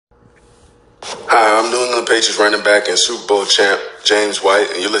Hi, I'm New England Patriots running back and Super Bowl champ James White,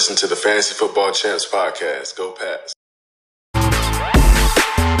 and you're listening to the Fantasy Football Champs podcast. Go Pats.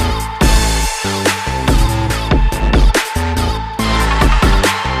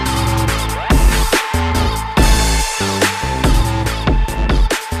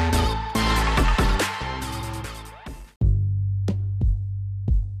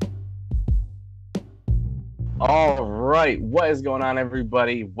 All right, what is going on,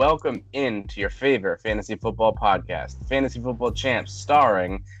 everybody? Welcome into your favorite fantasy football podcast, Fantasy Football Champs,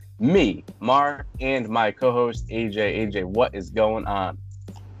 starring me, Mark, and my co-host AJ. AJ, what is going on?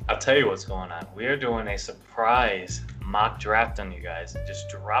 I'll tell you what's going on. We are doing a surprise mock draft on you guys, just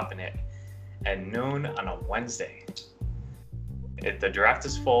dropping it at noon on a Wednesday. If the draft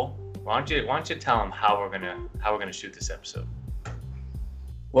is full, why don't you tell them how we're gonna shoot this episode?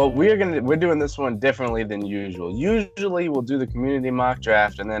 Well, we're doing this one differently than usual. Usually, we'll do the community mock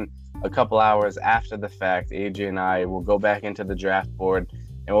draft, and then a couple hours after the fact, AJ and I will go back into the draft board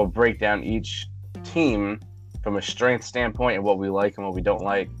and we'll break down each team from a strength standpoint and what we like and what we don't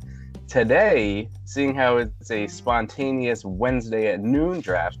like. Today, seeing how it's a spontaneous Wednesday at noon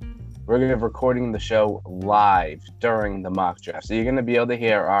draft, we're going to be recording the show live during the mock draft. So you're going to be able to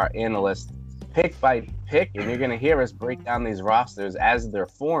hear our analysts pick by pick, and you're going to hear us break down these rosters as they're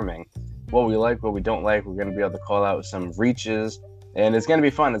forming, what we like, what we don't like. We're going to be able to call out some reaches, and it's going to be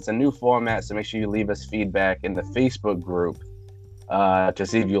fun. It's a new format, so make sure you leave us feedback in the Facebook group to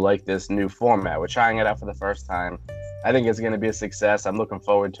see if you like this new format. We're trying it out for the first time. I think it's going to be a success. I'm looking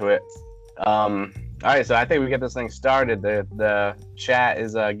forward to it. All right, so I think we get this thing started. The chat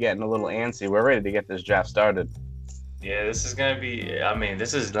is getting a little antsy. We're ready to get this draft started. Yeah, this is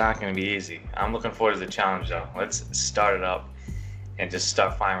not gonna be easy. I'm looking forward to the challenge though. Let's start it up and just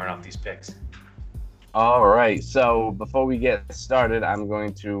start firing off these picks. All right, so before we get started, I'm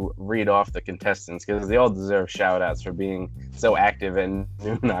going to read off the contestants because they all deserve shout outs for being so active at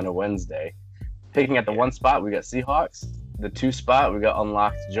noon on a Wednesday. Picking at the 1 spot, we got Seahawks. The 2 spot, we got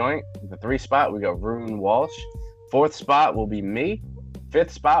Unlocked Joint. The 3 spot, we got Rune Walsh. 4th spot will be me.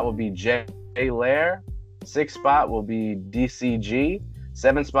 5th spot will be Jay Lair. 6th spot will be DCG.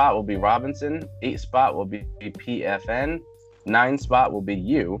 7th spot will be Robinson. 8th spot will be PFN. 9th spot will be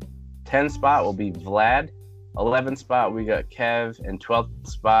you. 10th spot will be Vlad. 11th spot we got Kev. And 12th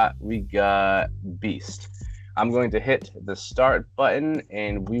spot we got Beast. I'm going to hit the start button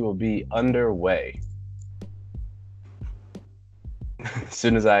and we will be underway. As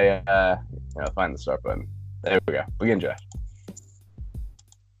soon as I find the start button. There we go. Begin draft.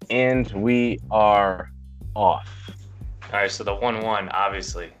 And we are off. All right, so the 1-1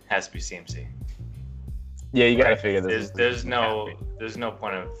 obviously has to be CMC. Yeah, you gotta figure this. There's no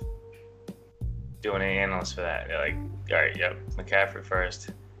point of doing any analyst for that. They're like, all right, yep, McCaffrey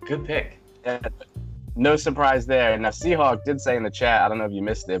first. Good pick. No surprise there. Now Seahawk did say in the chat, I don't know if you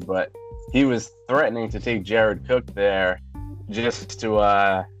missed it, but he was threatening to take Jared Cook there just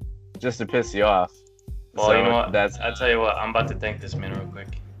to piss you off. Well, so you know what? I'll tell you what. I'm about to thank this man real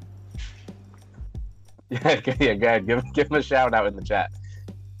quick. Yeah, go ahead. Give him a shout out in the chat.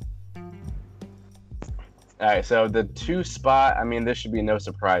 All right, so the 2 spot, I mean, this should be no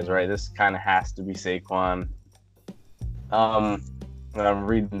surprise, right? This kind of has to be Saquon. I'm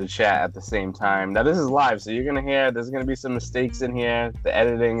reading the chat at the same time. Now, this is live, so you're going to hear there's going to be some mistakes in here. The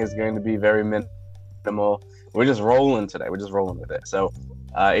editing is going to be very minimal. We're just rolling today. We're just rolling with it. So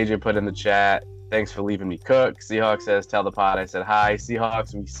AJ put in the chat, thanks for leaving me cook. Seahawks says, tell the pod I said hi.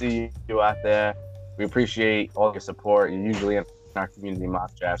 Seahawks, we see you out there. We appreciate all your support. You're usually in our community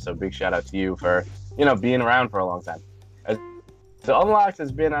mock draft, so big shout out to you for, being around for a long time. So Unlocked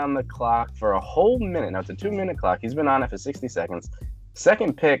has been on the clock for a whole minute. Now, it's a 2-minute clock. He's been on it for 60 seconds.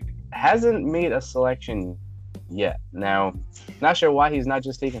 Second pick hasn't made a selection yet. Now, not sure why he's not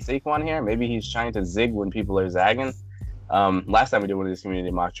just taking Saquon here. Maybe he's trying to zig when people are zagging. Last time we did one of these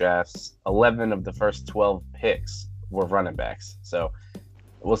community mock drafts, 11 of the first 12 picks were running backs. So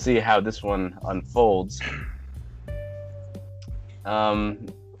we'll see how this one unfolds.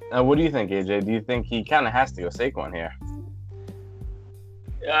 What do you think, AJ? Do you think he kind of has to go Saquon here?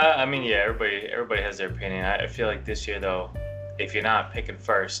 I mean, yeah, everybody has their opinion. I feel like this year, though, if you're not picking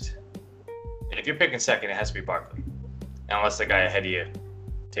first, if you're picking second, it has to be Barkley. Unless the guy ahead of you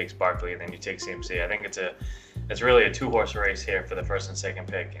takes Barkley, then you take CMC. I think it's really a 2-horse race here for the first and second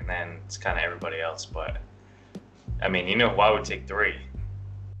pick, and then it's kind of everybody else. But, I mean, who I would take 3.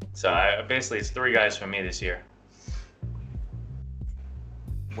 So basically, it's 3 guys for me this year.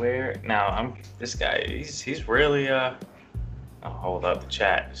 This guy, he's really I'll hold up. The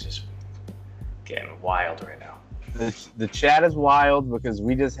chat is just getting wild right now. The chat is wild because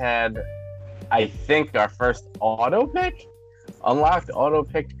we just had I think our first auto pick, unlocked auto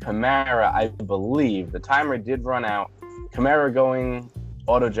picked Kamara, I believe. The timer did run out. Kamara going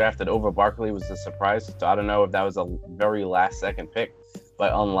auto drafted over Barkley was a surprise. So I don't know if that was a very last second pick,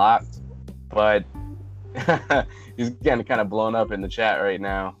 but unlocked. But he's getting kind of blown up in the chat right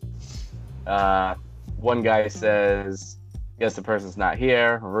now. One guy says, guess the person's not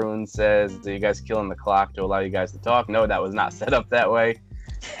here. Rune says, are you guys killing the clock to allow you guys to talk? No, that was not set up that way.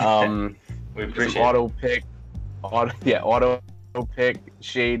 We appreciate auto pick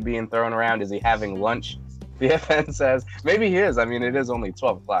shade being thrown around. Is he having lunch? BFN says, maybe he is. I mean, it is only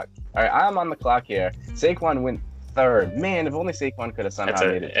 12 o'clock. All right, I'm on the clock here. Saquon went third. Man, if only Saquon could have somehow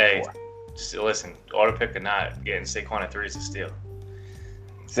made it to 4. Just listen, auto pick or not, getting Saquon at 3 is a steal.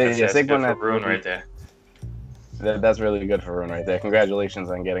 That's Saquon good at for Rune right there. That's really good for Rune right there. Congratulations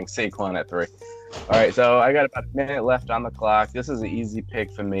on getting Saquon at 3. All right, so I got about a minute left on the clock. This is an easy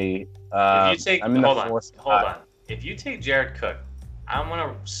pick for me. If you take, I'm in hold the on. fourth spot. If you take Jared Cook, I'm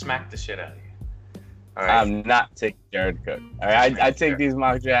gonna smack the shit out of you. All right. I'm not taking Jared Cook. All right, I take these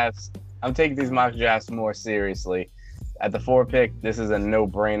mock drafts. I'm taking these mock drafts more seriously. At the 4 pick, this is a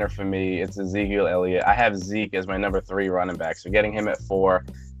no-brainer for me. It's Ezekiel Elliott. I have Zeke as my number 3 running back, so getting him at 4,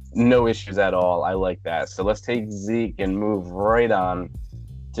 no issues at all. I like that. So let's take Zeke and move right on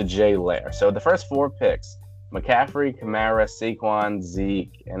to Jay Lair. So the first 4 picks, McCaffrey, Kamara, Saquon,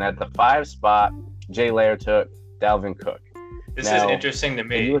 Zeke. And at the 5 spot, Jay Lair took Dalvin Cook. This is interesting to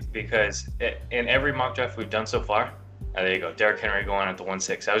me because in every mock draft we've done so far, there you go, Derrick Henry going at the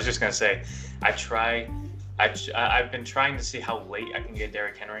 1-6. I was just going to say, I've been trying to see how late I can get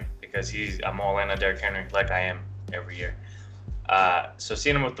Derrick Henry because I'm all in on Derrick Henry like I am every year. So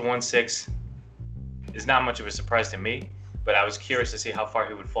seeing him with the 1-6 is not much of a surprise to me, but I was curious to see how far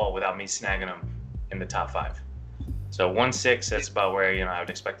he would fall without me snagging him in the top 5. So 1-6, that's about where I would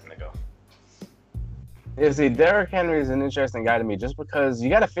expect him to go. You see, Derrick Henry is an interesting guy to me just because you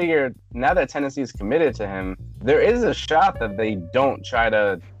got to figure now that Tennessee is committed to him, there is a shot that they don't try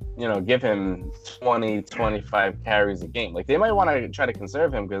to, give him 20, 25 carries a game. Like they might want to try to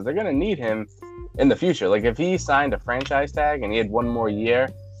conserve him because they're going to need him in the future. Like if he signed a franchise tag and he had 1 more year,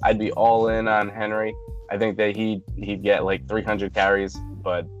 I'd be all in on Henry. I think that he'd get like 300 carries,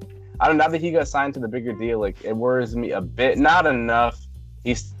 but I don't know. Now that he got signed to the bigger deal, like it worries me a bit. Not enough.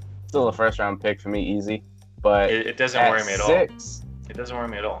 He's still a first-round pick for me, easy. But it doesn't worry me at 6, all. It doesn't worry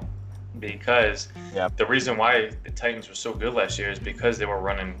me at all because the reason why the Titans were so good last year is because they were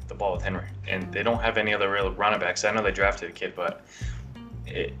running the ball with Henry, and they don't have any other real running backs. I know they drafted a kid, but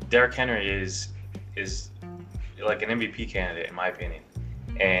Derrick Henry is like an MVP candidate in my opinion,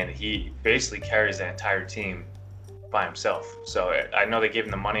 and he basically carries the entire team by himself. So I know they gave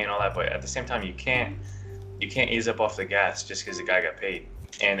him the money and all that, but at the same time, you can't ease up off the gas just because the guy got paid.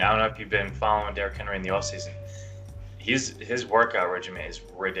 And I don't know if you've been following Derrick Henry in the offseason. His workout regimen is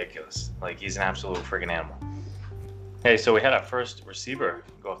ridiculous. Like he's an absolute freaking animal. Hey, so we had our first receiver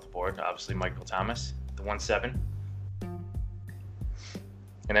go off the board. Obviously, Michael Thomas, the 1-7. And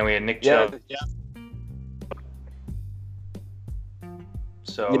then we had Nick Chubb. Yeah.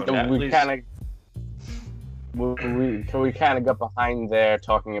 So we kind of got behind there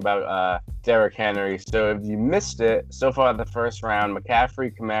talking about Derrick Henry. So if you missed it, so far the first round,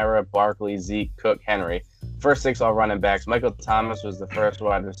 McCaffrey, Kamara, Barkley, Zeke, Cook, Henry. First 6 all running backs. Michael Thomas was the first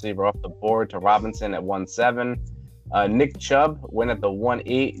wide receiver off the board to Robinson at 1-7. Nick Chubb went at the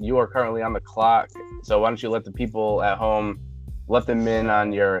 1-8. You are currently on the clock. So why don't you let the people at home, let them in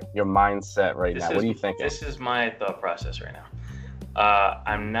on your mindset right now. What do you think? This is my thought process right now.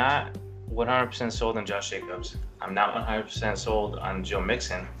 I'm not 100% sold on Josh Jacobs. I'm not 100% sold on Joe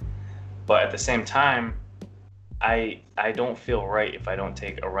Mixon. But at the same time, I don't feel right if I don't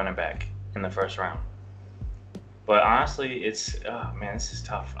take a running back in the first round. But honestly, this is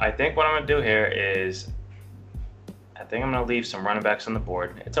tough. I think what I'm going to do here is I think I'm going to leave some running backs on the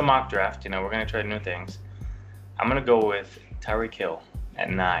board. It's a mock draft. We're going to try new things. I'm going to go with Tyreek Hill at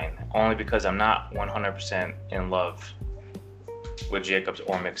 9, only because I'm not 100% in love with Jacobs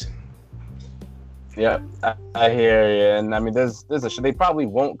or Mixon. Yeah, I hear you. And I mean, they probably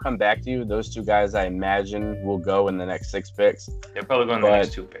won't come back to you. Those 2 guys, I imagine, will go in the next 6 picks. They're probably going in the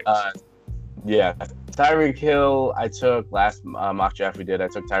next 2 picks. Yeah, Tyreek Hill, I took last mock draft we did. I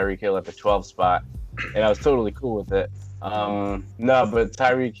took Tyreek Hill at the 12 spot, and I was totally cool with it. No, but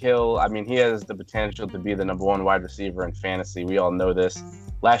Tyreek Hill, I mean, he has the potential to be the number 1 wide receiver in fantasy. We all know this.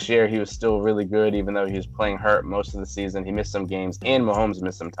 Last year, he was still really good, even though he was playing hurt most of the season. He missed some games, and Mahomes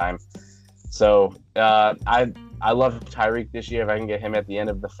missed some time. So I love Tyreek this year. If I can get him at the end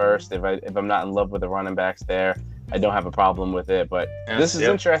of the first, if I'm not in love with the running backs there, I don't have a problem with it. But this is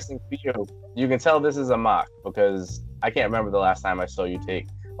interesting for you. You can tell this is a mock because I can't remember the last time I saw you take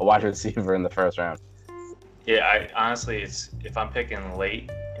a wide receiver in the first round. Yeah, I honestly, if I'm picking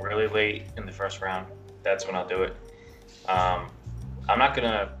late, really late in the first round, that's when I'll do it. I'm not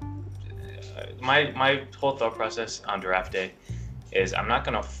gonna. My whole thought process on draft day is I'm not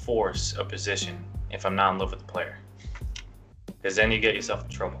gonna force a position if I'm not in love with the player, because then you get yourself in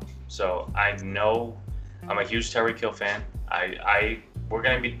trouble. So I know I'm a huge Tyreek Hill fan. We're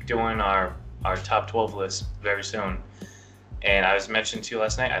gonna be doing our top 12 list very soon. And I was mentioning to you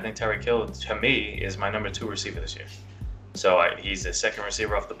last night, I think Tyreek Hill, to me, is my number 2 receiver this year. So he's the second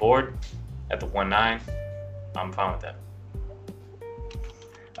receiver off the board at the 1-9. I'm fine with that.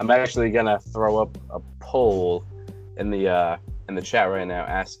 I'm actually gonna throw up a poll in the chat right now,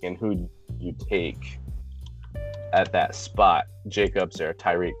 asking who you take at that spot, Jacobs or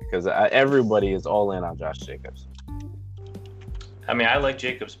Tyreek, because everybody is all in on Josh Jacobs. I mean, I like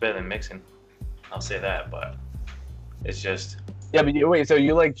Jacobs better than Mixon. I'll say that, but it's just. Yeah, but wait, so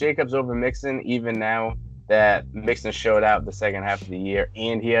you like Jacobs over Mixon even now that Mixon showed out the second half of the year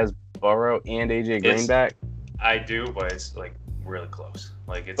and he has Burrow and AJ Green back? I do, but it's like really close.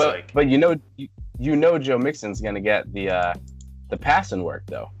 Like it's But you know Joe Mixon's gonna get the passing work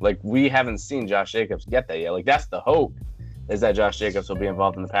though. Like we haven't seen Josh Jacobs get that yet. Like that's the hope, is that Josh Jacobs will be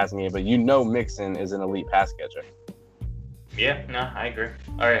involved in the passing game. But Mixon is an elite pass catcher. Yeah, no, I agree.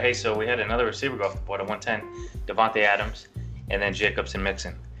 All right, hey, so we had another receiver go off the board at 110, Davante Adams, and then Jacobs and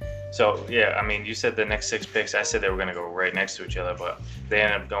Mixon. So, yeah, I mean, you said the next 6 picks. I said they were going to go right next to each other, but they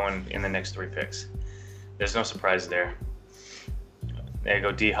ended up going in the next 3 picks. There's no surprise there. There you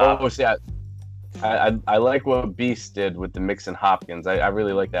go, D-Hop. Oh, yeah. I like what Beast did with the Mixon Hopkins. I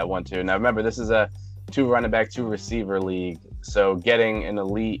really like that one, too. Now, remember, this is a 2 running back, 2 receiver league. So getting an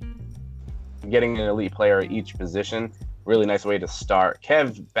elite player at each position, really nice way to start.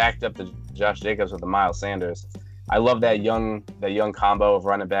 Kev backed up to Josh Jacobs with the Miles Sanders. I love that young combo of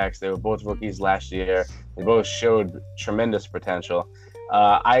running backs. They were both rookies last year. They both showed tremendous potential.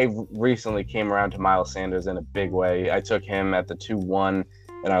 I recently came around to Miles Sanders in a big way. I took him at the 2-1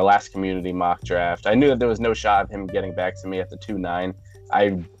 in our last community mock draft. I knew that there was no shot of him getting back to me at the 2-9.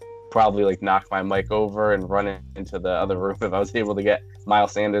 I probably knock my mic over and run into the other room if I was able to get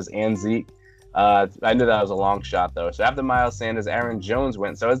Miles Sanders and Zeke. I knew that was a long shot though. So after Miles Sanders, Aaron Jones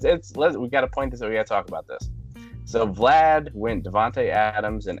went. So we got to point this. We got to talk about this. So Vlad went Davante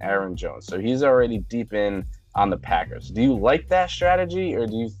Adams and Aaron Jones. So he's already deep in on the Packers. Do you like that strategy, or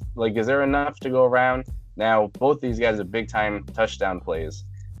do you is there enough to go around? Now both these guys are big time touchdown plays.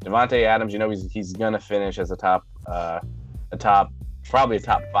 Davante Adams, he's gonna finish as probably a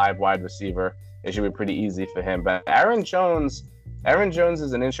top 5 wide receiver. It should be pretty easy for him. But Aaron Jones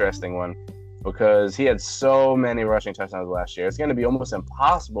is an interesting one, because he had so many rushing touchdowns last year. It's going to be almost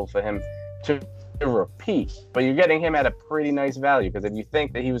impossible for him to repeat. But you're getting him at a pretty nice value, because if you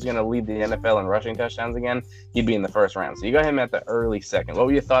think that he was going to lead the NFL in rushing touchdowns again, he'd be in the first round. So you got him at the early second. What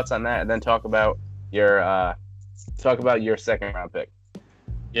were your thoughts on that? And then talk about your second round pick.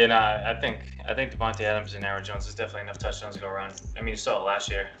 Yeah, no, I think Davante Adams and Aaron Jones is definitely enough touchdowns to go around. I mean, you saw it last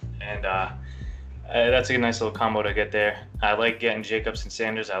year, and that's a nice little combo to get there. I like getting Jacobs and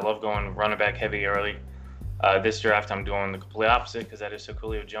Sanders. I love going running back heavy early. This draft, I'm doing the complete opposite, because I just took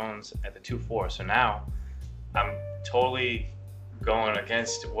Julio Jones at the 2-4. So now I'm totally going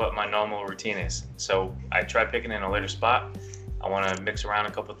against what my normal routine is. So I try picking in a later spot. I want to mix around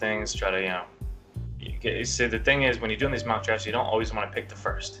a couple things, try to, so the thing is, when you're doing these mock drafts, you don't always want to pick the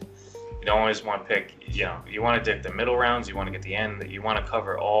first. You don't always want to pick, you want to take the middle rounds, you want to get the end, you want to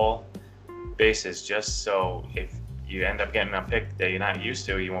cover all bases, just so if you end up getting a pick that you're not used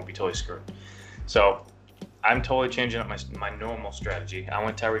to, you won't be totally screwed. So I'm totally changing up my normal strategy. I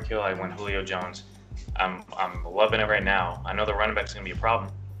went Tyreek Hill, I went Julio Jones. I'm loving it right now. I know the running back's going to be a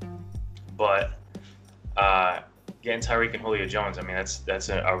problem, but getting Tyreek and Julio Jones, I mean, that's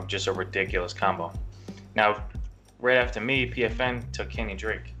just a ridiculous combo. Now, right after me, PFN took Kenny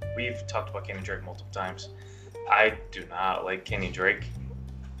Drake. We've talked about Kenny Drake multiple times. I do not like Kenny Drake.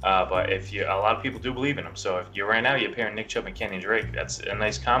 But a lot of people do believe in him. So if you're right now, you're pairing Nick Chubb and Kenny Drake. That's a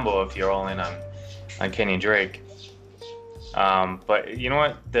nice combo if you're all in on Kenny Drake. But you know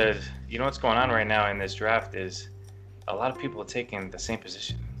what? What's going on right now in this draft is a lot of people are taking the same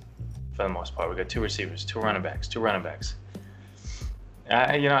position for the most part. We got 2 receivers, 2 running backs.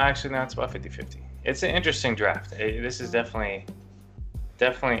 Actually, now it's about 50-50. It's an interesting draft. This is definitely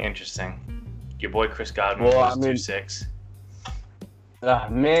interesting. Your boy Chris Godwin was 2-6.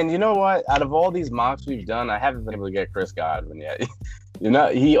 Man, you know what? Out of all these mocks we've done, I haven't been able to get Chris Godwin yet.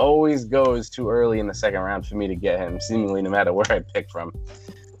 He always goes too early in the second round for me to get him, seemingly no matter where I pick from.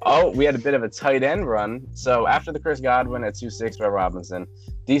 Oh, we had a bit of a tight end run. So after the Chris Godwin at 2-6 by Robinson,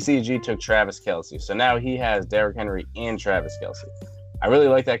 DCG took Travis Kelce. So now he has Derrick Henry and Travis Kelce. I really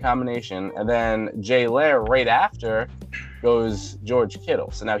like that combination. And then Jay Lair right after goes George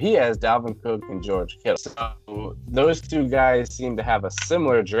Kittle. So now he has Dalvin Cook and George Kittle. So those two guys seem to have a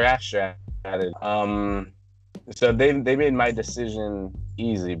similar draft strategy. So they made my decision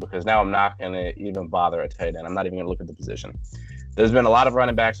easy because now I'm not going to even bother at tight end. I'm not even going to look at the position. There's been a lot of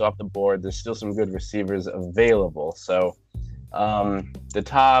running backs off the board. There's still some good receivers available. So the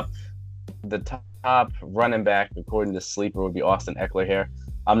top running back, according to Sleeper, would be Austin Eckler here.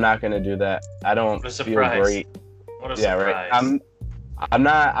 I'm not going to do that. I don't feel great. What a surprise. Right.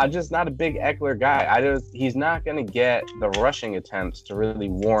 I'm just not a big Eckler guy. He's not going to get the rushing attempts to really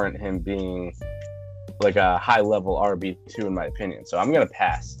warrant him being like a high level RB2 in my opinion. So I'm going to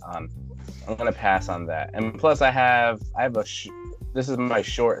pass on that. And plus this is my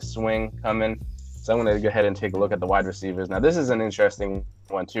short swing coming. So I'm going to go ahead and take a look at the wide receivers. Now this is an interesting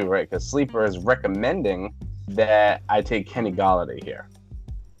one too, right? Because Sleeper is recommending that I take Kenny Golladay here.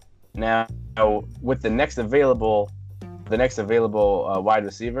 Now with the next available wide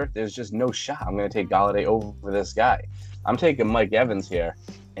receiver, there's just no shot I'm going to take Golladay over this guy. I'm taking Mike Evans here,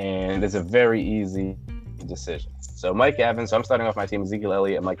 and it's a very easy decision. So Mike Evans. So I'm starting off my team: Ezekiel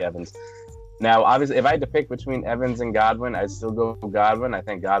Elliott and Mike Evans. Now, obviously, if I had to pick between Evans and Godwin, I'd still go Godwin. I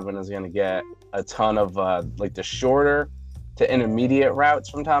think Godwin is going to get a ton of like the shorter to intermediate routes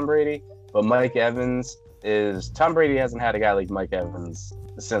from Tom Brady. But Mike Evans Tom Brady hasn't had a guy like Mike Evans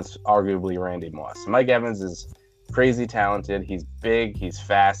since arguably Randy Moss. Mike Evans is crazy talented. He's big. He's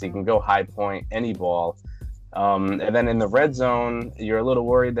fast. He can go high point, any ball. And then in the red zone, you're a little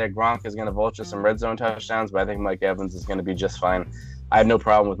worried that Gronk is going to vulture some red zone touchdowns, but I think Mike Evans is going to be just fine. I have no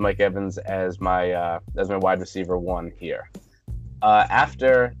problem with Mike Evans as my wide receiver one here.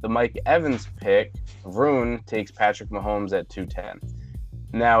 After the Mike Evans pick, Rune takes Patrick Mahomes at 210.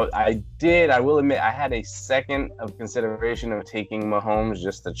 Now, I will admit, I had a second of consideration of taking Mahomes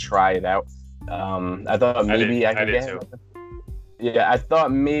just to try it out. I thought maybe I could get him. I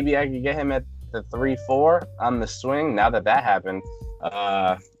thought maybe I could get him at the 3-4 on the swing. Now that happened,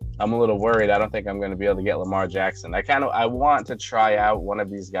 I'm a little worried. I don't think I'm going to be able to get Lamar Jackson. I want to try out one of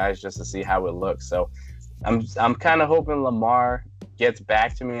these guys just to see how it looks. So I'm kind of hoping Lamar gets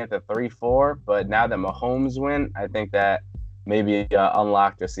back to me at the 3-4. But now that Mahomes win, I think that maybe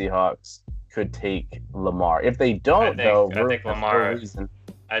Unlocked the Seahawks could take Lamar. If they don't, I think Lamar.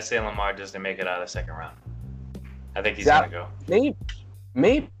 I say Lamar doesn't make it out of the second round. I think he's going to go.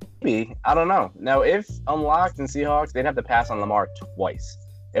 Maybe. I don't know. Now, if Unlocked and Seahawks, they'd have to pass on Lamar twice.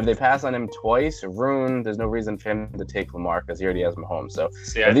 If they pass on him twice, Rune, there's no reason for him to take Lamar because he already has Mahomes. So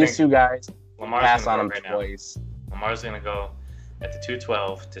if these two guys pass on him twice. Lamar's going to go at the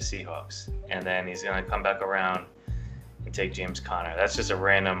 212 to Seahawks, and then he's going to come back around and take James Conner. That's just a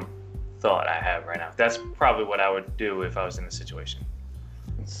random thought I have right now. That's probably what I would do if I was in the situation.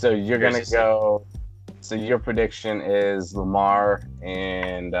 So you're going to go... So your prediction is Lamar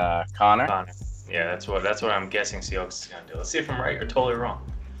and Conner? Yeah, that's what I'm guessing Seahawks is going to do. Let's see if I'm right or totally wrong.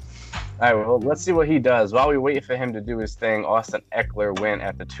 All right, well, let's see what he does. While we wait for him to do his thing, Austin Eckler went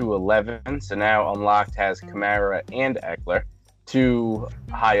at the 211. So now Unlocked has Kamara and Eckler, two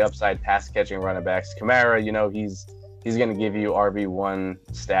high upside pass catching running backs. Kamara, he's going to give you RB1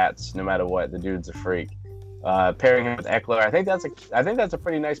 stats no matter what. The dude's a freak. Pairing him with Eckler, I think that's a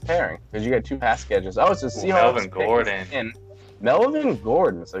pretty nice pairing because you got two pass catchers. Oh, it's a Seahawks. Melvin Gordon. Melvin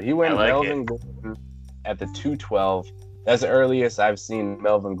Gordon. So he went Melvin Gordon at the 212. That's the earliest I've seen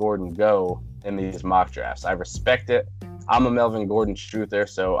Melvin Gordon go in these mock drafts. I respect it. I'm a Melvin Gordon truther,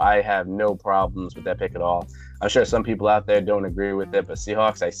 so I have no problems with that pick at all. I'm sure some people out there don't agree with it, but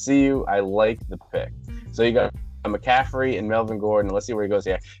Seahawks, I see you. I like the pick. So you got McCaffrey and Melvin Gordon. Let's see where he goes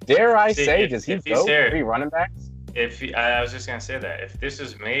here. Dare I say, does he go 3 running backs? I was just gonna say that if this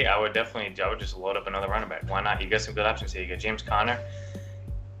is me, I would just load up another running back. Why not? You got some good options here. You got James Conner,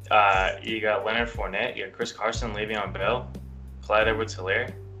 you got Leonard Fournette, you got Chris Carson, Le'Veon Bell, Clyde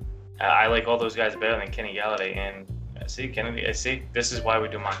Edwards-Helaire. I like all those guys better than Kenny Golladay. And see, this is why we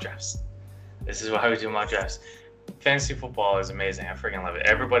do mock drafts. Fantasy football is amazing. I freaking love it.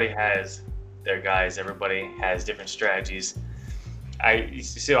 Everybody has their guys. Everybody has different strategies. You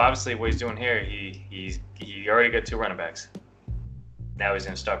see, obviously, what he's doing here, he already got 2 running backs. Now he's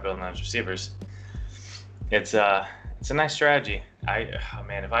going to start building those receivers. It's a nice strategy.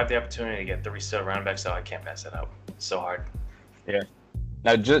 If I have the opportunity to get 3 star running backs, I can't pass it up. It's so hard. Yeah.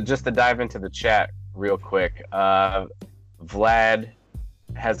 Now, just to dive into the chat real quick, Vlad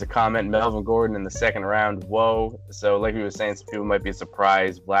has a comment, Melvin Gordon in the second round. Whoa. So like we were saying, some people might be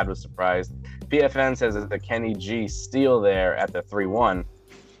surprised. Vlad was surprised. PFN says that the Kenny G steal there at the 3-1.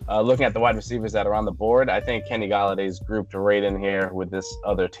 Looking at the wide receivers that are on the board, I think Kenny Galladay's grouped right in here with this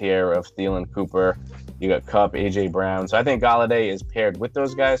other tier of Thielen, Cooper. You got Kupp, A.J. Brown. So I think Galladay is paired with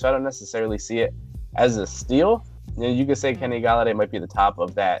those guys. So I don't necessarily see it as a steal. You could say Kenny Galladay might be the top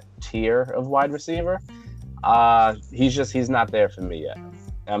of that tier of wide receiver. He's not there for me yet.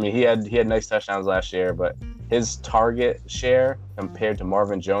 I mean, he had nice touchdowns last year, but his target share compared to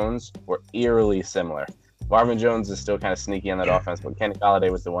Marvin Jones were eerily similar. Marvin Jones is still kind of sneaky on that offense, but Kenny Galladay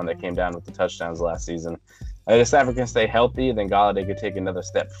was the one that came down with the touchdowns last season. If Stafford can stay healthy, then Galladay could take another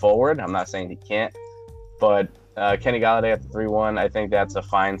step forward. I'm not saying he can't, but Kenny Galladay at the 3-1, I think that's a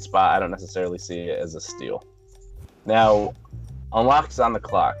fine spot. I don't necessarily see it as a steal. Now, Unlock's on the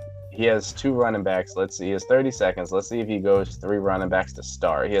clock. He has 2 running backs. Let's see. He has 30 seconds. Let's see if he goes 3 running backs to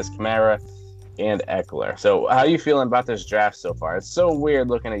start. He has Kamara and Eckler. So how are you feeling about this draft so far? It's so weird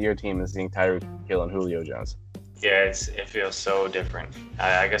looking at your team and seeing Tyreek Hill and Julio Jones. Yeah, it feels so different.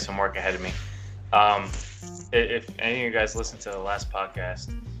 I guess some work ahead of me. If any of you guys listened to the last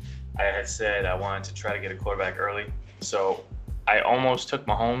podcast, I had said I wanted to try to get a quarterback early. So I almost took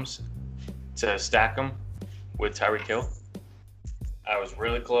Mahomes to stack him with Tyreek Hill. I was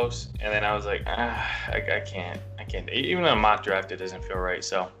really close, and then I was like, I can't. Even though mock draft, it doesn't feel right.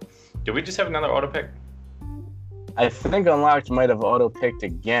 So, did we just have another auto pick? I think Unlocked might have auto picked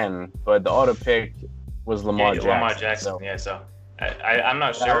again, but the auto pick was Lamar Jackson. Lamar Jackson. So. Yeah. So I'm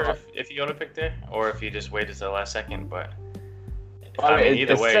not sure if he auto picked there or if he just waited to the last second. But I mean,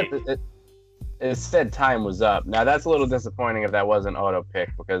 either way. It said time was up. Now that's a little disappointing if that wasn't auto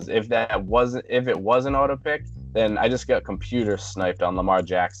pick, because if it wasn't auto pick, then I just got computer sniped on Lamar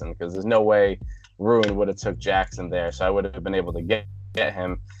Jackson, because there's no way Ruin would have took Jackson there, so I would have been able to get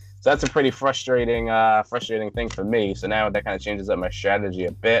him. So that's a pretty frustrating thing for me. So now that kind of changes up my strategy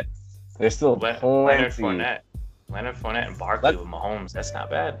a bit. There's still Leonard Fournette and Barkley with Mahomes. That's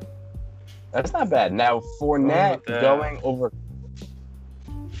not bad. That's not bad. Now Fournette going over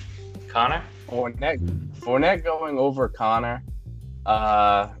Connor. Fournette going over Connor.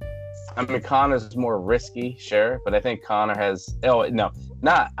 I mean, Connor's more risky, sure, but I think Connor has. Oh no,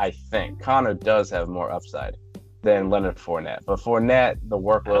 not I think. Connor does have more upside than Leonard Fournette, but Fournette, the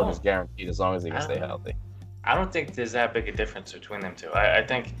workload is guaranteed as long as he can stay healthy. I don't think there's that big a difference between them two. I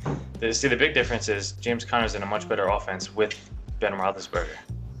think the big difference is James Conner's in a much better offense with Ben Roethlisberger.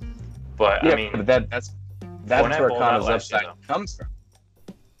 But yeah, I mean, but that's where Connor's upside comes from.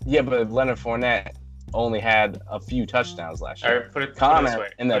 Yeah, but Leonard Fournette only had a few touchdowns last year. Put it Connor this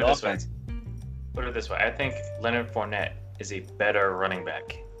way. in that offense. Put it this way. I think Leonard Fournette is a better running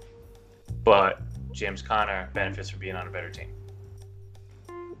back, but James Conner benefits from being on a better team.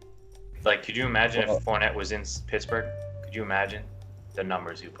 Like, could you imagine if Fournette was in Pittsburgh? Could you imagine the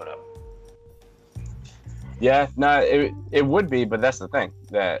numbers he put up? Yeah, no, it would be, but that's the thing,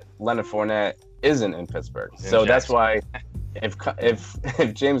 that Leonard Fournette isn't in Pittsburgh. So that's why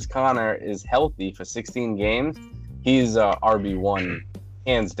if James Conner is healthy for 16 games, he's RB1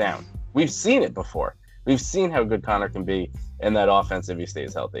 hands down. We've seen it before. We've seen how good Conner can be in that offense if he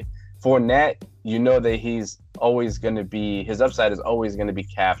stays healthy. Fournette, you know that he's always going to be, his upside is always going to be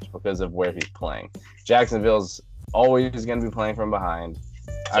capped because of where he's playing. Jacksonville's always going to be playing from behind.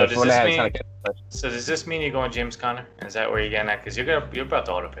 So does this mean you're going James Conner? Is that where you're getting at? Because you're about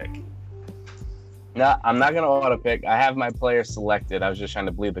to auto pick. No, I'm not going to auto pick. I have my player selected. I was just trying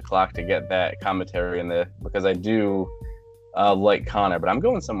to bleed the clock to get that commentary in there because I do like Conner, but I'm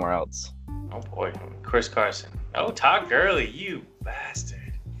going somewhere else. Oh boy, Chris Carson. Oh, Todd Gurley, you bastard.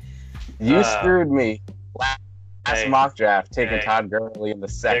 You screwed me last mock draft taking Todd Gurley in the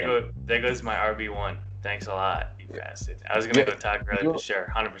second. There goes my RB1. Thanks a lot, you bastard. I was going to go Todd Gurley for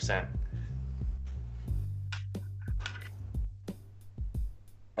sure, 100%.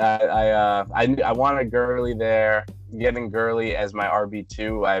 I wanted Gurley there. Getting Gurley as my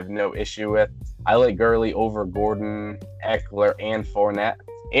RB2, I have no issue with. I like Gurley over Gordon, Eckler, and Fournette.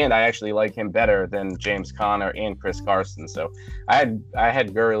 And I actually like him better than James Conner and Chris Carson. So I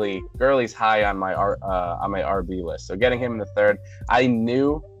had Gurley's high on my RB list. So getting him in the third, I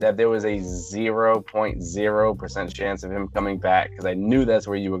knew that there was a 0.0% chance of him coming back because I knew that's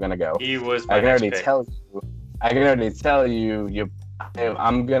where you were going to go. He was my I can already tell you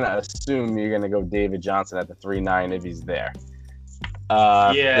I'm going to assume you're going to go David Johnson at the 3-9 if he's there.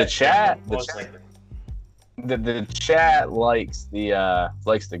 The chat likes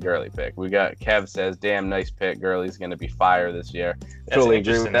the Gurley pick. We got Kev says, "Damn, nice pick. Gurley's going to be fire this year." I totally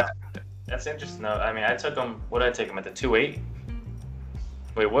agree with that. That's interesting though. I mean, I took him. What did I take him at the 2-8?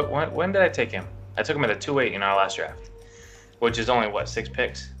 Wait, when did I take him? I took him at a 2-8 in our last draft, which is only, 6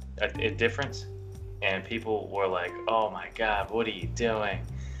 picks a difference? And people were like, oh my God, what are you doing?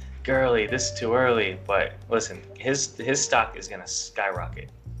 Gurley, this is too early. But listen, his stock is going to skyrocket.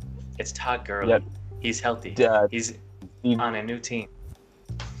 It's Todd Gurley. Yep. He's healthy. He's on a new team.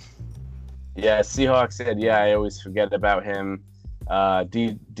 Yeah, Seahawks said, I always forget about him.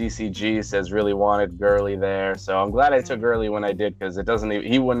 DCG says really wanted Gurley there. So I'm glad I took Gurley when I did, because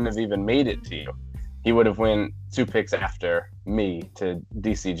he wouldn't have even made it to you. He would have went 2 picks after me to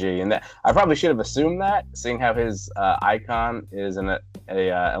DCG. And that I probably should have assumed that, seeing how his icon is an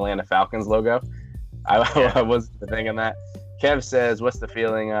Atlanta Falcons logo. I wasn't thinking that. Kev says, what's the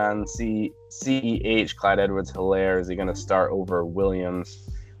feeling on CEH, Clyde Edwards-Helaire? Is he going to start over Williams?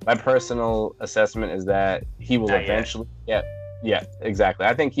 My personal assessment is that he will eventually get. Yeah, exactly.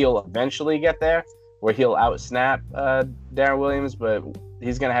 I think he'll eventually get there where he'll out-snap Darren Williams, but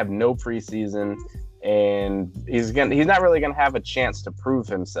he's going to have no preseason, and he's not really going to have a chance to prove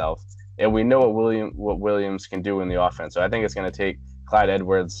himself. And we know what Williams can do in the offense. So I think it's going to take Clyde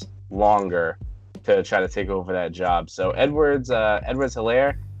Edwards longer to try to take over that job. So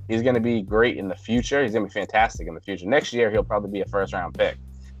Edwards-Helaire, he's going to be great in the future. He's going to be fantastic in the future. Next year, he'll probably be a first-round pick.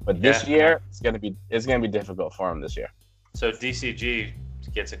 But this year, it's going to be difficult for him this year. So DCG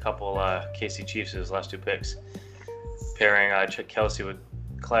gets a couple KC Chiefs his last 2 picks, pairing Chuck Kelsey with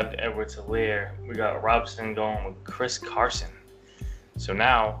Clyde Edwards-Helaire. We got Robson going with Chris Carson. So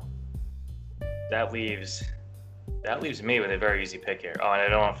now that leaves me with a very easy pick here. Oh, and I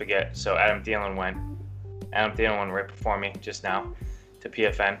don't want to forget. So Adam Thielen went right before me just now to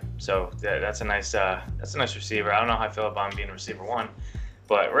PFN. So that's a nice receiver. I don't know how I feel about him being a receiver 1.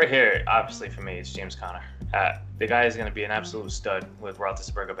 But right here, obviously for me, it's James Conner. The guy is going to be an absolute stud with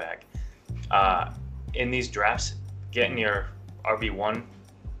Roethlisberger back. In these drafts, getting your RB1,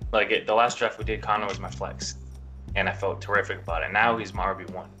 the last draft we did, Conner was my flex, and I felt terrific about it. Now he's my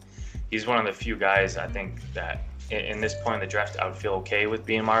RB1. He's one of the few guys I think that in this point in the draft I would feel okay with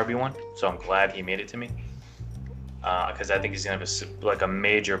being my RB1. So I'm glad he made it to me, because I think he's going to have a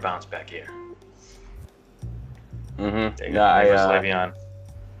major bounce back year. Mm-hmm. Le'Veon.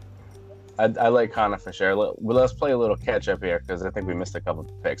 I like Conner for sure. Let's play a little catch up here, because I think we missed a couple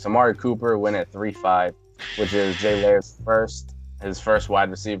of picks. Amari Cooper went at 3-5, which is Jay Laird's his first wide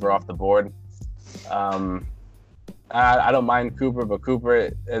receiver off the board. I don't mind Cooper, but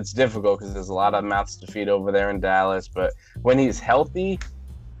Cooper, it's difficult because there's a lot of mouths to feed over there in Dallas. But when he's healthy,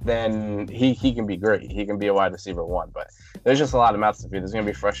 then he can be great. He can be a wide receiver 1. But there's just a lot of mouths to feed. There's going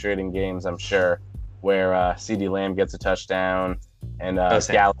to be frustrating games, I'm sure, where CeeDee Lamb gets a touchdown and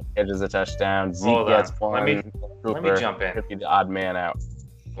Gallup catches a touchdown. Zeke gets one. Let me jump in. Could be the odd man out.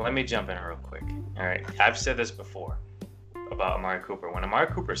 Let me jump in real quick. All right. I've said this before about Amari Cooper. When Amari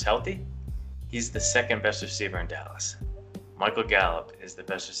Cooper's healthy, he's the second best receiver in Dallas. Michael Gallup is the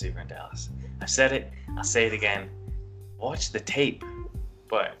best receiver in Dallas. I've said it. I'll say it again. Watch the tape.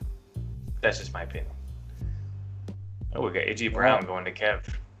 But that's just my opinion. Oh, we got A.J. Brown going to Kev.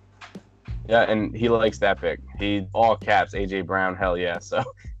 Yeah, and he likes that pick. He all caps A.J. Brown, hell yeah. So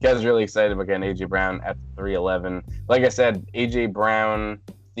Kev's really excited about getting A.J. Brown at 3-11. Like I said, A.J. Brown,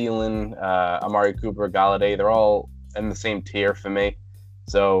 Thielen, Amari Cooper, Galladay, they're all in the same tier for me.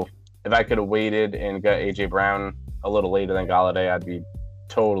 So if I could have waited and got A.J. Brown a little later than Galladay, I'd be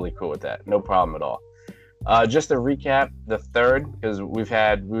totally cool with that. No problem at all. Just to recap the third, because we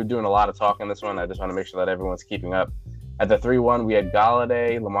were doing a lot of talk on this one. I just want to make sure that everyone's keeping up. At the 3-1, we had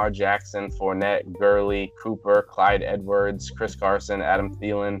Galladay, Lamar Jackson, Fournette, Gurley, Cooper, Clyde Edwards, Chris Carson, Adam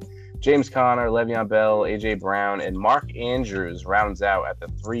Thielen, James Conner, Le'Veon Bell, A.J. Brown, and Mark Andrews rounds out at the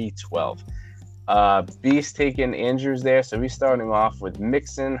 3-12. Beast taking Andrews there, so he's starting off with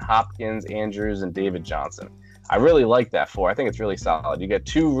Mixon, Hopkins, Andrews, and David Johnson. I really like that 4. I think it's really solid. You get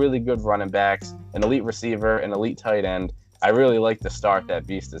 2 really good running backs, an elite receiver, an elite tight end. I really like the start that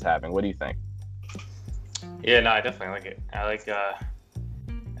Beast is having. What do you think? Yeah, no, I definitely like it. I like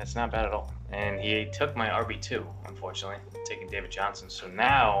that's not bad at all. And he took my RB2, unfortunately, taking David Johnson. So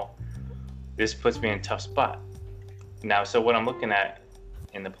now this puts me in a tough spot. Now, so what I'm looking at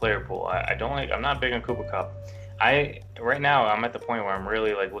in the player pool, I'm not big on Cooper Kupp. Right now I'm at the point where I'm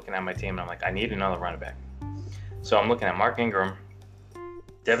really looking at my team and I'm like, I need another running back. So I'm looking at Mark Ingram,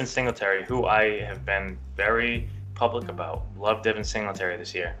 Devin Singletary, who I have been very public about. Love Devin Singletary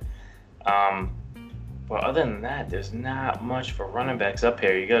this year. But other than that, there's not much for running backs up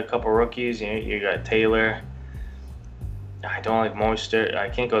here. You got a couple rookies. You got Taylor. I don't like Mostert. I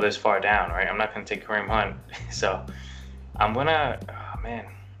can't go this far down, right? I'm not going to take Kareem Hunt. So I'm going to – oh, man,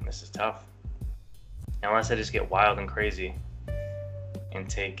 this is tough. Unless I just get wild and crazy. and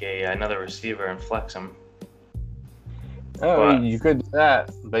take another receiver and flex him. Oh, you could do that,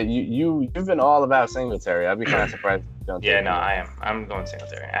 but you've been all about Singletary. I'd be kind of surprised if you don't. Yeah, no, I am. I'm going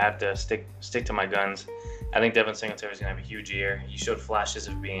Singletary. I have to stick to my guns. I think Devin Singletary is gonna have a huge year. He showed flashes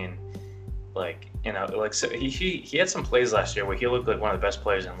of being so he had some plays last year where he looked like one of the best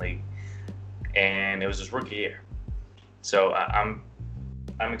players in the league, and it was his rookie year. So I'm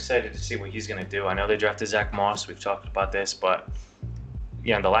excited to see what he's gonna do. I know they drafted Zach Moss. We've talked about this, but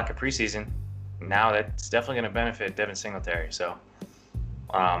the lack of preseason, now that's definitely going to benefit Devin Singletary. So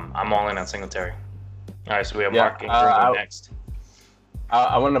I'm all in on Singletary. All right, so we have Mark Ingram next.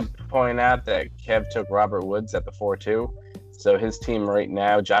 I want to point out that Kev took Robert Woods at the 4-2. So his team right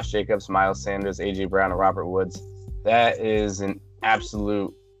now, Josh Jacobs, Miles Sanders, A.J. Brown, and Robert Woods, that is an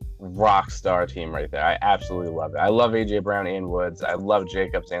absolute rock star team right there. I absolutely love it. I love A.J. Brown and Woods. I love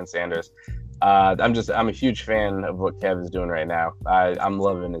Jacobs and Sanders. I'm a huge fan of what Kev is doing right now. I'm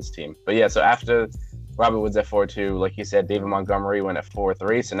loving his team. But yeah, so after Robert Woods at 4-2, like you said, David Montgomery went at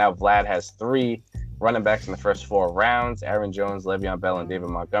 4-3. So now Vlad has 3 running backs in the first 4 rounds: Aaron Jones, Le'Veon Bell, and David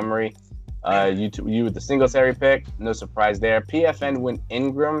Montgomery. You with the Singletary pick, no surprise there. PFN went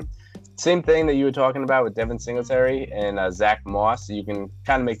Ingram. Same thing that you were talking about with Devin Singletary and Zach Moss. You can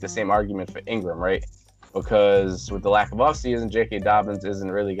kind of make the same argument for Ingram, right? Because with the lack of offseason, J.K. Dobbins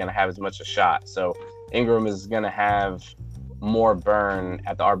isn't really going to have as much a shot. So Ingram is going to have more burn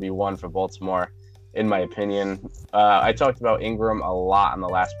at the RB1 for Baltimore, in my opinion. I talked about Ingram a lot on the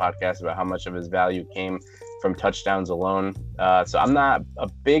last podcast about how much of his value came from touchdowns alone. So I'm not a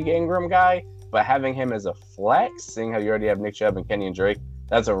big Ingram guy, but having him as a flex, seeing how you already have Nick Chubb and Kenyon Drake,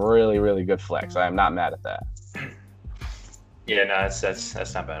 that's a really, really good flex. I am not mad at that. Yeah, no,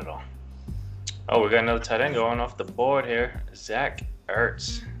 that's not bad at all. Oh, we got another tight end going off the board here. Zach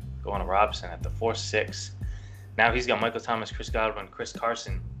Ertz going to Robson at the 4-6. Now he's got Michael Thomas, Chris Godwin, Chris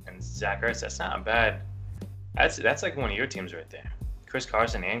Carson, and Zach Ertz. That's not bad. That's like one of your teams right there. Chris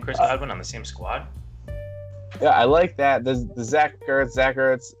Carson and Chris Godwin on the same squad. Yeah, I like that. The Zach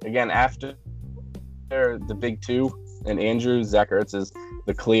Ertz, again, after the big 2 and Andrews, Zach Ertz is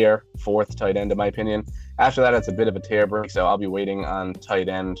the clear 4th tight end, in my opinion. After that, it's a bit of a tear break, so I'll be waiting on tight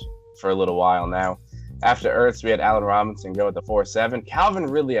end for a little while now. After Ertz, we had Allen Robinson go at the 4-7. Calvin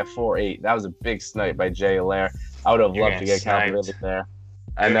Ridley at 4-8. That was a big snipe by Jay Allaire. I would have loved to get Calvin Ridley there.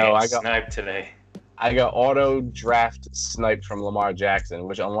 I know. I got sniped today. I got auto draft sniped from Lamar Jackson,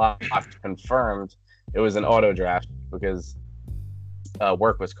 which unlocked confirmed it was an auto draft because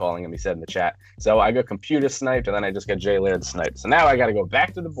work was calling him, he said in the chat. So I got computer sniped, and then I just got Jay Laird sniped. So now I got to go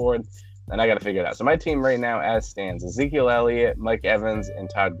back to the board, and I got to figure it out. So my team right now, as stands, Ezekiel Elliott, Mike Evans, and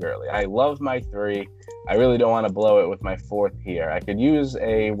Todd Gurley. I love my 3. I really don't want to blow it with my 4th here. I could use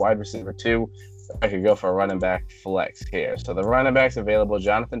a wide receiver 2. I could go for a running back flex here. So the running backs available: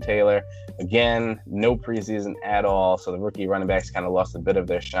 Jonathan Taylor. Again, no preseason at all. So the rookie running backs kind of lost a bit of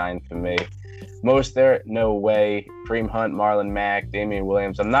their shine for me. Mostert, no way. Kareem Hunt, Marlon Mack, Damian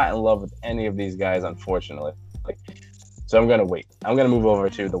Williams. I'm not in love with any of these guys, unfortunately. So I'm going to wait. I'm going to move over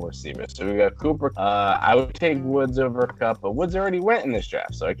to the receivers. So we got Cooper. I would take Woods over Kupp, but Woods already went in this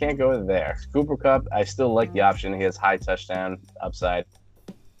draft, so I can't go there. Cooper Kupp, I still like the option. He has high touchdown upside.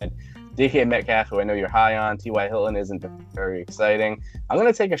 And DK Metcalf, who I know you're high on. T.Y. Hilton isn't very exciting. I'm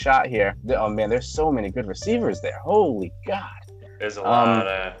going to take a shot here. Oh, man, there's so many good receivers there. Holy God. There's a lot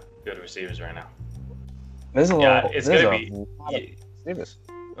of good receivers right now. There's a lot. It's going to be. Lot of receivers.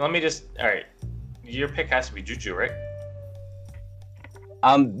 Let me just. All right. Your pick has to be Juju, right?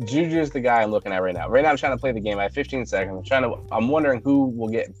 Juju's the guy I'm looking at right now. Right now, I'm trying to play the game. I have 15 seconds. I'm wondering who will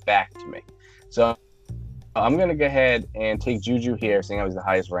get back to me. So I'm going to go ahead and take Juju here, seeing how he's the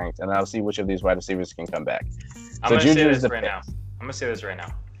highest ranked, and I'll see which of these wide receivers can come back. I'm going to say this right now. I'm going to say this right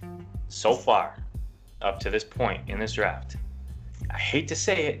now. So far, up to this point in this draft, I hate to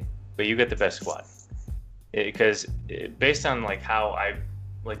say it, but you get the best squad. Because based on like how I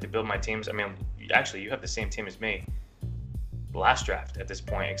like to build my teams, I mean, actually, you have the same team as me last draft at this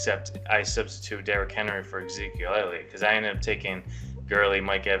point, except I substitute Derrick Henry for Ezekiel Elliott because I ended up taking Gurley,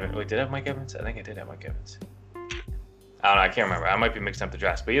 Mike Evans. Wait, did I have Mike Evans? I think I did have Mike Evans. I don't know. I can't remember. I might be mixing up the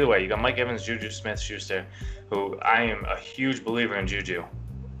drafts. But either way, you got Mike Evans, Juju Smith-Schuster, who I am a huge believer in Juju.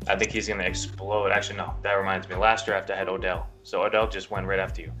 I think he's going to explode. Actually, no, that reminds me. Last draft, I had Odell. So Odell just went right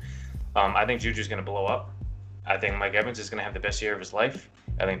after you. I think Juju's going to blow up. I think Mike Evans is going to have the best year of his life.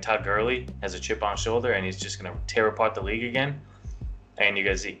 I think Todd Gurley has a chip on his shoulder, and he's just going to tear apart the league again. And you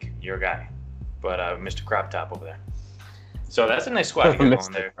got Zeke, your guy. But Mr. Crop Top over there. So that's a nice squad to get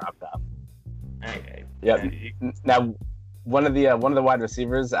going there. Crop Top. Hey, yeah. Now, one of the wide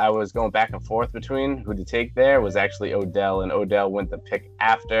receivers I was going back and forth between who to take there was actually Odell, and Odell went the pick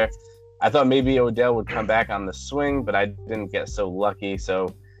after. I thought maybe Odell would come back on the swing, but I didn't get so lucky.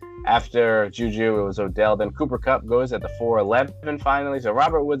 So after Juju, it was Odell. Then Cooper Kupp goes at the 4.11 finally. So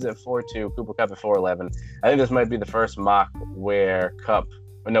Robert Woods at 4.2, Cooper Kupp at 4.11. I think this might be the first mock where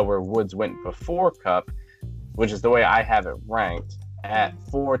Woods went before Kupp, which is the way I have it ranked. At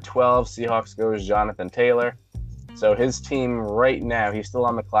 4.12, Seahawks goes Jonathan Taylor. So his team right now, he's still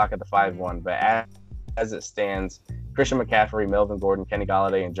on the clock at the 5-1, but as it stands, Christian McCaffrey, Melvin Gordon, Kenny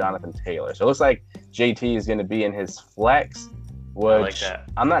Golladay, and Jonathan Taylor. So it looks like JT is going to be in his flex, which I like that.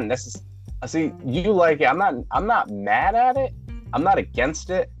 I'm not necessarily. See, you like it. I'm not mad at it. I'm not against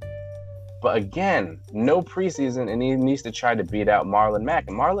it. But again, no preseason, and he needs to try to beat out Marlon Mack.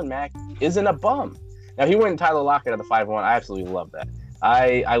 And Marlon Mack isn't a bum. Now, he went Tyler Lockett at the 5-1. I absolutely love that.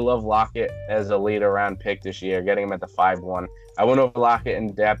 I love Lockett as a later round pick this year, getting him at the 5-1. I went over Lockett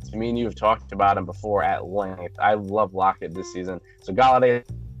in depth. Me and you have talked about him before at length. I love Lockett this season. So Golladay,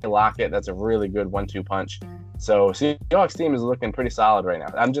 Lockett, that's a really good 1-2 punch. So Seahawks team is looking pretty solid right now.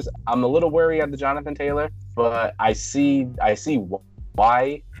 I'm a little worried at the Jonathan Taylor, but I see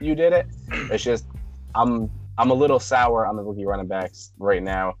why you did it. It's just I'm a little sour on the rookie running backs right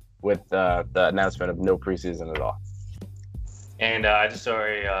now with the announcement of no preseason at all. And I just saw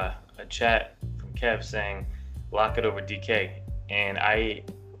a chat from Kev saying Lockett over DK, and I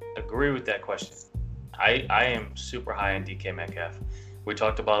agree with that question. I am super high on DK Metcalf. We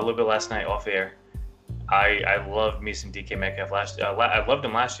talked about it a little bit last night off air. I loved me some DK Metcalf I loved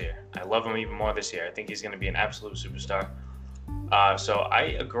him last year. I love him even more this year. I think he's going to be an absolute superstar. So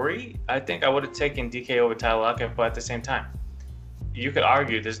I agree. I think I would have taken DK over Tyler Lockett, but at the same time, you could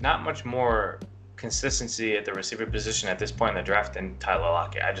argue there's not much more consistency at the receiver position at this point in the draft than Tyler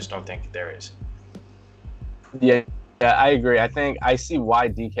Lockett. I just don't think there is. Yeah, I agree. I think I see why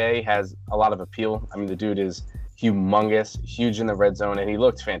DK has a lot of appeal. I mean, the dude is humongous, huge in the red zone, and he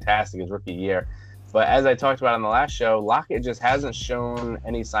looked fantastic his rookie year. But as I talked about on the last show, Lockett just hasn't shown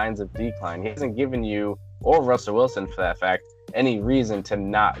any signs of decline. He hasn't given you, or Russell Wilson for that fact, any reason to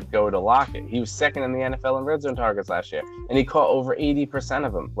not go to Lockett. He was second in the NFL in red zone targets last year, and he caught over 80%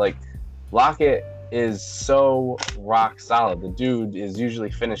 of them. Like, Lockett is so rock solid. The dude is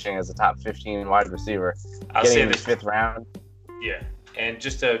usually finishing as a top 15 wide receiver, getting in the 5th round. Yeah, and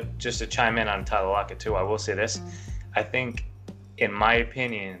just to chime in on Tyler Lockett too, I will say this. I think, in my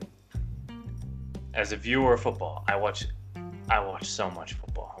opinion, as a viewer of football, I watch so much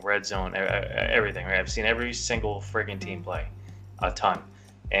football, red zone, everything. Right? I've seen every single friggin' team play, a ton,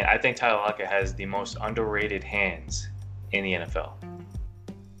 and I think Tyler Lockett has the most underrated hands in the NFL.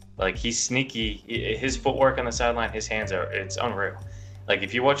 Like, he's sneaky. His footwork on the sideline, his hands it's unreal. Like,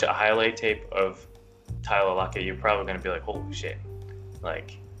 if you watch a highlight tape of Tyler Lockett, you're probably going to be like, holy shit.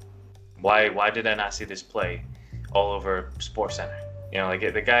 Like, why did I not see this play all over SportsCenter? You know, like,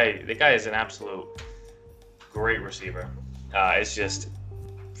 the guy is an absolute great receiver. It's just,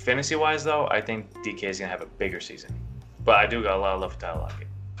 fantasy-wise, though, I think DK is going to have a bigger season. But I do got a lot of love for Tyler Lockett.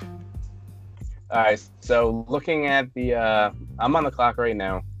 All right, so looking at the I'm on the clock right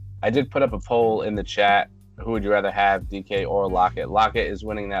now. I did put up a poll in the chat. Who would you rather have, DK or Lockett? Lockett is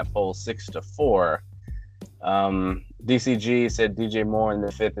winning that poll 6-4. DCG said DJ Moore in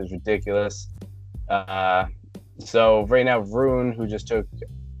the 5th is ridiculous. So right now, Rune, who just took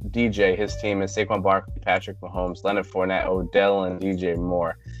DJ, his team is Saquon Barkley, Patrick Mahomes, Leonard Fournette, Odell, and DJ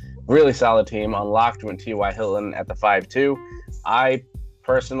Moore. Really solid team. Unlocked went T.Y. Hilton at the 5-2. I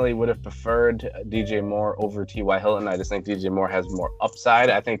personally would have preferred DJ Moore over T.Y. Hilton. I just think DJ Moore has more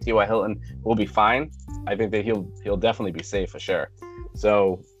upside. I think T.Y. Hilton will be fine. I think that he'll definitely be safe for sure.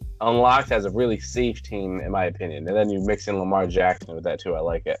 So Unlocked has a really safe team, in my opinion. And then you mix in Lamar Jackson with that too. I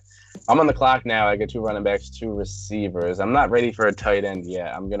like it. I'm on the clock now. I get 2 running backs, 2 receivers. I'm not ready for a tight end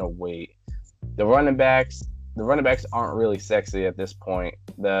yet. I'm gonna wait. The running backs aren't really sexy at this point.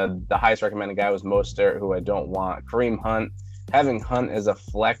 The highest recommended guy was Mostert, who I don't want. Kareem Hunt. Having Hunt as a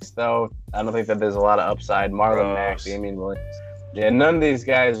flex, though, I don't think that there's a lot of upside. Marlon Mack, Damian Williams. Yeah, none of these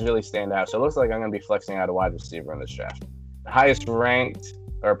guys really stand out. So it looks like I'm going to be flexing out a wide receiver in this draft. The highest ranked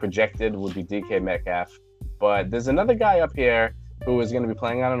or projected would be DK Metcalf. But there's another guy up here who is going to be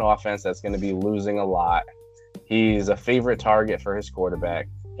playing on an offense that's going to be losing a lot. He's a favorite target for his quarterback,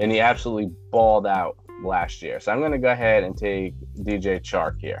 and he absolutely balled out last year. So I'm going to go ahead and take DJ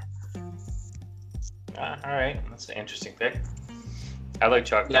Chark here. All right, that's an interesting pick. I like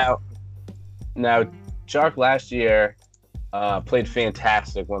Chark. Now, Chark last year played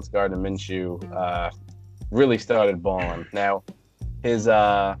fantastic once Gardner Minshew really started balling. Now, his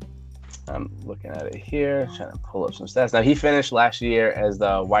I'm looking at it here, trying to pull up some stats. Now, he finished last year as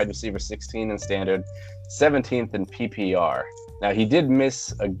the wide receiver 16 in standard, 17th in PPR. Now, he did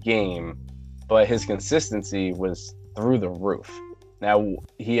miss a game, but his consistency was through the roof. Now,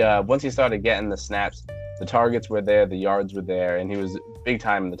 he once he started getting the snaps, the targets were there, the yards were there, and he was big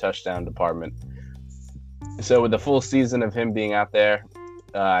time in the touchdown department. So with the full season of him being out there,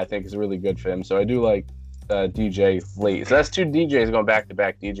 I think is really good for him. So I do like DJ late. So that's two DJs going back to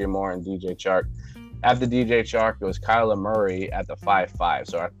back, DJ Moore and DJ Chark. After DJ Chark, it was Kyler Murray at the 5-5.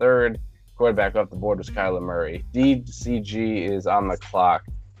 So our third quarterback off the board was Kyler Murray. DCG is on the clock.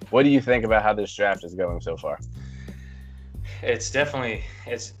 What do you think about how this draft is going so far? It's definitely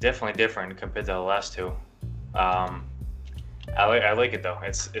different compared to the last two. I like it though.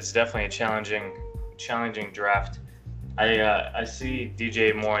 It's definitely a challenging draft. I see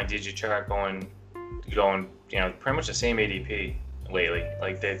DJ Moore and DJ Chark going, pretty much the same ADP lately.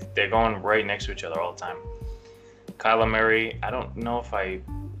 Like they're going right next to each other all the time. Kyler Murray, I don't know if I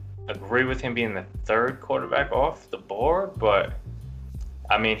agree with him being the third quarterback off the board, but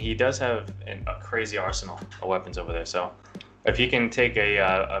I mean he does have a crazy arsenal of weapons over there. So if he can take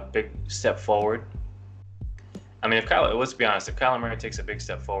a big step forward, I mean let's be honest, if Kyler Murray takes a big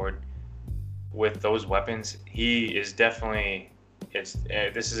step forward with those weapons, he is definitely this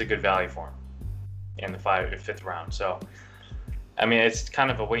is a good value for him in the fifth round. So, I mean, it's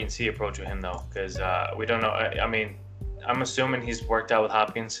kind of a wait and see approach with him though, because we don't know. I mean, I'm assuming he's worked out with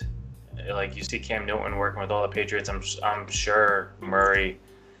Hopkins. Like you see Cam Newton working with all the Patriots. I'm sure Murray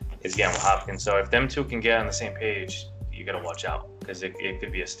is getting with Hopkins. So if them two can get on the same page, you got to watch out because it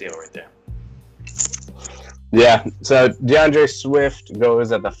could be a steal right there. Yeah, so DeAndre Swift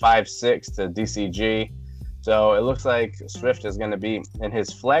goes at the 5-6 to DCG. So it looks like Swift is going to be in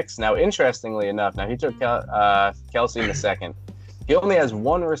his flex. Now, interestingly enough, he took Kelsey in the second. He only has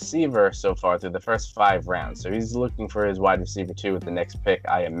one receiver so far through the first 5 rounds. So he's looking for his wide receiver 2 with the next pick,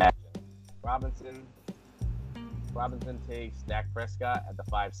 I imagine. Robinson takes Dak Prescott at the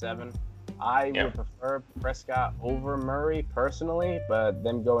 5-7. I would prefer Prescott over Murray personally, but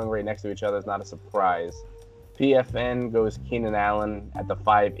them going right next to each other is not a surprise. PFN goes Keenan Allen at the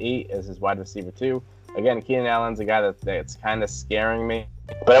 5-8 as his wide receiver 2. Again, Keenan Allen's a guy that's kind of scaring me.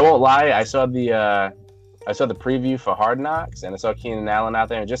 But I won't lie, I saw the preview for Hard Knocks, and I saw Keenan Allen out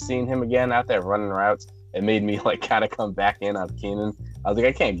there, and just seeing him again out there running routes, it made me kind of come back in on Keenan. I was like,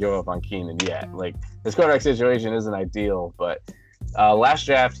 I can't give up on Keenan yet. Like, his quarterback situation isn't ideal, but last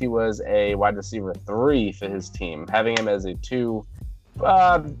draft he was a wide receiver 3 for his team. Having him as a 2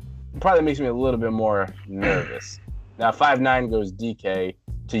 probably makes me a little bit more nervous. Now 5-9 goes DK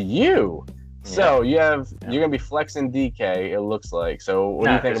to you. So you're gonna be flexing DK, it looks like. So what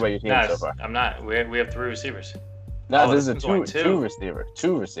do you think about your team so far? I'm not. We have 3 receivers. No, this is a two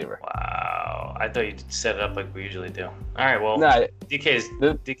receiver. Wow. I thought you'd set it up like we usually do. All right, well,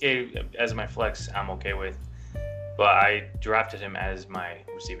 DK as my flex, I'm okay with. But I drafted him as my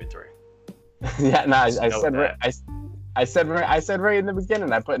receiver 3. I said right in the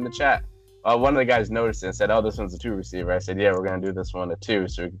beginning, I put in the chat, one of the guys noticed it and said, oh, this one's a 2 receiver. I said, yeah, we're going to do this one a 2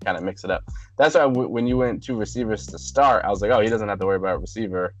 so we can kind of mix it up. That's why when you went 2 receivers to start, I was like, oh, he doesn't have to worry about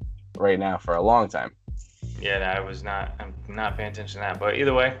receiver right now for a long time. Yeah, no, I'm not paying attention to that. But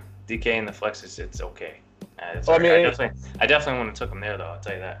either way, DK in the flex, it's okay. I definitely want to took him there, though. I'll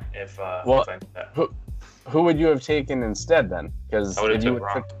tell you that. If I did that. Who would you have taken instead then? Because I would have took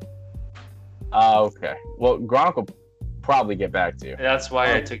Gronk. Okay. Well, Gronk will probably get back to you. That's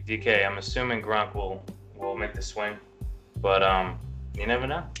why I took DK. I'm assuming Gronk will make the swing, but you never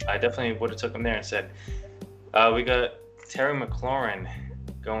know. I definitely would have took him there and said, we got Terry McLaurin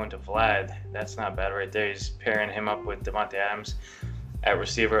going to Vlad. That's not bad right there. He's pairing him up with Devontae Adams at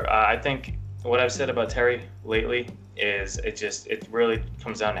receiver. I think what I've said about Terry lately is it really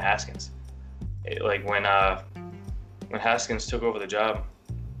comes down to Haskins. When Haskins took over the job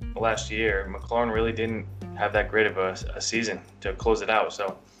last year, McLaurin really didn't have that great of a season to close it out.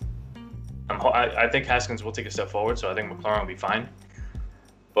 So I think Haskins will take a step forward. So I think McLaurin will be fine.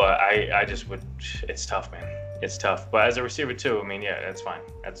 But I just would. It's tough, man. It's tough. But as a receiver too, I mean, yeah, that's fine.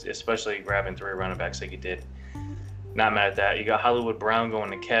 That's especially grabbing 3 running backs like he did. Not mad at that. You got Hollywood Brown going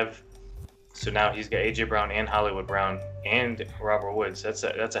to Kev. So now he's got AJ Brown and Hollywood Brown and Robert Woods. That's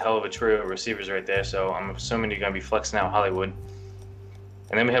a hell of a trio of receivers right there. So I'm assuming you're gonna be flexing out Hollywood.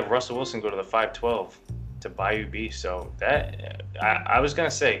 And then we have Russell Wilson go to the 5-12 to Bayou B. So that I was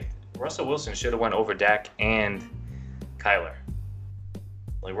gonna say Russell Wilson should have went over Dak and Kyler.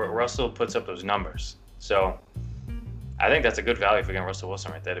 Like Russell puts up those numbers. So I think that's a good value for getting Russell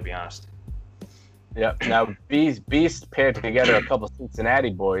Wilson right there, to be honest. Yep. Now, Beast paired together a couple Cincinnati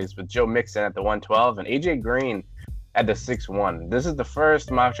boys with Joe Mixon at the 112 and AJ Green at the 6-1. This is the first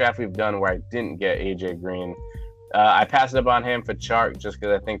mock draft we've done where I didn't get AJ Green. I passed up on him for Chark just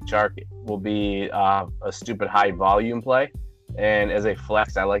because I think Chark will be a stupid high volume play. And as a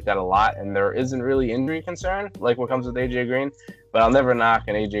flex, I like that a lot. And there isn't really injury concern like what comes with AJ Green. But I'll never knock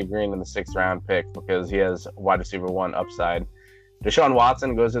an AJ Green in the 6th round pick because he has wide receiver 1 upside. Deshaun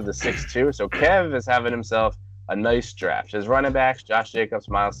Watson goes to the 6-2. So Kev is having himself a nice draft. His running backs, Josh Jacobs,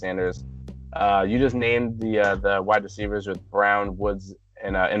 Miles Sanders. You just named the wide receivers with Brown, Woods,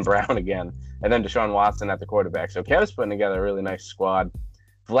 and Brown again. And then Deshaun Watson at the quarterback. So Kev's putting together a really nice squad.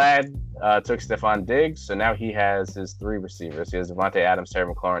 Vlad took Stephon Diggs. So now he has his 3 receivers. He has Devontae Adams,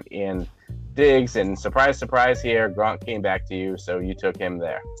 Terry McLaurin, and Diggs. And surprise, surprise here, Gronk came back to you. So you took him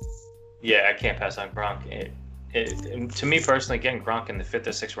there. Yeah, I can't pass on Gronk. To me personally, getting Gronk in the 5th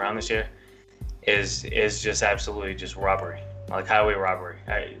or 6th round this year is just absolutely just robbery, like highway robbery.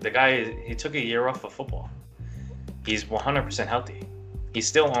 The guy, he took a year off of football. He's 100% healthy. He's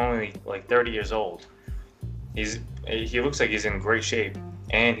still only like 30 years old. He looks like he's in great shape,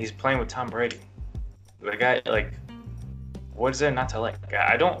 and he's playing with Tom Brady. The guy, like, what is there not to like?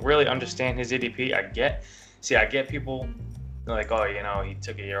 I don't really understand his ADP. I get people like, oh, he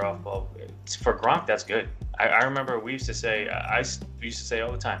took a year off. Well, for Gronk, that's good. I remember we used to say, we used to say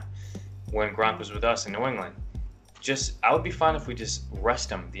all the time when Gronk was with us in New England, I would be fine if we just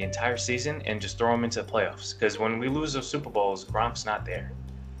rest him the entire season and just throw him into the playoffs. Because when we lose those Super Bowls, Gronk's not there.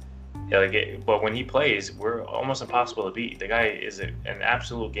 But when he plays, we're almost impossible to beat. The guy is an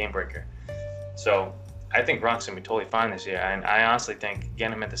absolute game breaker. So I think Gronk's going to be totally fine this year. And I honestly think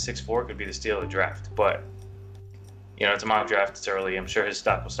getting him at the 6-4 could be the steal of the draft. But, it's a mock draft. It's early. I'm sure his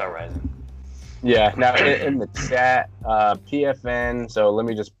stock will start rising. Yeah. Now, in the chat, PFN, so let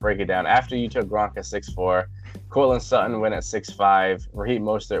me just break it down. After you took Gronk at 6'4", Cortland Sutton went at 6'5", Raheem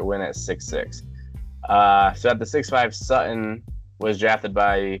Mostert went at 6'6". So at the 6'5", Sutton was drafted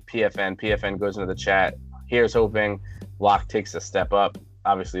by PFN. PFN goes into the chat. Here's hoping Locke takes a step up,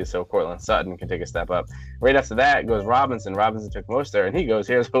 obviously, so Cortland Sutton can take a step up. Right after that goes Robinson. Robinson took Mostert, and he goes,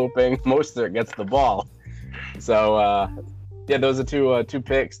 here's hoping Mostert gets the ball. So, those are two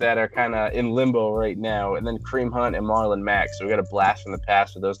picks that are kind of in limbo right now. And then Kareem Hunt and Marlon Mack. So we got a blast from the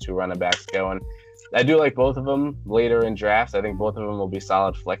past with those 2 running backs going. I do like both of them later in drafts. I think both of them will be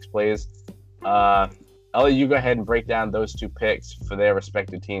solid flex plays. I'll let you go ahead and break down those 2 picks for their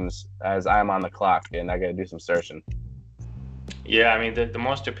respective teams as I'm on the clock and I got to do some searching. Yeah, I mean, the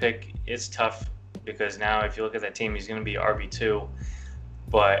Mostert pick is tough because now if you look at that team, he's going to be RB2,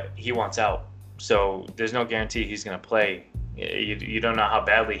 but he wants out. So there's no guarantee he's going to play. You don't know how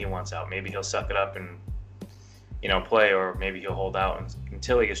badly he wants out. Maybe he'll suck it up and, play, or maybe he'll hold out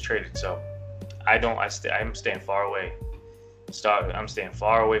until he gets traded. So I'm staying far away. I'm staying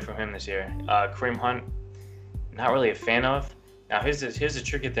far away from him this year. Kareem Hunt, not really a fan of. Now, here's the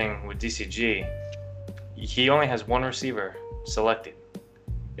tricky thing with DCG. He only has 1 receiver selected.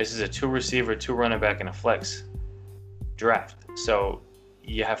 This is a 2 receiver, 2 running back, and a flex draft. So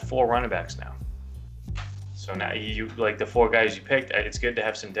you have 4 running backs now. So now you like the 4 guys you picked. It's good to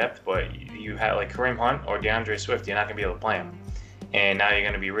have some depth, but you have like Kareem Hunt or DeAndre Swift. You're not gonna be able to play him, and now you're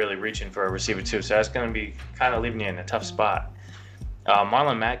gonna be really reaching for a receiver too. So that's gonna be kind of leaving you in a tough spot.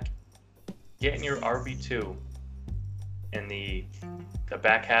 Marlon Mack, getting your RB2 in the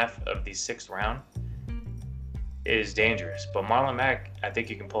back half of the 6th round is dangerous. But Marlon Mack, I think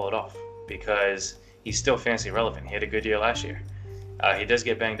you can pull it off because he's still fantasy relevant. He had a good year last year. He does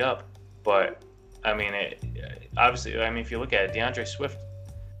get banged up, but I mean, obviously, if you look at it, DeAndre Swift,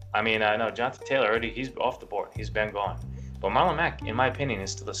 no, Jonathan Taylor he's off the board. He's been gone. But Marlon Mack, in my opinion,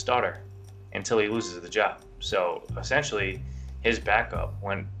 is still the starter until he loses the job. So essentially, his backup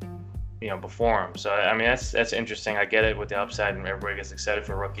went, before him. So that's interesting. I get it with the upside, and everybody gets excited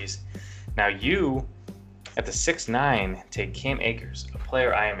for rookies. Now you, at the 6'9", take Cam Akers, a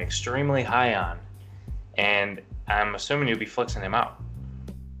player I am extremely high on, and I'm assuming you'll be flexing him out.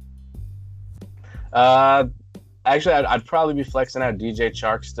 Actually, I'd probably be flexing out DJ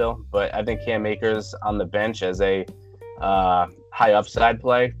Chark still, but I think Cam Akers on the bench as a high upside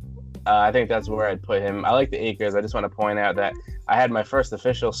play. I think that's where I'd put him. I like the Akers. I just want to point out that I had my first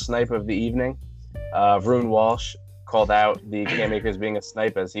official snipe of the evening. Vroon Walsh called out the Cam Akers being a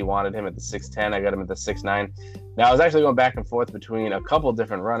snipe as he wanted him at the 6'10". I got him at the 6'9". Now, I was actually going back and forth between a couple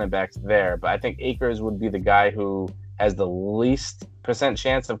different running backs there, but I think Akers would be the guy who has the least %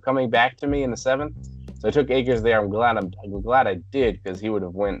 chance of coming back to me in the 7th. So I took Akers there. I'm glad I did because he would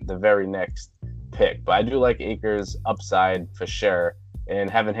have went the very next pick. But I do like Akers' upside for sure and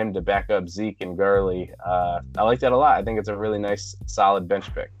having him to back up Zeke and Gurley, I like that a lot. I think it's a really nice, solid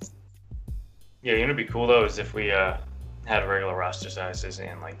bench pick. Yeah, you know, it'd be cool though is if we had regular roster sizes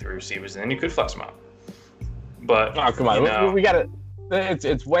and like 3 receivers, and then you could flex them out. But oh, come on, we got it.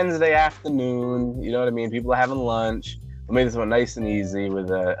 It's Wednesday afternoon. You know what I mean? People are having lunch. We made this one nice and easy with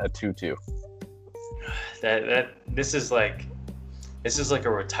a 2-2. This is like a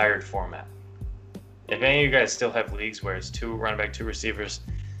retired format. If any of you guys still have leagues where it's 2 running back, 2 receivers,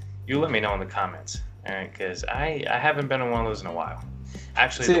 you let me know in the comments, all right? Because I haven't been in one of those in a while.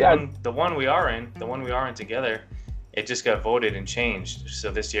 Actually, the one we are in together, it just got voted and changed. So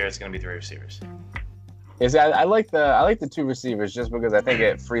this year it's going to be 3 receivers. Is I like the 2 receivers just because I think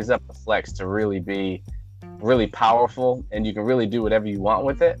it frees up the flex to really be really powerful, and you can really do whatever you want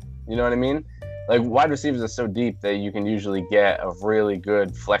with it. You know what I mean? Like, wide receivers are so deep that you can usually get a really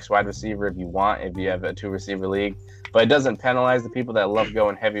good flex wide receiver if you have a 2 receiver league. But it doesn't penalize the people that love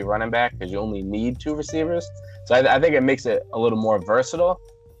going heavy running back because you only need 2 receivers. So I think it makes it a little more versatile.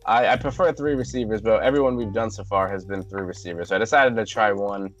 I prefer 3 receivers, but everyone we've done so far has been 3 receivers. So I decided to try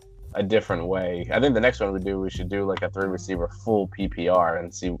one a different way. I think the next one we should do like a 3 receiver full PPR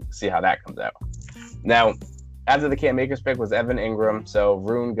and see how that comes out. Now, after the Cam Akers pick was Evan Ingram, so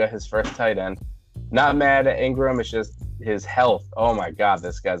Rune got his first tight end. Not mad at Ingram, it's just his health. Oh my God,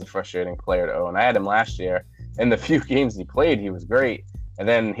 this guy's a frustrating player to own. I had him last year. In the few games he played, he was great. And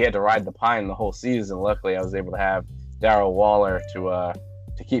then he had to ride the pine the whole season. Luckily, I was able to have Darrell Waller to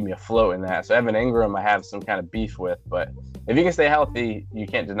keep me afloat in that. So Evan Ingram, I have some kind of beef with. But if he can stay healthy, you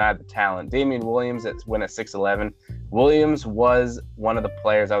can't deny the talent. Damian Williams went at 6'11". Williams was one of the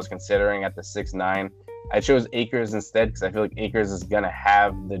players I was considering at the 6'9". I chose Akers instead because I feel like Akers is going to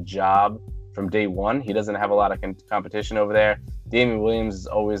have the job from day one. He doesn't have a lot of competition over there. Damian Williams is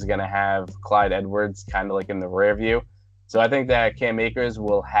always going to have Clyde Edwards kind of like in the rear view. So I think that Cam Akers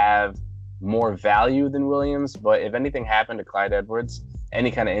will have more value than Williams, but if anything happened to Clyde Edwards, any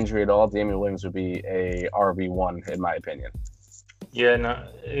kind of injury at all, Damian Williams would be a RB1 in my opinion. Yeah, no,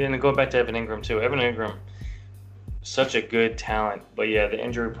 and going back to Evan Ingram too. Evan Ingram, such a good talent, but yeah, the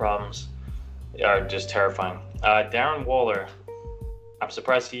injury problems are just terrifying. Darren Waller, I'm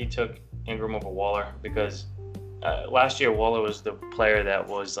surprised he took Ingram over Waller because last year Waller was the player that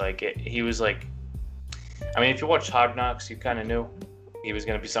was like, he was like, I mean, if you watched Hard Knocks, you kind of knew he was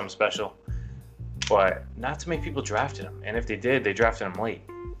going to be something special, but not too many people drafted him. And if they did, they drafted him late.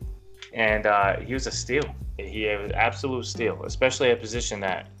 And he was a steal. He was an absolute steal, especially at a position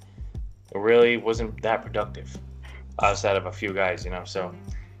that really wasn't that productive outside of a few guys, you know. So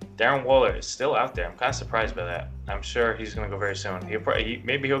Darren Waller is still out there. I'm kind of surprised by that. I'm sure he's going to go very soon.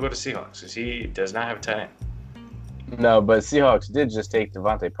 Maybe he'll go to Seahawks because he does not have a tight end. No, but Seahawks did just take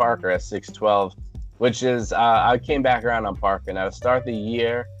Devontae Parker at 6'12", which is I came back around on Parker. Now, to start the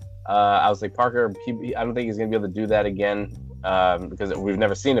year, I was like, Parker, I don't think he's going to be able to do that again because we've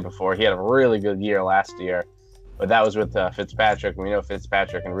never seen it before. He had a really good year last year, but that was with Fitzpatrick. We know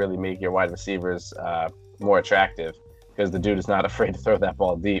Fitzpatrick can really make your wide receivers more attractive because the dude is not afraid to throw that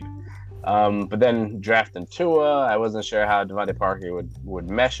ball deep. But then drafting Tua, I wasn't sure how Devontae Parker would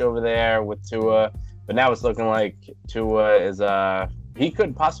mesh over there with Tua. But now it's looking like Tua is he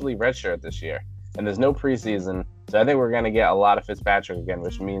could possibly redshirt this year. And there's no preseason. So I think we're going to get a lot of Fitzpatrick again,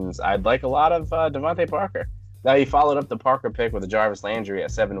 which means I'd like a lot of Devontae Parker. Now he followed up the Parker pick with a Jarvis Landry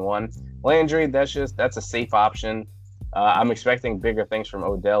at 7-1. Landry, that's a safe option. I'm expecting bigger things from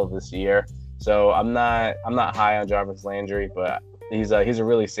Odell this year. So I'm not high on Jarvis Landry, but he's a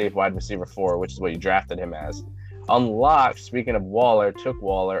really safe wide receiver 4, which is what you drafted him as. Unlocked, speaking of Waller, took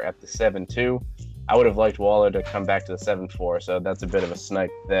Waller at the 7-2. I would have liked Waller to come back to the 7-4, so that's a bit of a snipe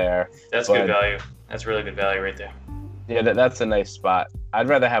there. That's good value. That's really good value right there. Yeah, that's a nice spot. I'd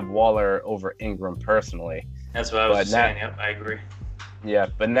rather have Waller over Ingram personally. That's what I was saying. Yep, I agree. Yeah,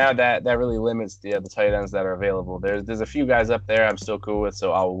 but now that really limits the tight ends that are available. There's a few guys up there I'm still cool with,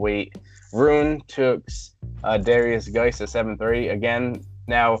 so I'll wait. Rune took Darius Geis at 7-3 again.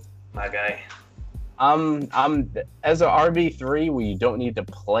 Now, my guy. I'm as a RB3 where you don't need to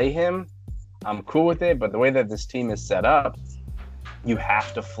play him. I'm cool with it, but the way that this team is set up, you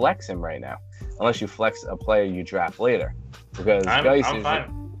have to flex him right now, unless you flex a player you draft later. Because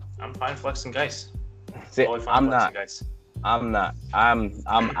I'm fine flexing Geis. See, I'm not. I'm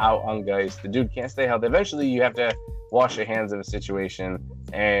out on Geis. The dude can't stay healthy. Eventually, you have to wash your hands of a situation,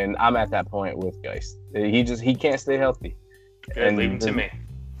 and I'm at that point with Geis. He can't stay healthy. Good, and leave him to me.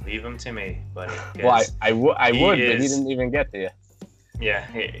 Leave him to me, buddy. Well, I would, but he didn't even get to you. Yeah,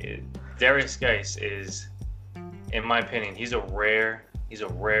 Darius Geis is, in my opinion, he's a rare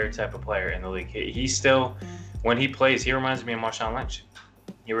type of player in the league. He's still, when he plays, he reminds me of Marshawn Lynch.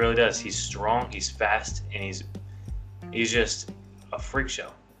 He really does. He's strong, he's fast, and he's just a freak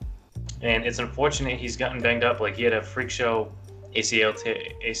show. And it's unfortunate he's gotten banged up. Like, he had a freak show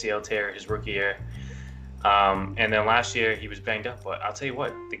ACL tear his rookie year. And then last year he was banged up. But I'll tell you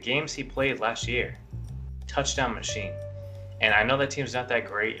what, the games he played last year, touchdown machine. And I know that team's not that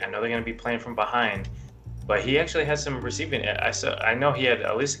great. I know they're going to be playing from behind. But he actually had some receiving. I know he had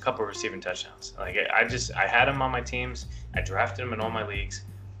at least a couple of receiving touchdowns. Like, I had him on my teams. I drafted him in all my leagues.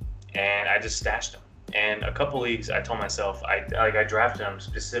 And I just stashed him. And a couple leagues, I told myself, I drafted him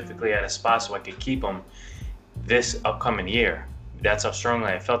specifically at a spot so I could keep him this upcoming year. That's how strongly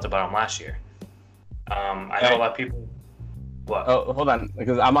I felt about him last year. I know a lot of people. What? Oh, hold on,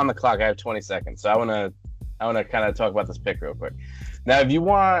 because I'm on the clock. I have 20 seconds, so I wanna kind of talk about this pick real quick. Now, if you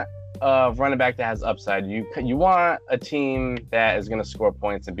want a running back that has upside, you want a team that is going to score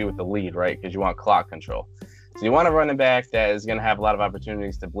points and be with the lead, right? Because you want clock control. So you want a running back that is going to have a lot of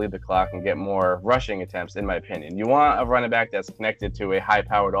opportunities to bleed the clock and get more rushing attempts, in my opinion. You want a running back that's connected to a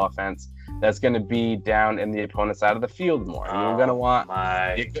high-powered offense that's going to be down in the opponent's side of the field more. You're going to want.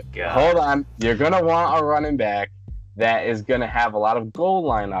 Hold on. You're going to want a running back that is going to have a lot of goal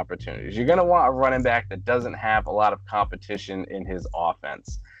line opportunities. You're going to want a running back that doesn't have a lot of competition in his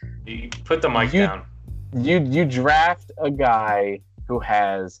offense. You put the mic down. You draft a guy who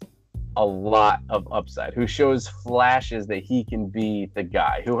has a lot of upside, who shows flashes that he can be the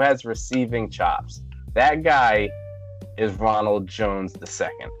guy, who has receiving chops. That guy is Ronald Jones II.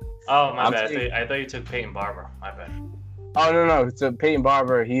 Oh, my bad. I thought you took Peyton Barber. My bad. Oh, no. So Peyton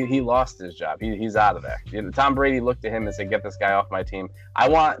Barber, he lost his job. He's out of there. Tom Brady looked at him and said, "Get this guy off my team. I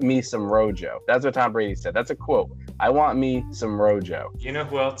want me some Rojo." That's what Tom Brady said. That's a quote. "I want me some Rojo." You know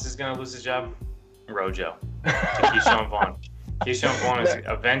who else is going to lose his job? Rojo. To Keyshawn Vaughn. Keyshawn Vaughn is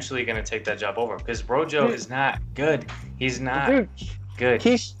eventually going to take that job over because Rojo is not good. He's not good.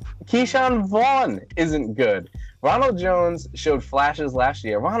 Keyshawn Vaughn isn't good. Ronald Jones showed flashes last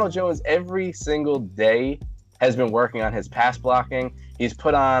year. Ronald Jones every single day has been working on his pass blocking. He's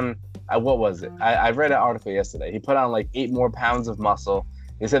put on, what was it? I read an article yesterday. He put on like 8 more pounds of muscle.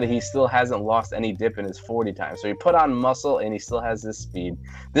 He said that he still hasn't lost any dip in his 40 times. So he put on muscle and he still has this speed.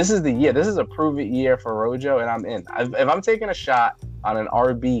 This is the year. This is a prove-it year for Rojo, and I'm in. If I'm taking a shot on an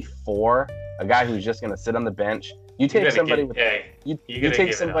RB4, a guy who's just going to sit on the bench, you take somebody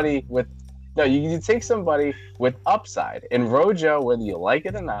with upside. And Rojo, whether you like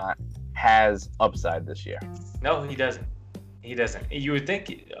it or not, has upside this year. No, he doesn't. He doesn't. You would think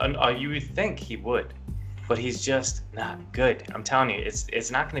he would, but he's just not good. I'm telling you,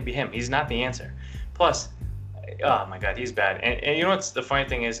 it's not going to be him. He's not the answer. Plus, oh my God, he's bad. And you know what's the funny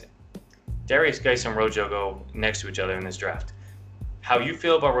thing is, Darius Geis and Rojo go next to each other in this draft. How you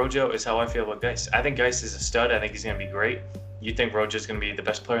feel about Rojo is how I feel about Geis. I think Geis is a stud. I think he's going to be great. You think Rojo's going to be the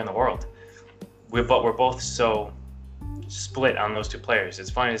best player in the world. But we're both so split on those two players. It's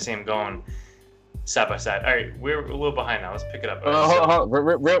funny to see them going side by side. All right, we're a little behind now. Let's pick it up. Hold on.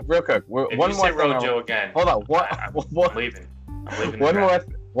 Real quick. If one you more say Rojo again, hold on. I'm leaving.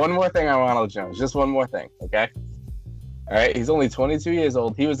 One more thing on Ronald Jones. Just one more thing, okay? All right, he's only 22 years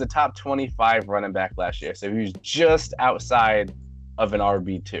old. He was the top 25 running back last year, so he was just outside of an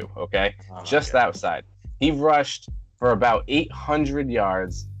RB2, okay? Just outside. He rushed for about 800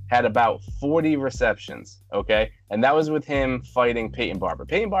 yards, had about 40 receptions, okay? And that was with him fighting Peyton Barber.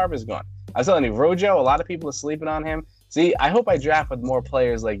 Peyton Barber's gone. I was telling you, Rojo, a lot of people are sleeping on him. See, I hope I draft with more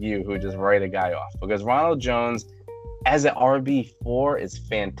players like you who just write a guy off, because Ronald Jones as an RB4 is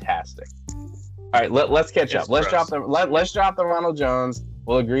fantastic. All right, let's catch up. Let's drop the Ronald Jones.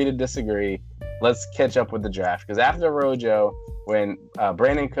 We'll agree to disagree. Let's catch up with the draft, because after Rojo, when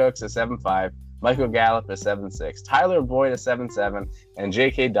Brandon Cooks is 7'5", Michael Gallup is 7'6", Tyler Boyd is 7'7", and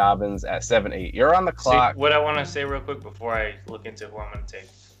J.K. Dobbins at 7'8". You're on the clock. See, what I want to say real quick before I look into who I'm going to take.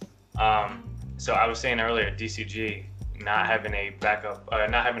 So I was saying earlier, DCG not having a backup,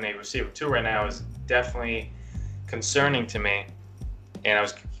 not having a receiver 2 right now is definitely concerning to me. And I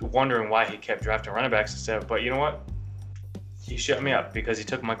was wondering why he kept drafting running backs instead. But you know what? He shut me up because he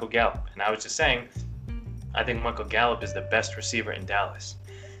took Michael Gallup. And I was just saying, I think Michael Gallup is the best receiver in Dallas.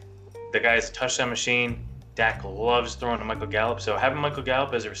 The guy is a touchdown machine. Dak loves throwing to Michael Gallup. So having Michael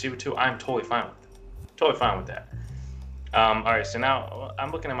Gallup as a receiver too, I'm totally fine with it. Totally fine with that. All right, so now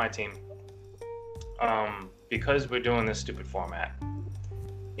I'm looking at my team. Because we're doing this stupid format,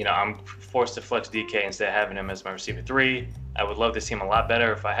 you know, I'm forced to flex DK instead of having him as my receiver 3. I would love this team a lot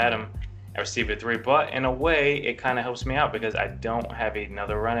better if I had him at receiver 3, but in a way, it kind of helps me out because I don't have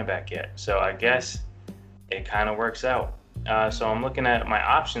another running back yet. So I guess it kind of works out. So I'm looking at my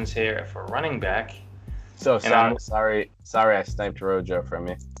options here for running back. So sorry, I sniped Rojo from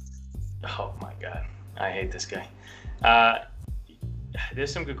you. Oh my God, I hate this guy.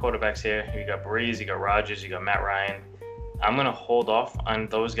 There's some good quarterbacks here. You got Breeze, you got Rodgers, you got Matt Ryan. I'm gonna hold off on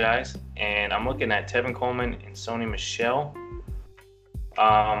those guys, and I'm looking at Tevin Coleman and Sony Michel.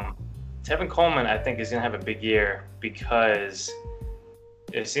 Tevin Coleman, I think, is gonna have a big year because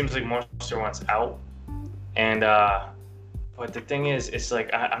it seems like Monster wants out, and but the thing is, it's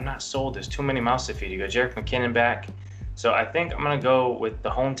like I'm not sold. There's too many mouths to feed. You got Jerick McKinnon back, so I think I'm gonna go with the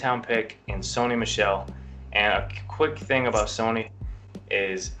hometown pick in Sony Michel. And a quick thing about Sony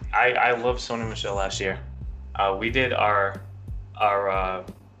is I loved Sony Michel last year. We did our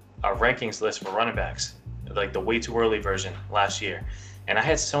rankings list for running backs, like the way too early version last year, and I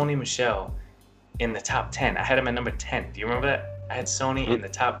had Sony Michel in the top 10. I had him at number 10. Do you remember that? I had Sony in the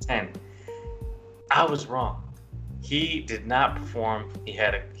top 10. I was wrong. He did not perform. He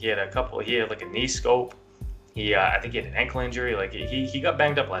had like a knee scope. I think he had an ankle injury. Like he got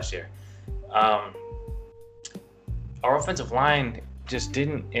banged up last year. Our offensive line just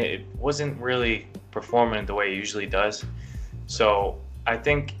wasn't really performing the way it usually does. So I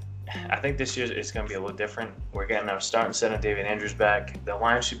think this year it's going to be a little different. We're getting our starting center David Andrews back. The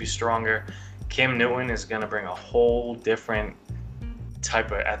line should be stronger. Cam Newton is going to bring a whole different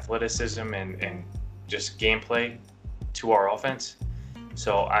type of athleticism and just gameplay to our offense.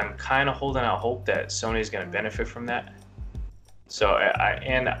 So I'm kind of holding out hope that Sony is going to benefit from that. So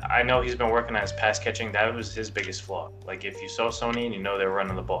I know he's been working on his pass catching. That was his biggest flaw. Like if you saw Sony and you know they're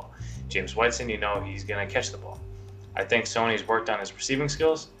running the ball, James Whiteson, you know he's going to catch the ball. I think Sony's worked on his receiving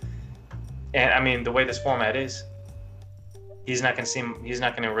skills. And I mean, the way this format is, he's not going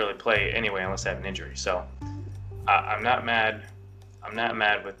to really play anyway unless they have an injury. So I'm not mad. I'm not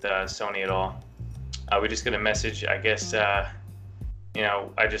mad with Sony at all. We just get a message. I guess I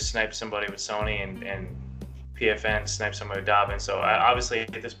just sniped somebody with Sony and PFN sniped somebody with Dobbins. So obviously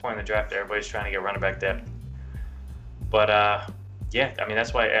at this point in the draft, everybody's trying to get running back depth. But yeah, I mean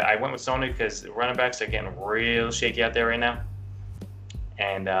that's why I went with Sony, because running backs are getting real shaky out there right now,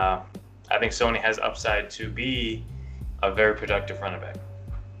 and I think Sony has upside to be a very productive running back.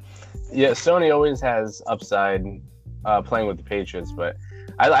 Yeah, Sony always has upside playing with the Patriots, but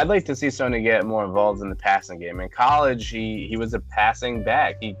I'd like to see Sony get more involved in the passing game. In college, he was a passing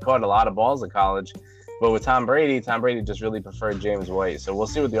back. He caught a lot of balls in college, but with Tom Brady just really preferred James White. So we'll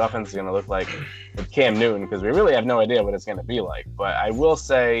see what the offense is going to look like with Cam Newton, because we really have no idea what it's going to be like. But I will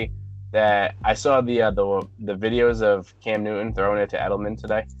say that I saw the videos of Cam Newton throwing it to Edelman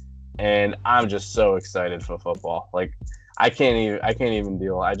today, and I'm just so excited for football. Like I can't even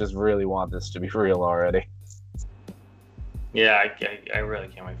deal. I just really want this to be real already. Yeah, I really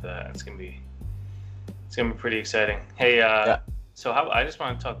can't wait for that. It's gonna be pretty exciting. Hey, So I just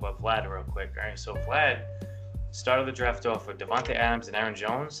want to talk about Vlad real quick. All right, so Vlad started the draft off with Davante Adams and Aaron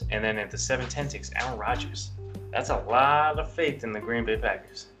Jones, and then at the 7-10 takes Aaron Rodgers. That's a lot of faith in the Green Bay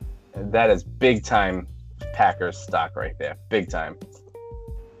Packers. And that is big time Packers stock right there, big time.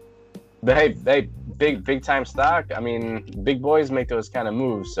 But hey, big time stock. I mean, big boys make those kind of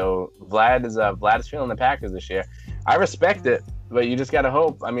moves. So Vlad is feeling the Packers this year. I respect it, but you just gotta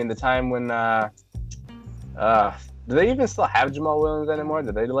hope. I mean, the time when do they even still have Jamal Williams anymore?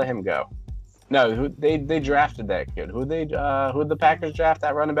 Did they let him go? No, they drafted that kid. Who'd the Packers draft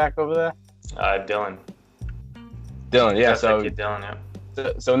that running back over there? Dylan, yeah. So Dylan,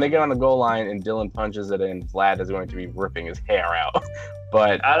 yeah. So when they get on the goal line and Dylan punches it in, Vlad is going to be ripping his hair out.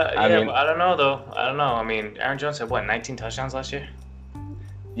 But I don't know though. I don't know. I mean, Aaron Jones had 19 touchdowns last year?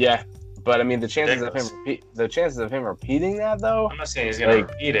 Yeah, but I mean the chances of him repeating that though. I'm not saying he's gonna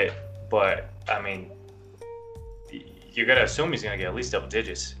repeat it, but I mean, you gotta assume he's gonna get at least double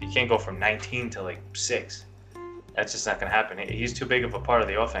digits. You can't go from 19 to 6. That's just not gonna happen. He's too big of a part of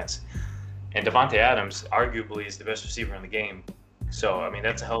the offense. And Davante Adams arguably is the best receiver in the game. So I mean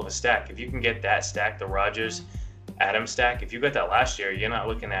that's a hell of a stack. If you can get that stack, the Rodgers Adams stack, if you got that last year, you're not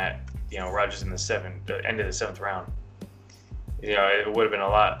looking at Rodgers in the end of the 7th round. It would have been a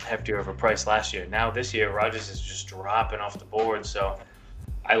lot heftier of a price last year. Now this year, Rodgers is just dropping off the board. So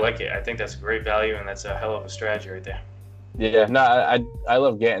I like it. I think that's a great value, and that's a hell of a strategy right there. Yeah, no, I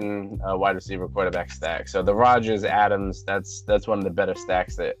love getting a wide receiver quarterback stack. So the Rodgers Adams, that's one of the better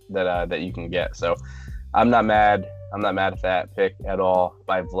stacks that you can get. So I'm not mad. I'm not mad at that pick at all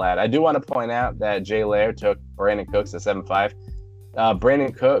by Vlad. I do want to point out that Jay Lair took Brandon Cooks at 7.5.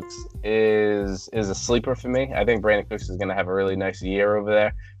 Brandon Cooks is a sleeper for me. I think Brandon Cooks is going to have a really nice year over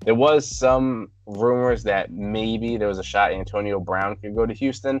there. There was some rumors that maybe there was a shot Antonio Brown could go to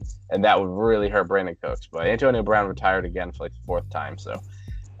Houston, and that would really hurt Brandon Cooks. But Antonio Brown retired again for the 4th time. So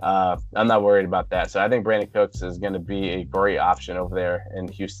I'm not worried about that. So I think Brandon Cooks is going to be a great option over there in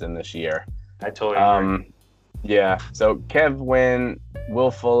Houston this year. I totally agree. Yeah. So Kev Wynn,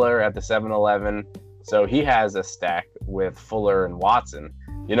 Will Fuller at the 7-Eleven. So he has a stack with Fuller and Watson.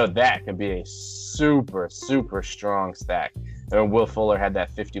 That could be a super, super strong stack. And Will Fuller had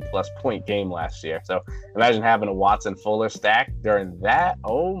that 50-plus point game last year. So imagine having a Watson-Fuller stack during that.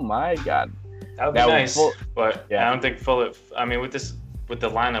 Oh, my God. That would be nice. But yeah. I don't think Fuller – I mean, with the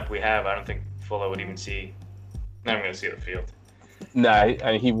lineup we have, I don't think Fuller would even see – not even going to see the field. No,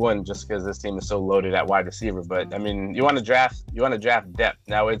 he wouldn't just because this team is so loaded at wide receiver. But, I mean, you want to draft depth.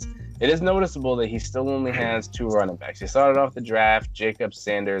 Now, it is noticeable that he still only has 2 running backs. He started off the draft. Jacob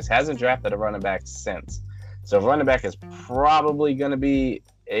Sanders hasn't drafted a running back since. So running back is probably going to be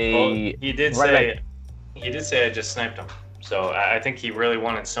a. He did say I just sniped him. So I think he really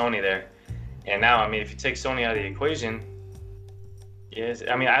wanted Sony there. And now, I mean, if you take Sony out of the equation, yes,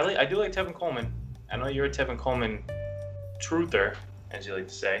 I mean, I do like Tevin Coleman. I know you're a Tevin Coleman truther, as you like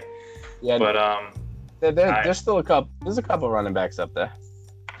to say. Yeah, but there's still a couple. There's a couple running backs up there.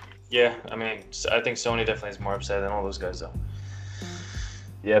 Yeah, I mean, I think Sony definitely has more upside than all those guys, though.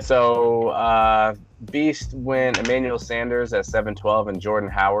 Yeah, so Beast went Emmanuel Sanders at 7-12 and Jordan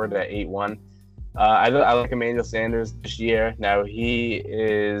Howard at 8-1. I like Emmanuel Sanders this year. Now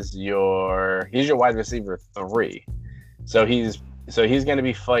he's your wide receiver 3, so he's going to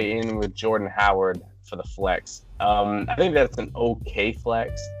be fighting with Jordan Howard for the flex. I think that's an okay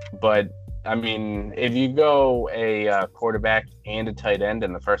flex, but I mean, if you go a quarterback and a tight end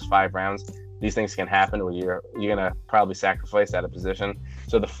in the first 5 rounds, these things can happen where you're gonna probably sacrifice at a position.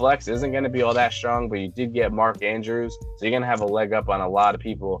 So the flex isn't gonna be all that strong, but you did get Mark Andrews, so you're gonna have a leg up on a lot of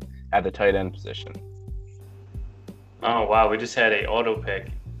people at the tight end position. Oh wow, we just had a auto pick.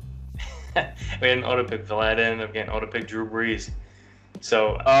 We had an auto pick. Vlad ended up getting auto pick Drew Brees.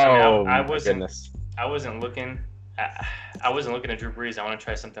 So I wasn't looking at Drew Brees. I want to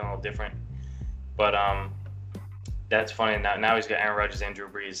try something a little different. But that's funny. Now he's got Aaron Rodgers and Drew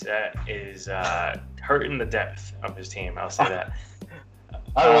Brees. That is hurting the depth of his team. I'll say that.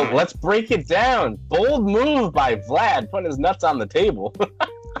 Let's break it down. Bold move by Vlad, putting his nuts on the table.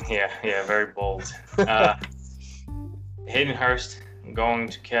 Yeah, very bold. Hayden Hurst going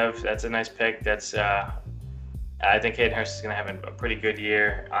to Kev. That's a nice pick. That's I think Hayden Hurst is going to have a pretty good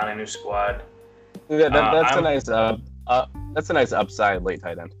year on a new squad. Yeah, that's a nice upside late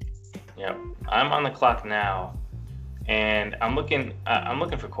tight end. Yeah, I'm on the clock now, and I'm looking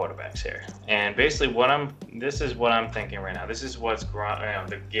for quarterbacks here. And basically, this is what I'm thinking right now. This is what's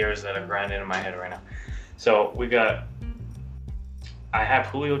the gears that are grinding in my head right now. So I have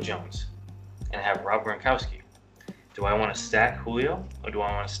Julio Jones, and I have Rob Gronkowski. Do I want to stack Julio or do I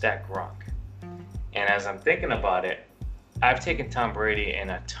want to stack Gronk? And as I'm thinking about it, I've taken Tom Brady in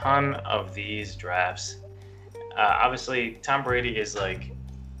a ton of these drafts. Obviously, Tom Brady is like,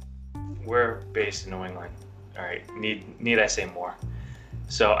 we're based in New England. All right, need I say more?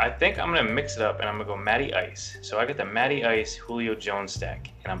 So I think I'm going to mix it up, and I'm going to go Matty Ice. So I got the Matty Ice Julio Jones stack,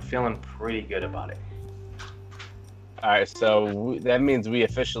 and I'm feeling pretty good about it. All right, so that means we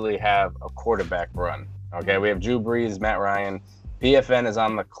officially have a quarterback run. Okay, we have Drew Brees, Matt Ryan. PFN is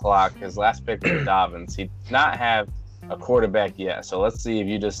on the clock. His last pick was Dobbins. He did not have a quarterback yet. So let's see if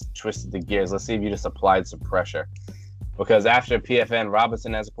you just twisted the gears. Let's see if you just applied some pressure. Because after PFN,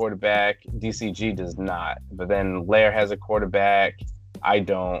 Robinson has a quarterback. DCG does not. But then Lair has a quarterback. I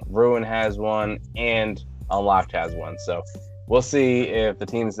don't. Ruin has one. And Unlocked has one. So we'll see if the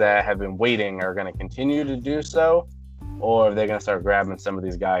teams that have been waiting are going to continue to do so, or if they're going to start grabbing some of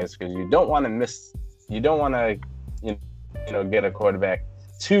these guys, because you don't want to get a quarterback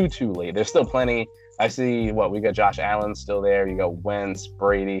too late. There's still plenty. I see we got Josh Allen still there. You got Wentz,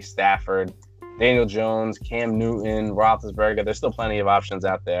 Brady, Stafford, Daniel Jones, Cam Newton, Roethlisberger. There's still plenty of options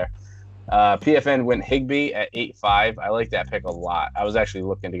out there. PFN went Higbee at 8-5. I like that pick a lot. I was actually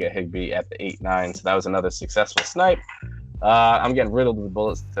looking to get Higbee at the 8-9, so that was another successful snipe. I'm getting riddled with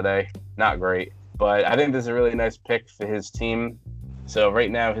bullets today. Not great, but I think this is a really nice pick for his team. So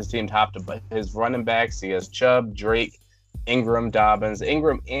right now, his team topped his running backs. He has Chubb, Drake, Ingram, Dobbins.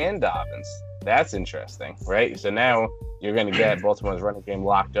 That's interesting, right? So now you're going to get Baltimore's running game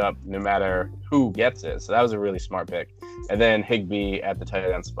locked up no matter who gets it. So that was a really smart pick. And then Higbee at the tight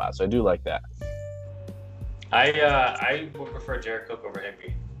end spot. So I do like that. I would prefer Jared Cook over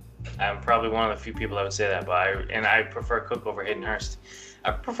Higbee. I'm probably one of the few people that would say that, but I prefer Cook over Hayden Hurst.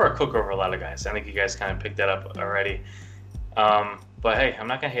 I prefer Cook over a lot of guys. I think you guys kind of picked that up already. But hey, I'm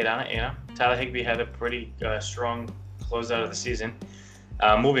not gonna hate on it. Tyler Higbee had a pretty strong closeout of the season.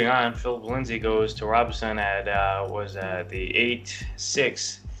 Moving on, Philip Lindsay goes to Robinson at the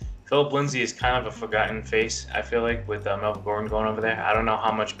 8-6. Philip Lindsay is kind of a forgotten face, I feel like, with Melvin Gordon going over there. I don't know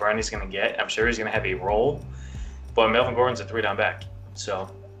how much Burney's going to get. I'm sure he's going to have a role, but Melvin Gordon's a 3-down back. So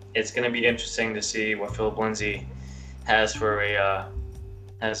it's going to be interesting to see what Philip Lindsay has for a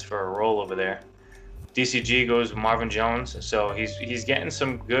role over there. DCG goes with Marvin Jones, so he's getting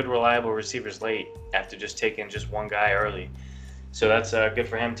some good, reliable receivers late after just taking just one guy early. So that's good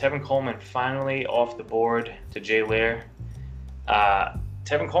for him. Tevin Coleman finally off the board to Jay Lair.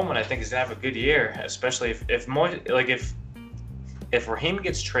 Tevin Coleman, I think, is gonna have a good year, especially if Raheem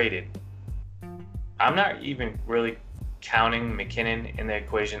gets traded. I'm not even really counting McKinnon in the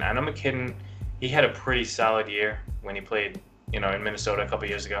equation. I know McKinnon, he had a pretty solid year when he played, in Minnesota a couple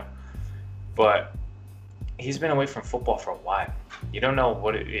years ago, but he's been away from football for a while. You don't know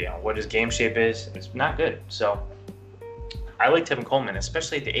what his game shape is. It's not good. So I like Tevin Coleman,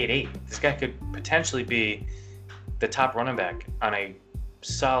 especially at the 8-8. This guy could potentially be the top running back on a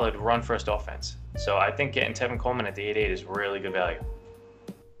solid run-first offense. So I think getting Tevin Coleman at the 8-8 is really good value.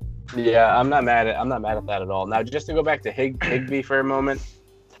 Yeah, I'm not mad at that at all. Now, just to go back to Higbee for a moment,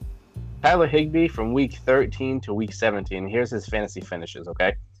 Tyler Higbee from week 13 to week 17. Here's his fantasy finishes.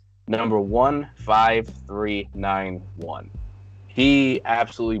 Okay, number 1, 5, 3, 9, 1. He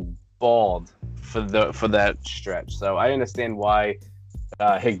absolutely balled for that stretch. So I understand why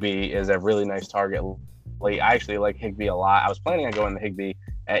Higbee is a really nice target. I actually like Higbee a lot. I was planning on going to Higbee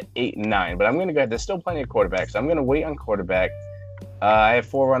at 8 and 9, but I'm going to go. There's still plenty of quarterbacks, so I'm going to wait on quarterback. I have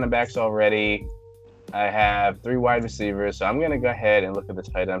 4 running backs already. I have 3 wide receivers, so I'm going to go ahead and look at the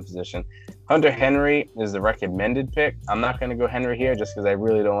tight end position. Hunter Henry is the recommended pick. I'm not going to go Henry here just because I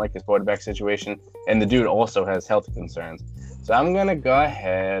really don't like his quarterback situation, and the dude also has health concerns. So I'm going to go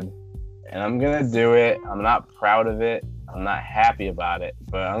ahead, and I'm going to do it. I'm not proud of it. I'm not happy about it,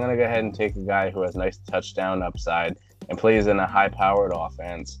 but I'm going to go ahead and take a guy who has nice touchdown upside and plays in a high-powered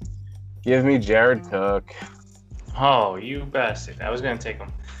offense. Give me Jared Cook. Oh, you bastard. I was going to take him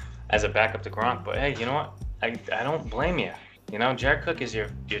as a backup to Gronk, but hey, you know what? I don't blame you. Jared Cook is your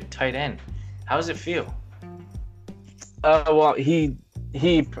tight end. How does it feel? Well, he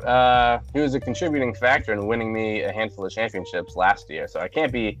was a contributing factor in winning me a handful of championships last year, so I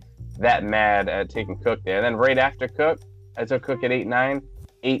can't be that mad at taking Cook there. And then right after Cook, I took Cook at 8-9,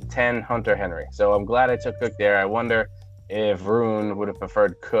 8-10 Hunter Henry. So I'm glad I took Cook there. I wonder if Rune would have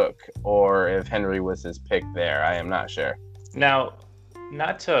preferred Cook or if Henry was his pick there. I am not sure. Now,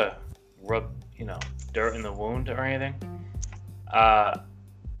 not to rub, dirt in the wound or anything.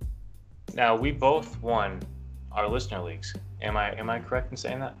 Now we both won our listener leagues. Am I correct in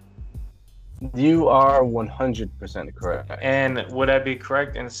saying that? You are 100% correct. And would I be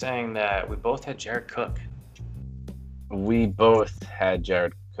correct in saying that we both had Jared Cook? We both had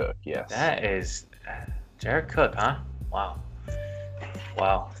Jared Cook, yes. That is Jared Cook, huh? Wow.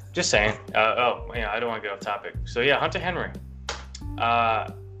 Just saying. I don't want to get off topic. So yeah, Hunter Henry.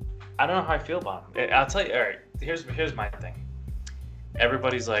 I don't know how I feel about him. I'll tell you. All right, here's my thing.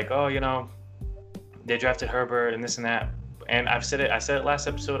 Everybody's like, oh, they drafted Herbert and this and that. And I said it last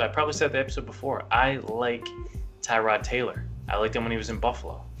episode. I probably said the episode before. I like Tyrod Taylor. I liked him when he was in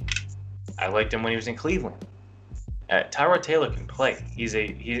Buffalo. I liked him when he was in Cleveland. Tyrod Taylor can play. He's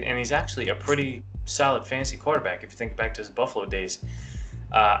actually a pretty solid fantasy quarterback if you think back to his Buffalo days.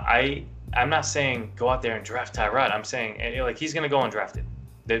 I'm not saying go out there and draft Tyrod. I'm saying he's going to go undrafted.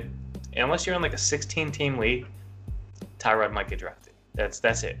 Unless you're in like a 16-team league, Tyrod might get drafted.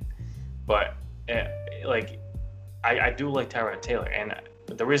 That's it. But I do like Tyrod Taylor, and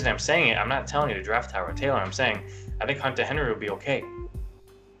the reason I'm saying it, I'm not telling you to draft Tyrod Taylor. I'm saying I think Hunter Henry will be okay.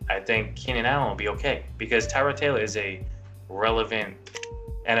 I think Keenan Allen will be okay because Tyrod Taylor is a relevant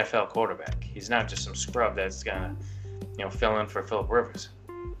NFL quarterback. He's not just some scrub that's gonna, fill in for Phillip Rivers.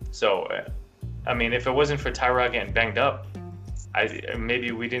 So, if it wasn't for Tyrod getting banged up,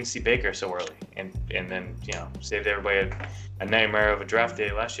 maybe we didn't see Baker so early, and then saved everybody a nightmare of a draft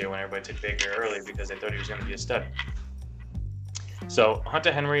day last year when everybody took Baker early because they thought he was going to be a stud. So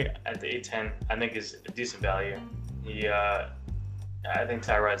Hunter Henry at the 8-10, I think is a decent value. I think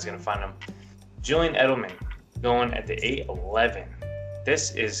Tyrod's going to find him. Julian Edelman going at the 8-11.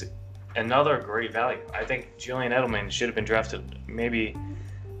 This is another great value. I think Julian Edelman should have been drafted. Maybe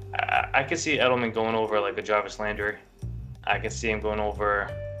I could see Edelman going over like a Jarvis Landry. I could see him going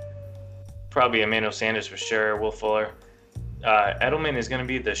over probably Emmanuel Sanders for sure, Will Fuller. Edelman is going to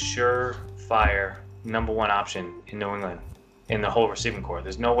be the surefire number 1 option in New England in the whole receiving corps.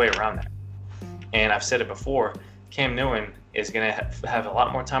 There's no way around that. And I've said it before, Cam Newton is going to have a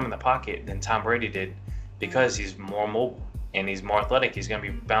lot more time in the pocket than Tom Brady did because he's more mobile and he's more athletic. He's going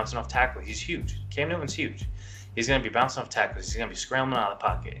to be bouncing off tackle. He's huge. Cam Newton's huge. He's going to be bouncing off tackles. He's going to be scrambling out of the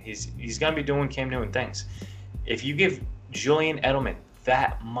pocket. He's going to be doing Cam Newton things. If you give Julian Edelman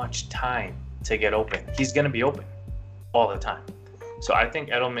that much time to get open, he's going to be open all the time. So I think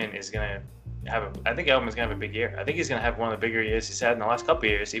Edelman is going to Edelman's going to have a big year. I think he's going to have one of the bigger years he's had in the last couple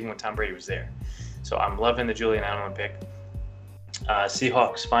of years, even when Tom Brady was there. So I'm loving the Julian Edelman pick.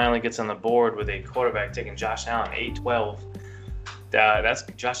 Seahawks finally gets on the board with a quarterback taking Josh Allen, 8-12. That's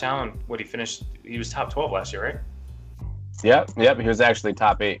Josh Allen. He was top 12 last year, right? Yep. He was actually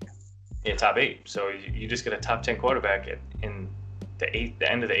top 8. Yeah, top 8. So you just get a top 10 quarterback in the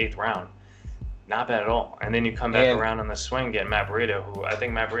end of the 8th round. Not bad at all. And then you come back around on the swing, get Matt Breida, who I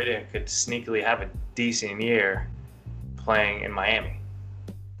think Matt Breida could sneakily have a decent year playing in Miami.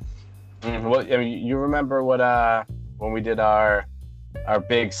 Well, I mean, you remember what when we did our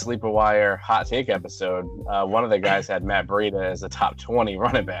big Sleeper Wire hot take episode, one of the guys had Matt Breida as a top 20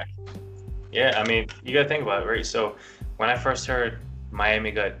 running back. Yeah, I mean, you got to think about it, right? So when I first heard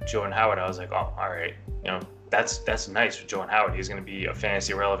Miami got Jordan Howard, I was like, oh, all right, that's nice for Jordan Howard. He's going to be a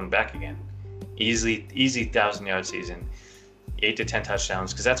fantasy relevant back again. Easy 1,000-yard season, 8 to 10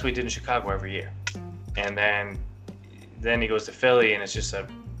 touchdowns, because that's what he did in Chicago every year. And then he goes to Philly, and it's just a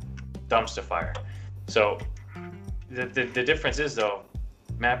dumpster fire. So the difference is, though,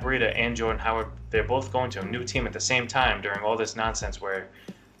 Matt Breida and Jordan Howard, they're both going to a new team at the same time during all this nonsense where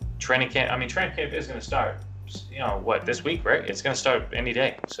training camp is going to start, this week, right? It's going to start any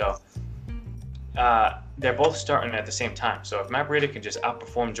day. So they're both starting at the same time. So if Matt Breida can just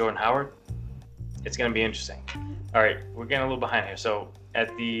outperform Jordan Howard, it's going to be interesting. All right, we're getting a little behind here. So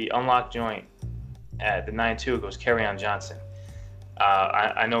at the unlocked joint, at the 9-2 goes Kerryon Johnson.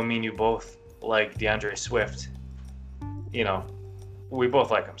 I know me and you both like DeAndre Swift. We both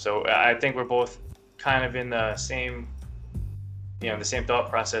like him. So I think we're both kind of in the same, the same thought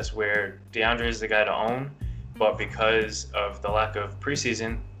process where DeAndre is the guy to own, but because of the lack of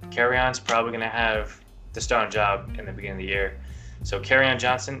preseason, Kerryon's probably going to have the starting job in the beginning of the year. So Kerryon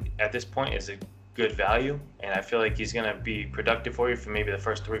Johnson at this point is a good value, and I feel like he's going to be productive for you for maybe the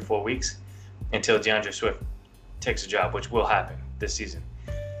first 3-4 weeks until DeAndre Swift takes a job, which will happen this season.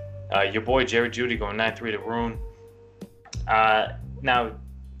 Your boy Jerry Jeudy going 9-3 to Rune. Now,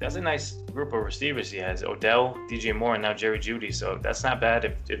 that's a nice group of receivers he has. Odell, DJ Moore, and now Jerry Jeudy. So that's not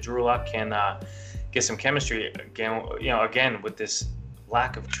bad if Drew Lock can get some chemistry again with this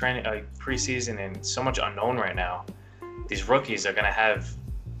lack of training, preseason, and so much unknown right now. These rookies are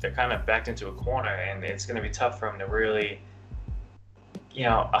they're kind of backed into a corner, and it's going to be tough for them to really,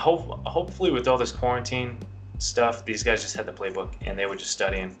 hopefully with all this quarantine stuff, these guys just had the playbook and they were just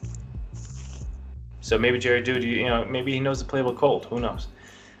studying. So maybe Jerry Jeudy, maybe he knows the playbook cold. Who knows?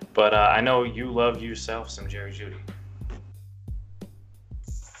 But I know you love yourself some Jerry Jeudy.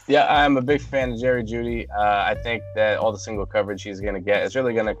 Yeah, I'm a big fan of Jerry Jeudy. I think that all the single coverage he's going to get is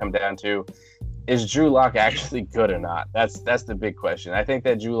really going to come down to, is Drew Lock actually good or not? That's the big question. I think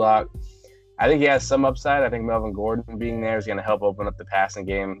that Drew Lock, he has some upside. I think Melvin Gordon being there is going to help open up the passing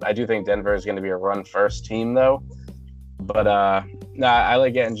game. I do think Denver is going to be a run-first team, though. But I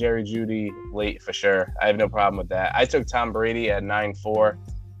like getting Jerry Jeudy late for sure. I have no problem with that. I took Tom Brady at 9-4.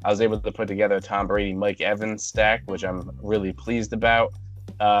 I was able to put together a Tom Brady, Mike Evans stack, which I'm really pleased about.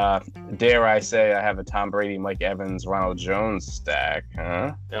 Dare I say I have a Tom Brady, Mike Evans, Ronald Jones stack,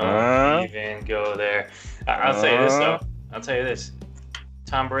 huh? Don't even go there. I'll tell you this, though. I'll tell you this.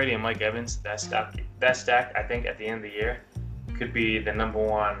 Tom Brady and Mike Evans, that stack, I think at the end of the year, could be the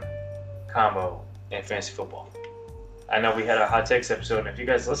 #1 combo in fantasy football. I know we had our hot takes episode, and if you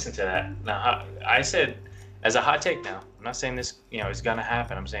guys listen to that, now I said, as a hot take now, I'm not saying this, is going to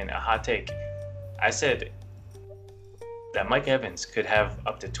happen. I'm saying a hot take. I said that Mike Evans could have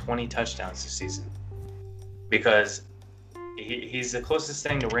up to 20 touchdowns this season because he's the closest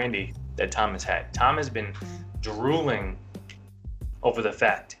thing to Randy that Tom has had. Tom has been drooling over the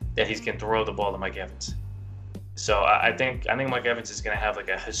fact that he can throw the ball to Mike Evans. So I think Mike Evans is going to have like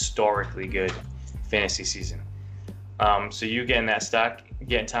a historically good fantasy season. So you getting that stock,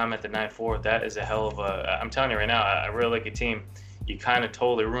 getting Tom at the 9-4, that is a hell of a. I'm telling you right now, I really like your team. You kind of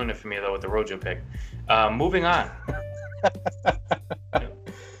totally ruined it for me though with the Rojo pick. Moving on.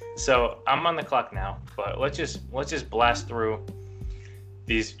 So I'm on the clock now, but let's just blast through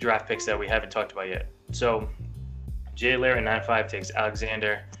these draft picks that we haven't talked about yet. So Jay Lair at 9-5 takes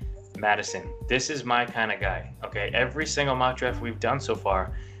Alexander Madison. This is my kind of guy. Okay, every single mock draft we've done so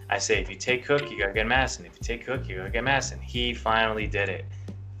far, I say if you take Cook, you gotta get Madison. If you take Cook, you gotta get Madison. He finally did it.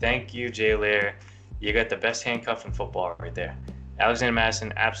 Thank you, Jay Lair. You got the best handcuff in football right there. Alexander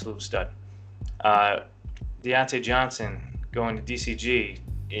Madison, absolute stud. Deontay Johnson going to DCG,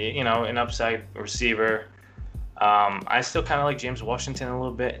 an upside receiver. I still kind of like James Washington a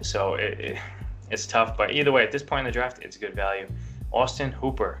little bit, so it's tough. But either way, at this point in the draft, it's good value. Austin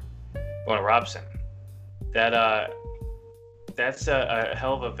Hooper going to Robson. That's a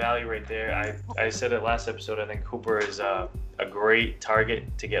hell of a value right there. I said it last episode. I think Hooper is a great target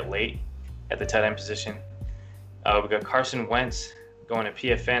to get late at the tight end position. We got Carson Wentz going to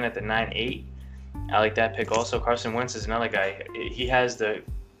PFN at the 9-8. I like that pick also. Carson Wentz is another guy. He has the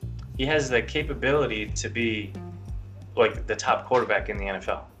capability to be like the top quarterback in the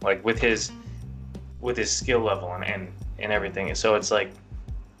NFL, like with his skill level and everything. So it's like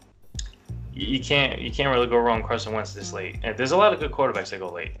you can't really go wrong with Carson Wentz this late. And there's a lot of good quarterbacks that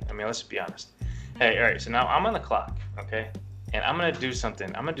go late. I mean, let's be honest. Hey, all right. So now I'm on the clock, okay, and I'm gonna do something.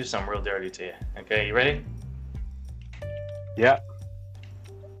 I'm gonna do something real dirty to you. Okay, you ready? Yeah.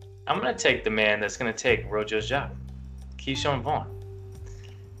 I'm gonna take the man that's gonna take Rojo's job, Keyshawn Vaughn.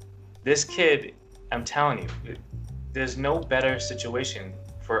 This kid, I'm telling you, there's no better situation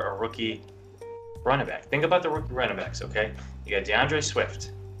for a rookie running back. Think about the rookie running backs, okay? You got DeAndre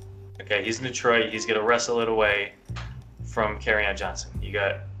Swift. Okay, he's in Detroit. He's gonna wrestle it away from Kerryon Johnson. You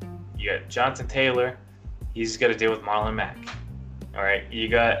got Jonathan Taylor. He's got to deal with Marlon Mack. All right, you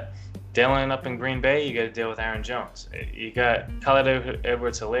got Dylan up in Green Bay. You got to deal with Aaron Jones. You got Khaled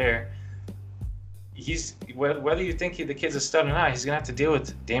Edwards-Helaire. He's whether you think the kid's a stud or not, he's gonna have to deal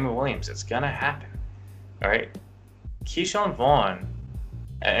with Damon Williams. It's gonna happen. All right, Keyshawn Vaughn,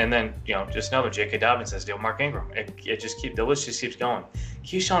 and then just another J.K. Dobbins has to deal with Mark Ingram. The list just keeps going.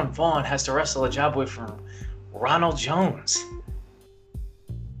 Keyshawn Vaughn has to wrestle a job away from Ronald Jones.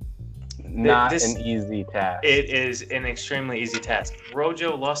 Not an easy task. It is an extremely easy task.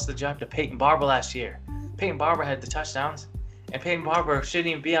 Rojo lost the job to Peyton Barber last year. Peyton Barber had the touchdowns, and Peyton Barber shouldn't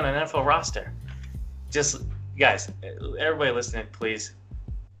even be on an NFL roster. Just, guys, everybody listening, please.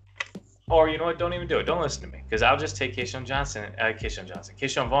 Or you know what? Don't even do it. Don't listen to me, because I'll just take Keyshawn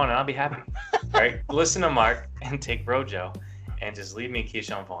Vaughn, and I'll be happy. All right, listen to Mark and take Rojo, and just leave me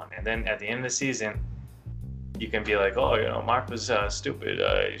Keyshawn Vaughn. And then at the end of the season, you can be like, oh, Mark was stupid.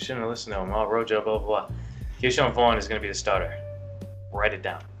 You shouldn't have listened to him. Oh, Rojo, blah, blah, blah. Keyshawn Vaughn is going to be the starter. Write it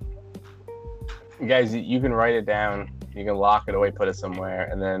down. Guys, you can write it down. You can lock it away, put it somewhere,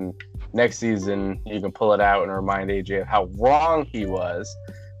 and then next season you can pull it out and remind AJ of how wrong he was,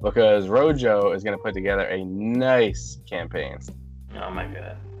 because Rojo is going to put together a nice campaign. Oh, my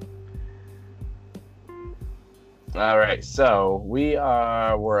God. All right, so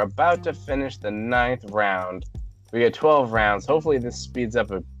we're about to finish the 9th round. We get 12 rounds. Hopefully this speeds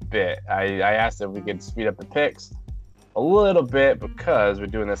up a bit. I asked if we could speed up the picks a little bit because we're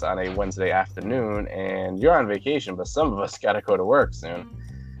doing this on a Wednesday afternoon, and you're on vacation, but some of us got to go to work soon.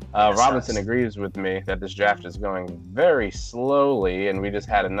 Robinson agrees with me that this draft is going very slowly, and we just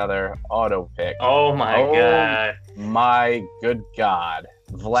had another auto pick. Oh, my God. My good God.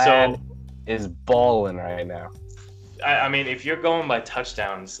 Vlad is balling right now. I mean, if you're going by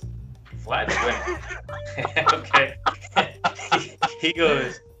touchdowns, Vlad's winning. Okay. he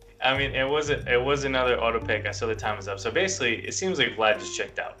goes. I mean, it was another auto pick. I saw the time was up. So basically, it seems like Vlad just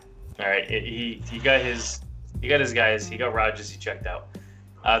checked out. All right. He got his guys. He got Rodgers. He checked out.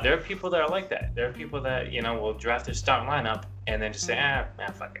 There are people that are like that. There are people that will draft their starting lineup and then just say,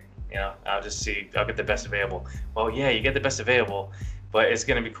 fuck it. I'll just see. I'll get the best available. Well, yeah, you get the best available, but it's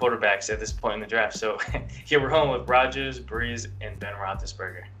going to be quarterbacks at this point in the draft. So here we're home with Rodgers, Breeze, and Ben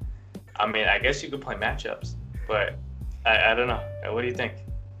Roethlisberger. I mean, I guess you could play matchups, but I don't know. What do you think?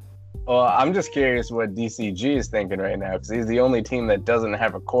 Well, I'm just curious what DCG is thinking right now, because he's the only team that doesn't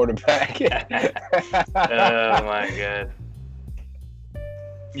have a quarterback. Oh, my God.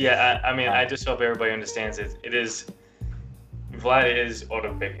 Yeah, I mean, I just hope everybody understands it. Vlad is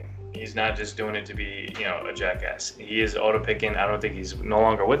auto-picking. He's not just doing it to be, a jackass. He is auto-picking. I don't think he's no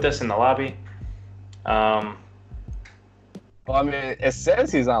longer with us in the lobby. Well, I mean, it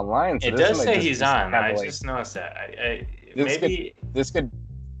says he's online. So it does say he's on. I just noticed that.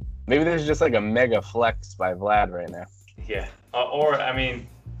 Maybe there's just like a mega flex by Vlad right now. Yeah. Or, I mean,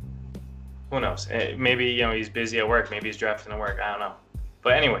 who knows? Maybe, he's busy at work. Maybe he's drafting at work. I don't know.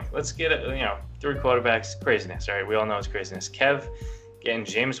 But anyway, let's get it, 3 quarterbacks. Craziness, right? We all know it's craziness. Kev getting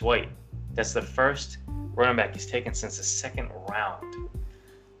James White. That's the first running back he's taken since the 2nd round.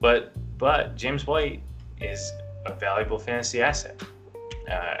 But James White is a valuable fantasy asset.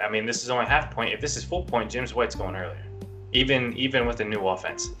 I mean, this is only half point. If this is full point, James White's going earlier. Even with the new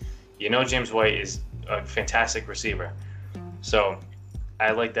offense. James White is a fantastic receiver. So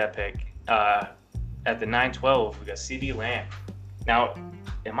I like that pick. At the 9-12, we got CeeDee Lamb. Now,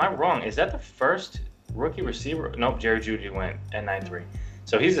 am I wrong? Is that the first rookie receiver? Nope, Jerry Jeudy went at 9-3.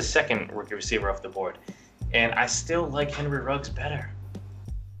 So he's the second rookie receiver off the board. And I still like Henry Ruggs better.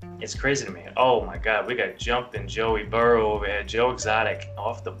 It's crazy to me. Oh my God, we got jumping Joey Burrow over here, Joe Exotic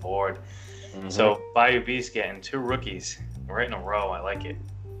off the board. Mm-hmm. So Bayou Beast getting 2 rookies right in a row. I like it.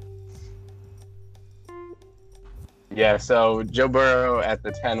 Yeah, so Joe Burrow at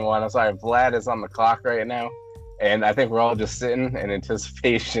the 10-1. I'm sorry, Vlad is on the clock right now. And I think we're all just sitting in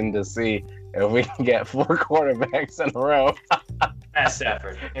anticipation to see if we can get 4 quarterbacks in a row. Matt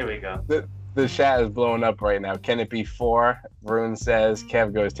Stafford. Here we go. The chat is blowing up right now. Can it be 4? Varun says.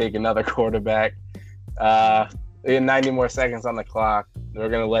 Kev goes, take another quarterback. 90 more seconds on the clock. We're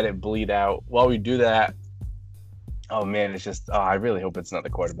going to let it bleed out. While we do that, oh, man, it's just, I really hope it's not the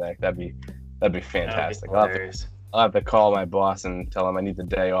quarterback. That'd be fantastic. I'll have to call my boss and tell him I need the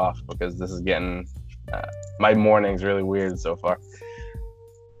day off because this is getting my morning's really weird so far.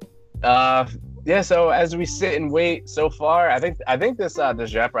 Yeah, so as we sit and wait so far, I think this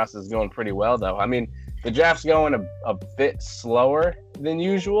draft process is going pretty well though. I mean, the draft's going a bit slower than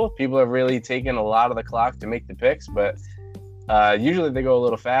usual. People have really taken a lot of the clock to make the picks, but usually they go a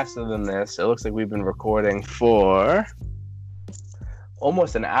little faster than this. It looks like we've been recording for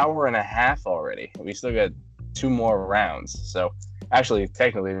almost an hour and a half already. We still got 2 more rounds. So actually,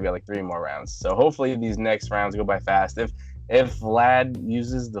 technically, we got like 3 more rounds. So hopefully these next rounds go by fast. If Vlad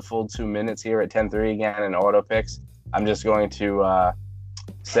uses the full 2 minutes here at 10-3 again and auto picks, I'm just going to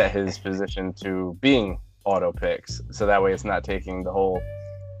set his position to being auto picks. So that way it's not taking the whole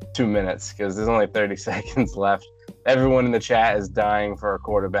 2 minutes because there's only 30 seconds left. Everyone in the chat is dying for a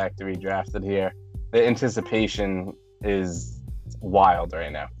quarterback to be drafted here. The anticipation is wild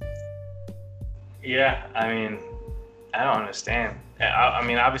right now. Yeah, I mean, I don't understand. I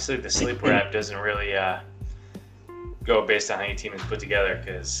mean, obviously the sleeper app doesn't really go based on how your team is put together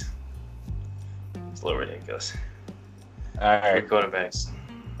because it's a little ridiculous. All right, quarterbacks.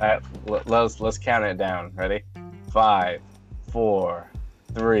 All right, let's count it down. Ready? 5, 4,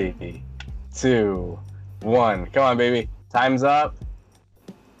 3, 2, 1. Come on, baby. Time's up.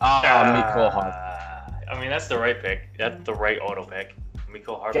 Mecole Hardman. I mean, that's the right pick. That's the right auto pick.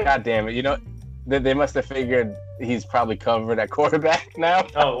 Mecole Hardman. God damn it! You know, they must have figured he's probably covered at quarterback now.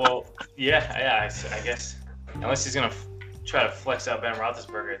 Oh well, yeah. I guess unless he's gonna try to flex out Ben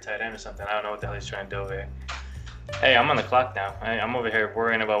Roethlisberger at tight end or something. I don't know what the hell he's trying to do over here. Hey, I'm on the clock now. I'm over here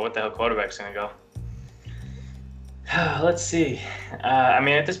worrying about what the hell quarterback's gonna go. Let's see. I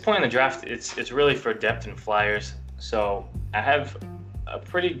mean, at this point in the draft, it's really for depth and flyers. So I have a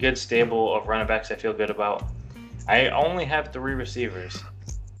pretty good stable of running backs I feel good about. I only have 3 receivers.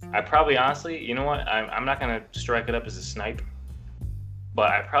 I probably, honestly, you know what? I'm not going to strike it up as a snipe, but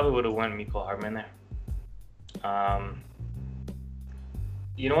I probably would have went Mecole Hardman there.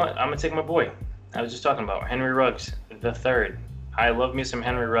 You know what? I'm going to take my boy. I was just talking about Henry Ruggs, the 3rd. I love me some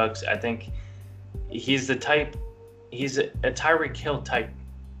Henry Ruggs. I think he's the type, he's a Tyreek Hill type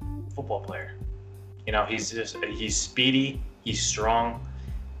football player. You know, he's speedy, he's strong,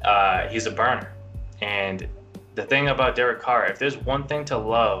 he's a burner. And the thing about Derek Carr, if there's one thing to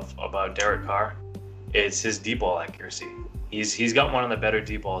love about Derek Carr, it's his deep ball accuracy. He's got one of the better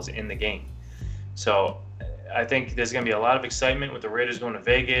deep balls in the game. So I think there's going to be a lot of excitement with the Raiders going to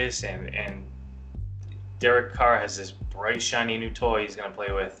Vegas, and Derek Carr has this bright, shiny new toy he's going to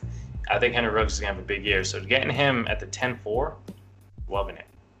play with. I think Henry Ruggs is going to have a big year. So getting him at the 10-4, loving it.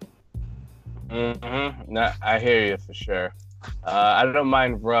 Mm-hmm. No, I hear you for sure. I don't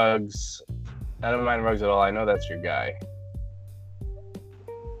mind Ruggs. I don't mind Ruggs at all. I know that's your guy.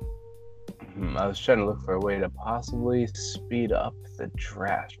 I was trying to look for a way to possibly speed up the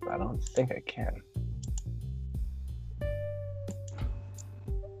draft, but I don't think I can.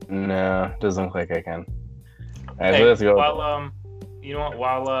 No, doesn't look like I can. All right, so let's go. While you know what?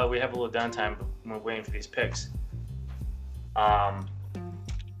 While we have a little downtime, we're waiting for these picks. I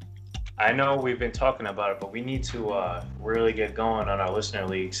know we've been talking about it, but we need to really get going on our listener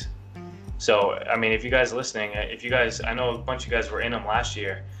leagues. So, I mean, if you guys are listening, I know a bunch of you guys were in them last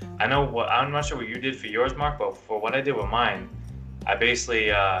year. I'm not sure what you did for yours, Mark, but for what I did with mine, I basically,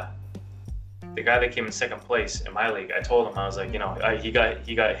 the guy that came in 2nd place in my league, I told him, I was like, you know, he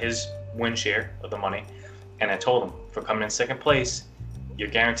got his win share of the money, and I told him, for coming in 2nd place, you're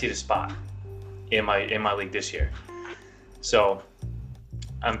guaranteed a spot in my league this year. So,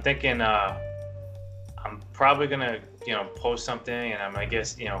 I'm thinking, I'm probably gonna, you know, post something, and I'm, I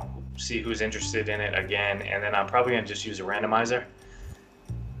guess, you know, see who's interested in it again, and then I'm probably gonna just use a randomizer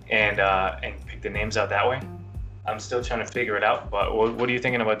and pick the names out that way. I'm still trying to figure it out, but what are you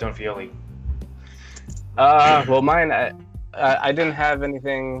thinking about doing for your league? Well, mine, I didn't have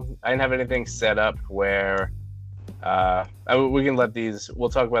anything. I didn't have anything set up where We can we'll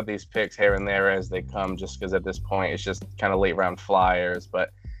talk about these picks here and there as they come, just because at this point it's just kind of late round flyers.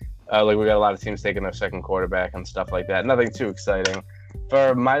 But we got a lot of teams taking their second quarterback and stuff like that. Nothing too exciting.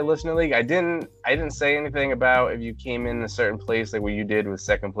 For my listener league, I didn't say anything about if you came in a certain place, like what you did with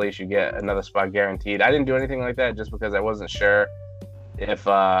second place, you get another spot guaranteed. I didn't do anything like that just because I wasn't sure if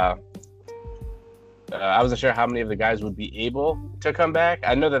I wasn't sure how many of the guys would be able to come back.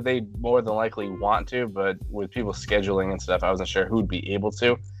 I know that they more than likely want to, but with people scheduling and stuff, I wasn't sure who'd be able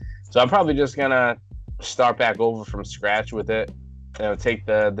to. So I'm probably just gonna start back over from scratch with it. Take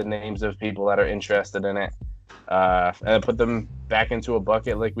the names of people that are interested in it, and put them back into a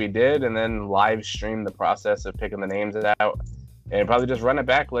bucket like we did, and then live stream the process of picking the names out, and probably just run it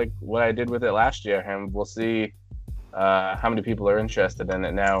back like what I did with it last year, and we'll see how many people are interested in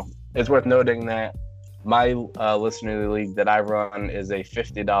it. Now, it's worth noting that my listener league that I run is a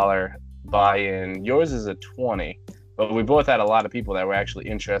 $50 buy-in. Yours is a $20, but we both had a lot of people that were actually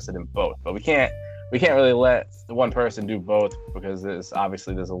interested in both. But we can't really let one person do both because there's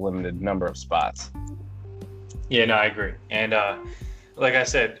a limited number of spots. Yeah, no, I agree. And like I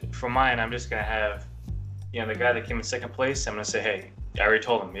said, for mine, I'm just gonna have, the guy that came in second place. I'm gonna say, hey, I already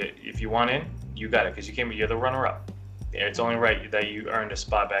told him, if you want in, you got it, because you're the runner-up. It's only right that you earned a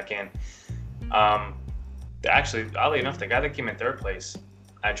spot back in. Actually, oddly enough, the guy that came in third place,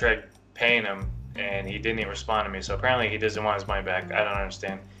 I tried paying him, and he didn't even respond to me. So apparently, he doesn't want his money back. I don't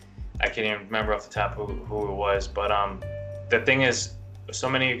understand. I can't even remember off the top who it was. But the thing is, so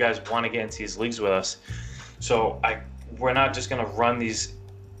many of you guys want to get into these leagues with us. So we're not just gonna run these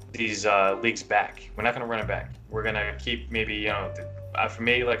leagues back. We're not gonna run it back. We're gonna keep maybe for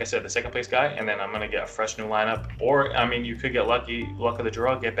me, like I said, the second place guy, and then I'm gonna get a fresh new lineup. Or you could get luck of the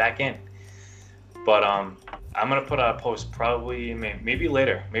draw, get back in. But I'm gonna put out a post probably maybe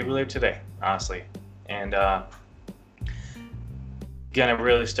later today, honestly, and gonna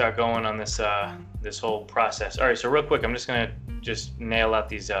really start going on this whole process. All right, so real quick, I'm just gonna nail out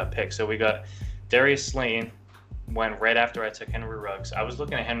these picks. So we got Darius Slayton went right after I took Henry Ruggs. I was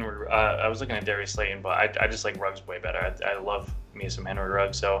looking at Darius Slayton, but I just like Ruggs way better. I love me some Henry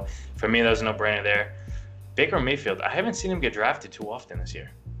Ruggs. So for me, that was a no-brainer there. Baker Mayfield, I haven't seen him get drafted too often this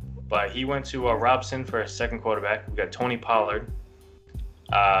year, but he went to Robson for a second quarterback. We got Tony Pollard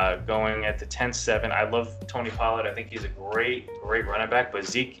going at the 10-7. I love Tony Pollard. I think he's a great running back, but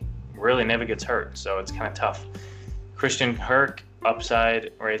Zeke really never gets hurt, so it's kind of tough. Christian Kirk,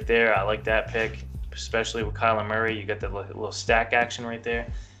 upside right there. I like that pick, especially with Kyler Murray. You get the little stack action right there.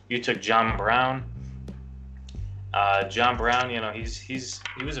 You took John Brown. John Brown, he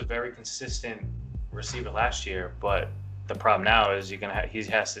was a very consistent receiver last year, but the problem now is he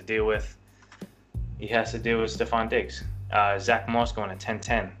has to deal with Stephon Diggs. Zach Moss going to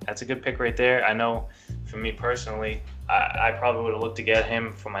 10-10. That's a good pick right there. I know for me personally, I probably would have looked to get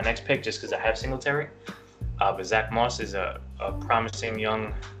him for my next pick just because I have Singletary. But Zach Moss is a promising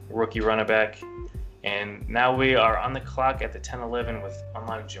young rookie running back. And now we are on the clock at the 10-11 with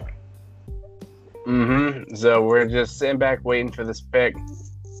Unlock Joint. So we're just sitting back waiting for this pick.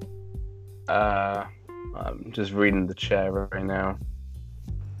 I'm just reading the chat right now.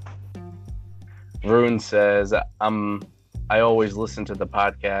 Rune says, I always listen to the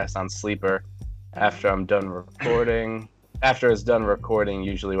podcast on Sleeper after I'm done recording. After it's done recording,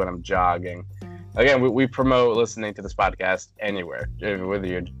 usually when I'm jogging. Again, we promote listening to this podcast anywhere, whether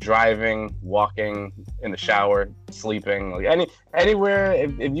you're driving, walking, in the shower, sleeping, like anywhere.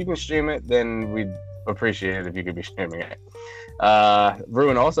 If you can stream it, then we'd appreciate it if you could be streaming it.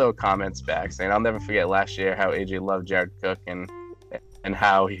 Ruin also comments back saying, "I'll never forget last year how AJ loved Jared Cook and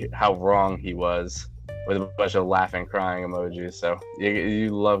how wrong he was," with a bunch of laughing, crying emojis. So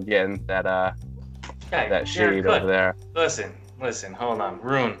you love getting that shade over there. Listen, hold on,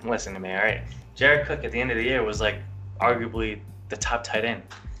 Ruin, listen to me, all right? Jared Cook at the end of the year was like arguably the top tight end.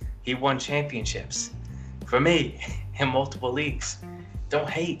 He won championships for me in multiple leagues. Don't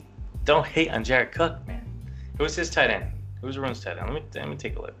hate on Jared Cook, man. Who's his tight end? Who's Ruin's tight end? Let me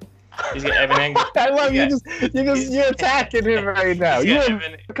take a look. He's got Evan Engram. I love you're attacking him right now. You're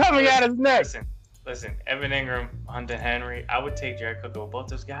coming at his neck. Listen, Evan Engram, Hunter Henry. I would take Jared Cook over both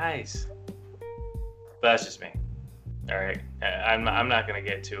those guys. But that's just me. All right, I'm not gonna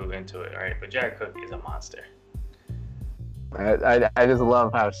get too into it. All right, but Jared Cook is a monster. I just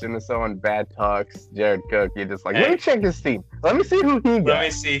love how as soon as someone bad talks Jared Cook, you're just like, let me check his team. Let me see who he got. Let me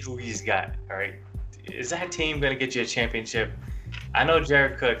see who he's got. All right, is that team gonna get you a championship? I know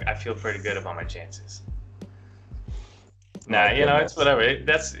Jared Cook. I feel pretty good about my chances. Nah, it's whatever.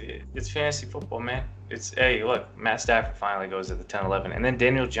 It's fantasy football, man. Hey, look, Matt Stafford finally goes at the 10-11, and then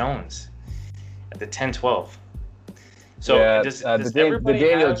Daniel Jones at the 10-12. So Yeah, does the everybody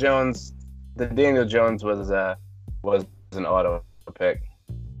Daniel have? Jones, was an auto pick.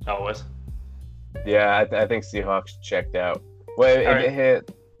 Oh, it was. Yeah, I think Seahawks checked out. Well, All right. if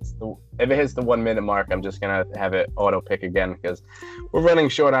it hits the 1 minute mark, I'm just gonna have it auto pick again because we're running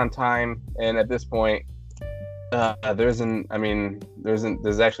short on time, and at this point, there's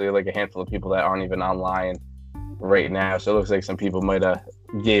actually like a handful of people that aren't even online right now, so it looks like some people might have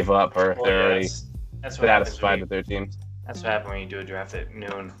gave up or Well, they're yeah, already that's what happens satisfied with their teams. that's what happens when you do a draft at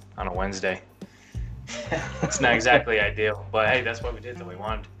noon on a Wednesday. It's not exactly ideal, but hey, that's what we did. Though we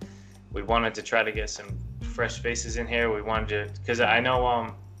wanted to try to get some fresh faces in here. We wanted to, because I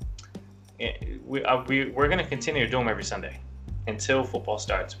know we're gonna continue to do them every Sunday until football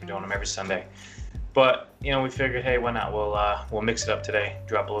starts. We're doing them every Sunday, but we figured, hey, why not? We'll mix it up today,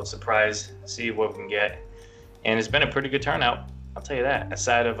 drop a little surprise, see what we can get, and it's been a pretty good turnout. I'll tell you that.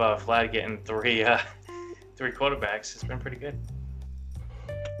 Aside of Vlad getting three quarterbacks, it's been pretty good.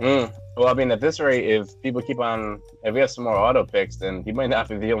 Well, I mean, at this rate, if we have some more auto picks, then he might not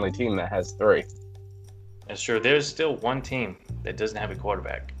be the only team that has 3. That's true. There's still one team that doesn't have a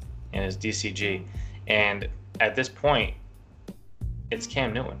quarterback, and it's DCG. And at this point, it's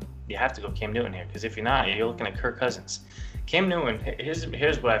Cam Newton. You have to go Cam Newton here, because if you're not, you're looking at Kirk Cousins. Cam Newton,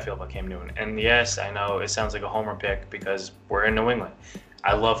 here's what I feel about Cam Newton. And yes, I know it sounds like a homer pick because we're in New England.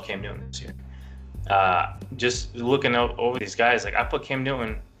 I love Cam Newton this year. Just looking over these guys, like I put Cam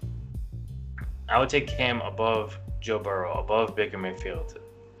Newton, I would take Cam above Joe Burrow, above Baker Mayfield.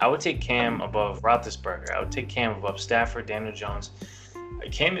 I would take Cam above Roethlisberger. I would take Cam above Stafford, Daniel Jones.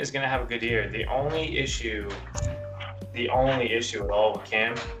 Cam is going to have a good year. The only issue with all with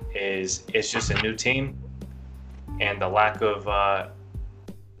Cam is it's just a new team and the lack of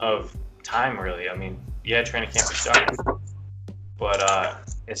time, really. I mean, yeah, training camp is starting, but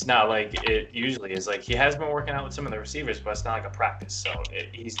it's not like it usually is. Like he has been working out with some of the receivers, but it's not like a practice. So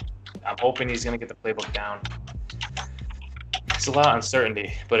I'm hoping he's going to get the playbook down. It's a lot of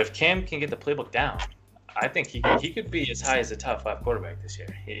uncertainty, but if Cam can get the playbook down, I think he could be as high as a top 5 quarterback this year.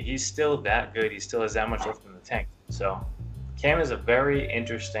 He's still that good. He still has that much left in the tank. So Cam is a very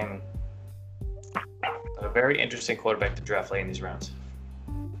interesting quarterback to draft late in these rounds.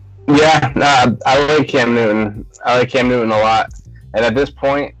 Yeah, I like Cam Newton. I like Cam Newton a lot. And at this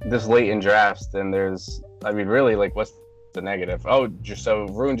point, this late in drafts, then really, like, what's the negative? Oh, so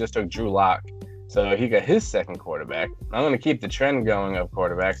Rune just took Drew Lock. So he got his second quarterback. I'm going to keep the trend going of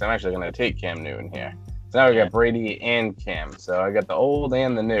quarterbacks. I'm actually going to take Cam Newton here. So now we got Brady and Cam. So I got the old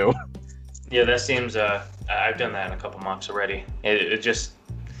and the new. Yeah, that seems. I've done that in a couple mocks already. It just.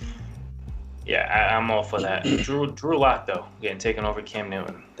 Yeah, I'm all for that. Drew Lock though, getting taken over Cam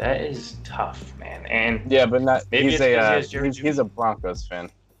Newton. That is tough, man. And yeah, but not. Maybe He's a Broncos fan.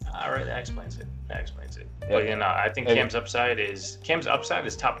 All right, that explains it. Yeah. But I think Cam's upside is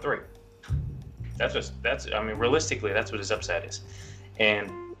top 3. Realistically, that's what his upside is.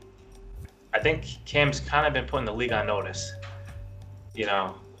 And I think Cam's kind of been putting the league on notice.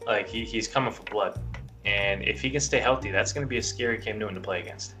 Like he's coming for blood. And if he can stay healthy, that's going to be a scary Cam Newton to play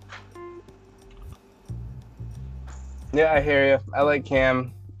against. Yeah, I hear you. I like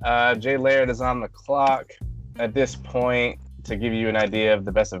Cam. Jay Laird is on the clock at this point. To give you an idea of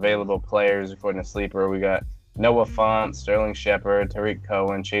the best available players according to Sleeper, we got Noah Fant, Sterling Shepard, Tariq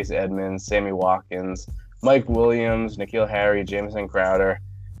Cohen, Chase Edmonds, Sammy Watkins, Mike Williams, N'Keal Harry, Jameson Crowder.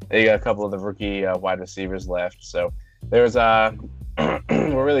 They got a couple of the rookie wide receivers left. So there's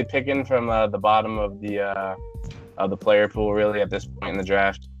we're really picking from the bottom of the player pool really at this point in the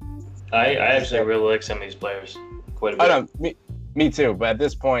draft. I actually really like some of these players quite a bit. I know, me too. But at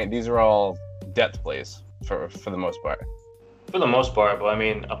this point, these are all depth plays for the most part. For the most part, but I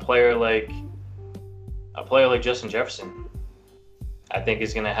mean, a player like Justin Jefferson, I think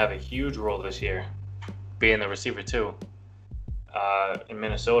is going to have a huge role this year, being the receiver too. In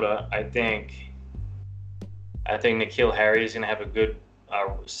Minnesota, I think N'Keal Harry is going to have a good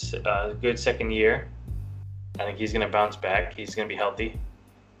second year. I think he's going to bounce back. He's going to be healthy.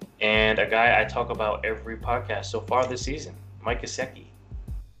 And a guy I talk about every podcast so far this season, Mike Gesicki.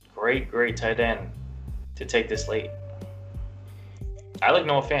 Great tight end to take this late. I like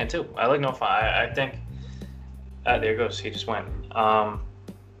Noah Fant too. I think there it goes. He just went.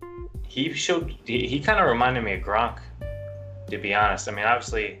 He kind of reminded me of Gronk, to be honest. I mean,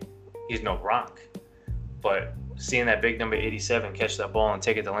 obviously he's no Gronk, but seeing that big number 87 catch that ball and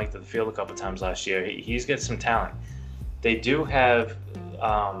take it the length of the field a couple times last year, he's got some talent. They do have.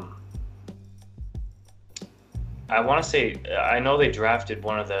 I want to say I know they drafted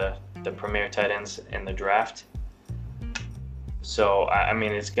one of the premier tight ends in the draft. So, I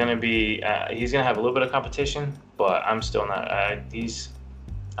mean, it's going to be he's going to have a little bit of competition, but I'm still not. I'm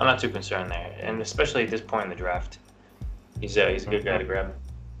not too concerned there, and especially at this point in the draft, he's a good guy to grab.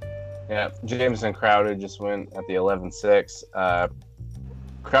 Yeah, Jamison Crowder just went at the 11-6.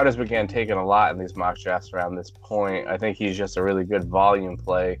 Crowder's began taking a lot in these mock drafts around this point. I think he's just a really good volume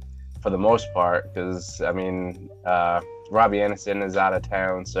play for the most part because, Robbie Anderson is out of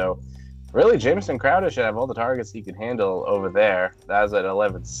town. So, really, Jamison Crowder should have all the targets he can handle over there. That was at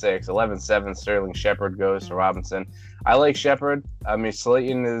 11-6. 11-7, Sterling Shepard goes to Robinson. I like Shepard. I mean,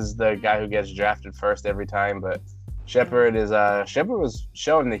 Slayton is the guy who gets drafted first every time, but Shepard was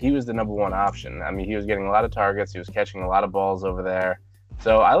showing that he was the number one option. I mean, he was getting a lot of targets. He was catching a lot of balls over there.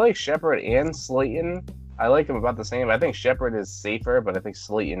 So I like Shepard and Slayton. I like them about the same. I think Shepard is safer, but I think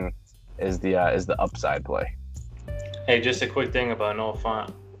Slayton is the upside play. Hey, just a quick thing about Noah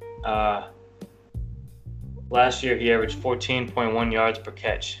Fant. Last year he averaged 14.1 yards per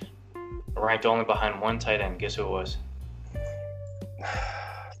catch, ranked only behind one tight end. Guess who it was?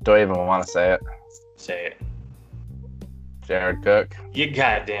 Do I even want to say it? Say it. Jared Cook. You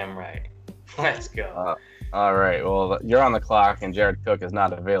goddamn right. Let's go. All right. Well, you're on the clock, and Jared Cook is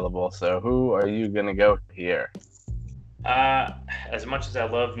not available. So who are you going to go here? As much as I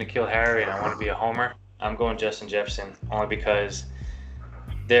love N'Keal Harry and I want to be a homer, I'm going Justin Jefferson only because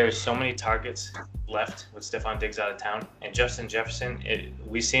there's so many targets left with Stephon Diggs out of town. And Justin Jefferson,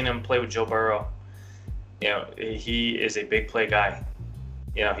 we've seen him play with Joe Burrow. You know, he is a big play guy.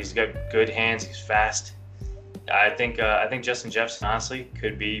 You know, he's got good hands. He's fast. I think Justin Jefferson, honestly,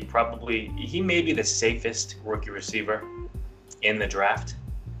 could be he may be the safest rookie receiver in the draft.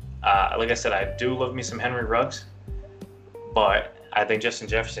 Like I said, I do love me some Henry Ruggs, but I think Justin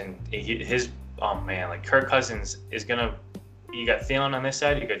Jefferson, Kirk Cousins is gonna. You got Thielen on this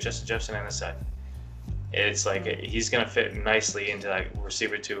side, you got Justin Jefferson on this side. It's like he's gonna fit nicely into that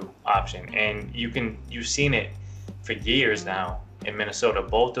receiver 2 option, and you've seen it for years now in Minnesota.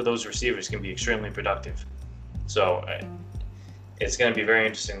 Both of those receivers can be extremely productive. So it's going to be very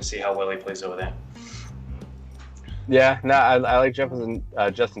interesting to see how well he plays over there. Yeah, no, I like Justin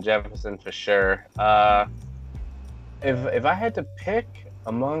Jefferson for sure. If I had to pick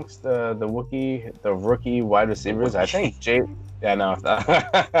amongst the rookie wide receivers, I think I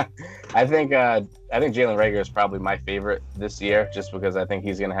think Jalen Reagor is probably my favorite this year, just because I think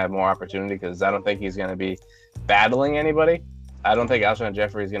he's going to have more opportunity. Because I don't think he's going to be battling anybody. I don't think Alshon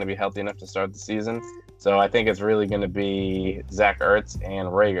Jeffrey is going to be healthy enough to start the season. So I think it's really going to be Zach Ertz and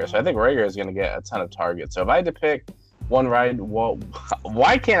Reagor. So I think Reagor is going to get a ton of targets. So if I had to pick one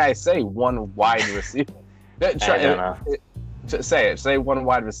why can't I say one wide receiver? I don't know. Say one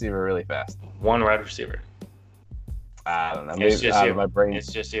wide receiver really fast. One wide receiver. I don't know. Maybe it's just you. My brain.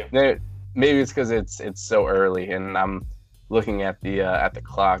 It's just you. Maybe it's because it's so early and I'm looking at the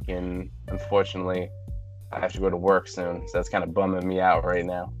clock, and unfortunately I have to go to work soon. So that's kind of bumming me out right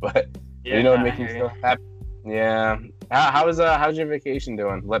now. But yeah, you know what makes me feel happy? Yeah. How's your vacation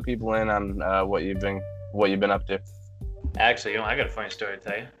doing? Let people in on what you've been up to. Actually, I got a funny story to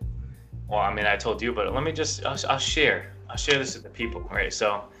tell you. Well, I mean, I told you, but let me just I'll share this with the people, right?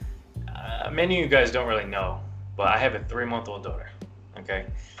 So many of you guys don't really know, but I have a 3-month-old daughter. Okay,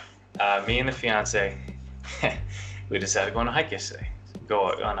 me and the fiance, we decided to go on a hike yesterday.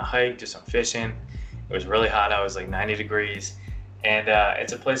 Go on a hike, do some fishing. It was really hot. I was like 90 degrees. And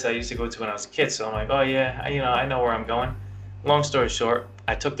it's a place I used to go to when I was a kid. So I'm like, oh, yeah, I know where I'm going. Long story short,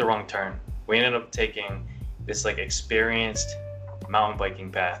 I took the wrong turn. We ended up taking this like experienced mountain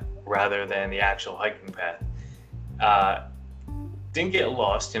biking path rather than the actual hiking path. Didn't get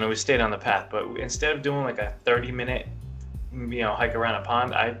lost. We stayed on the path. But instead of doing like a 30-minute, hike around a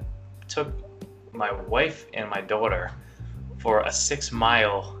pond, I took my wife and my daughter for a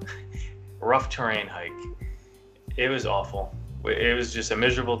 6-mile rough terrain hike. It was awful. It was just a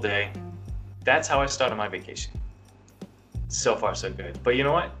miserable day. That's how I started my vacation. So far, so good. But you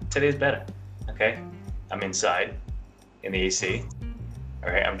know what? Today's better. Okay? I'm inside in the AC.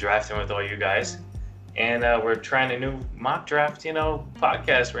 All right, I'm drafting with all you guys. And we're trying a new mock draft,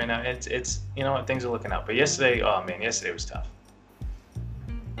 podcast right now. It's things are looking up. But yesterday was tough.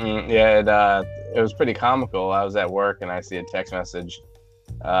 It was pretty comical. I was at work and I see a text message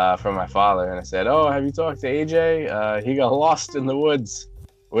from my father, and I said, "Oh, have you talked to AJ? He got lost in the woods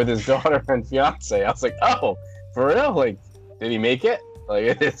with his daughter and fiance." I was like, "Oh, for real? Like, did he make it?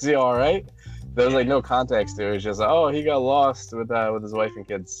 Like, is he all right?" There was like no context to it. It was just like, "Oh, he got lost with his wife and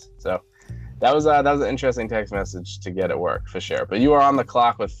kids." So that was an interesting text message to get at work for sure. But you are on the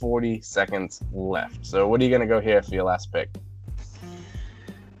clock with 40 seconds left. So what are you gonna go here for your last pick?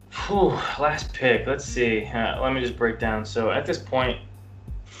 Last pick. Let's see. Let me just break down. So at this point,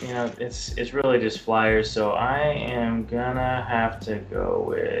 it's really just flyers. So I am gonna have to go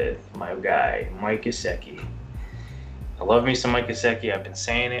with my guy, Mike Gesicki. I love me some Mike Gesicki. I've been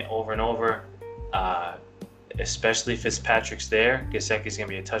saying it over and over. Especially Fitzpatrick's there. Gesicki's gonna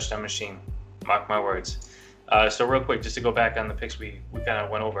be a touchdown machine. Mark my words. So real quick, just to go back on the picks we kind of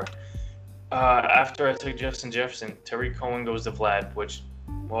went over. After I took Justin Jefferson, Tariq Cohen goes to Vlad, which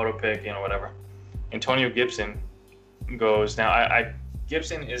auto pick, whatever. Antonio Gibson goes now.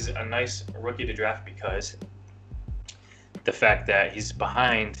 Gibson is a nice rookie to draft because the fact that he's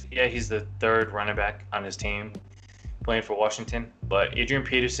behind. Yeah, he's the third running back on his team, playing for Washington. But Adrian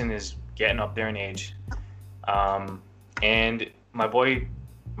Peterson is getting up there in age, and my boy,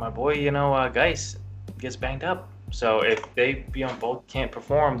 Geis gets banged up. So if they both can't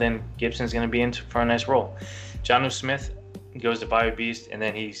perform, then Gibson's going to be in for a nice role. Jonnu Smith goes to Bio Beast, and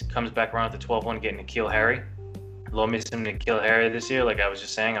then he comes back around at the 12-1, getting N'Keal Harry. Low miss him to N'Keal Harry this year. Like I was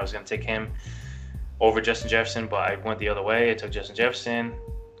just saying, I was going to take him over Justin Jefferson, but I went the other way. I took Justin Jefferson.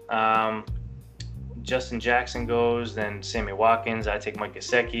 Justin Jackson goes, then Sammy Watkins. I take Mike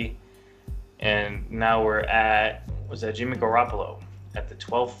Gesicki. And now we're at, Jimmy Garoppolo at the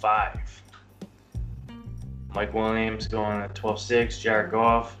 12-5. Mike Williams going at 12-6. Jared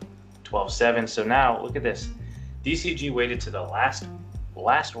Goff, 12-7. So now, look at this. DCG waited to the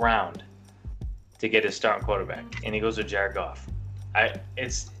last round to get his starting quarterback, and he goes with Jared Goff.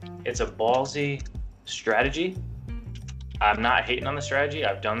 It's a ballsy strategy. I'm not hating on the strategy.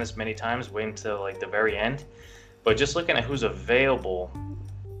 I've done this many times, waiting till like the very end. But just looking at who's available,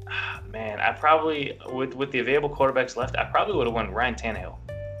 man, I probably with the available quarterbacks left, I probably would have won Ryan Tannehill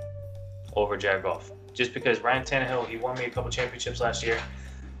over Jared Goff. Just because Ryan Tannehill, he won me a couple championships last year.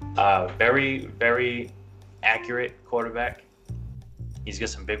 Very, very accurate quarterback. He's got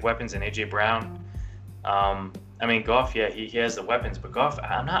some big weapons in A.J. Brown. Goff, yeah, he has the weapons, but Goff,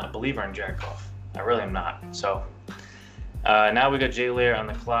 I'm not a believer in Jared Goff. I really am not. So now we got Jay Lear on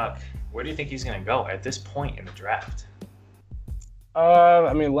the clock. Where do you think he's going to go at this point in the draft?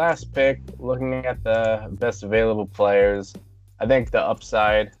 Last pick, looking at the best available players, I think the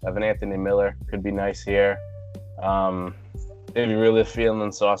upside of an Anthony Miller could be nice here. If you're really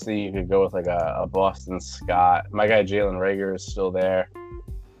feeling saucy, you could go with like a Boston Scott. My guy Jalen Reagor is still there.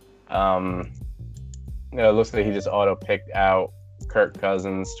 It looks like he just auto-picked out Kirk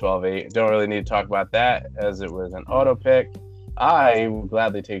Cousins, 12-8. Don't really need to talk about that as it was an auto-pick. I would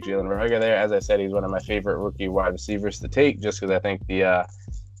gladly take Jalen Reagor there. As I said, he's one of my favorite rookie wide receivers to take just because I think the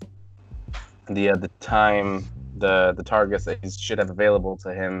targets that he should have available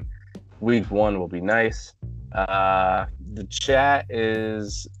to him week one will be nice. The chat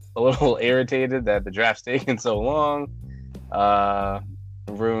is a little irritated that the draft's taking so long.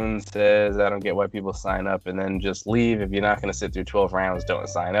 Rune says, I don't get why people sign up and then just leave. If you're not going to sit through 12 rounds, don't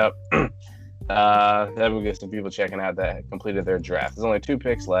sign up. Then we get some people checking out that completed their draft. There's only 2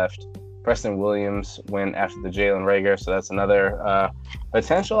 picks left. Preston Williams went after the Jalen Reagor, so that's another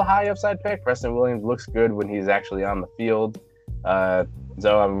potential high upside pick. Preston Williams looks good when he's actually on the field.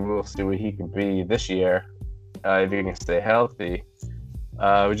 We'll see what he can be this year if he can stay healthy.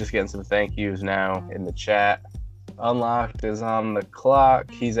 We're just getting some thank yous now in the chat. Unlocked is on the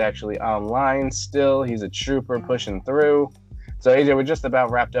clock. He's actually online still. He's a trooper pushing through. So, AJ, we're just about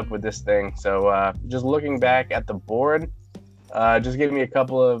wrapped up with this thing. So, just looking back at the board, just give me a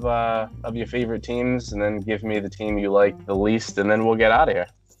couple of your favorite teams, and then give me the team you like the least, and then we'll get out of here.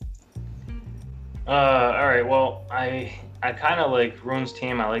 All right. Well, I kind of like Rune's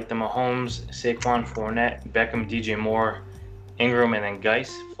team. I like the Mahomes, Saquon, Fournette, Beckham, DJ Moore, Ingram, and then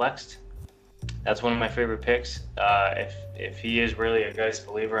Geis flexed. That's one of my favorite picks. If he is really a Geis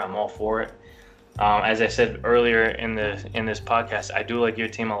believer, I'm all for it. As I said earlier in this podcast, I do like your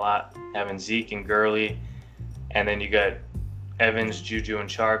team a lot, having Zeke and Gurley, and then you got Evans, Juju, and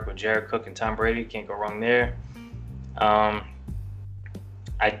Chark with Jared Cook and Tom Brady. Can't go wrong there. I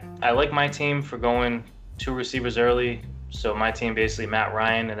like my team for going 2 receivers early. So my team basically Matt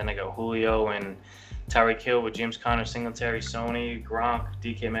Ryan, and then I got Julio and Tyreek Hill with James Conner, Singletary, Sony, Gronk,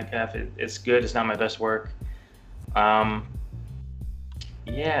 DK Metcalf. It's good. It's not my best work.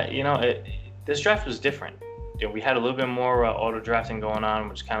 This draft was different. We had a little bit more auto drafting going on,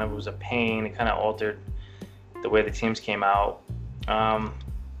 which kind of was a pain. It kind of altered the way the teams came out. But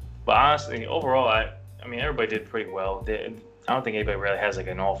honestly, overall, everybody did pretty well. I don't think anybody really has like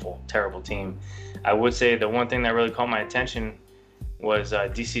an awful, terrible team. I would say the one thing that really caught my attention was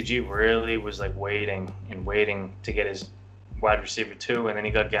DCG really was like waiting to get his wide receiver 2, and then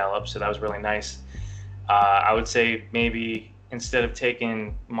he got Gallup, so that was really nice. I would say maybe instead of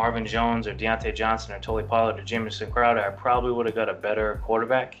taking Marvin Jones or Deontay Johnson or Tony Pollard or Jamison Crowder, I probably would have got a better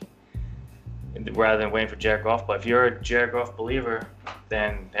quarterback rather than waiting for Jared Goff. But if you're a Jared Goff believer,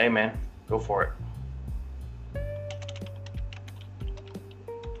 then hey man, go for it.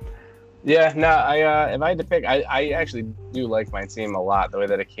 Yeah, no, if I had to pick, I actually do like my team a lot, the way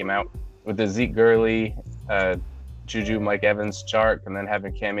that it came out with the Zeke Gurley, Juju, Mike Evans, Chark, and then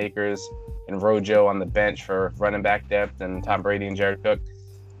having Cam Akers and Rojo on the bench for running back depth, and Tom Brady and Jared Cook.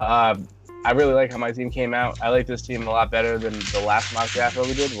 I really like how my team came out. I like this team a lot better than the last mock draft that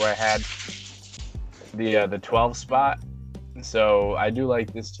we did, where I had the 12 spot. So I do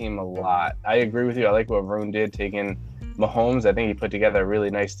like this team a lot. I agree with you. I like what Rune did, taking Mahomes. I think he put together a really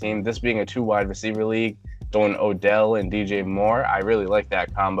nice team. This being a 2 wide receiver league, going Odell and DJ Moore, I really like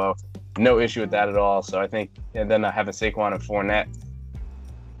that combo. No issue with that at all. So I think, and then having Saquon and Fournette,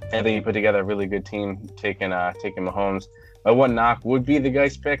 I think he put together a really good team, taking Mahomes. My one knock would be the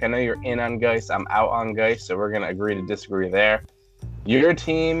Geis pick. I know you're in on Geis. I'm out on Geis, so we're going to agree to disagree there. Your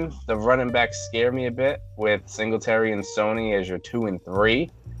team, the running backs scare me a bit with Singletary and Sony as your 2 and 3.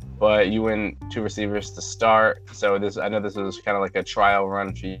 But you went 2 receivers to start, so I know this was kind of like a trial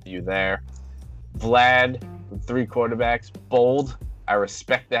run for you there. Vlad, 3 quarterbacks, bold. I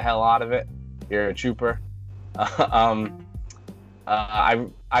respect the hell out of it. You're a trooper.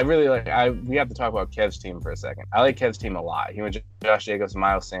 I really like. We have to talk about Kev's team for a second. I like Kev's team a lot. He went Josh Jacobs,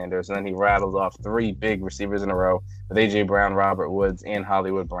 Miles Sanders, and then he rattled off 3 big receivers in a row with AJ Brown, Robert Woods, and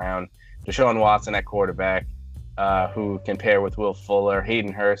Hollywood Brown. Deshaun Watson at quarterback, who can pair with Will Fuller.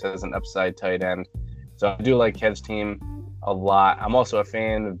 Hayden Hurst as an upside tight end. So I do like Kev's team a lot. I'm also a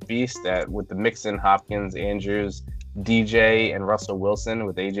fan of Beast with the Mixon, Hopkins, Andrews, DJ, and Russell Wilson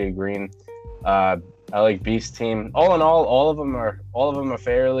with AJ Green. I like Beast team. All in all of them are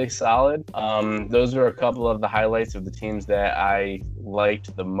fairly solid. Those are a couple of the highlights of the teams that I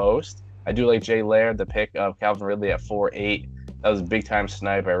liked the most. I do like Jay Laird, the pick of Calvin Ridley at 4-8. That was a big time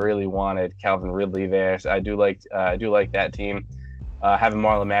snipe. I really wanted Calvin Ridley there. So I do like that team. Having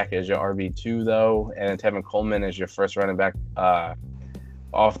Marlon Mack as your RB2 though, and Tevin Coleman as your first running back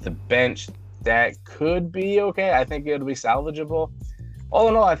off the bench, that could be okay. I think it'll be salvageable. All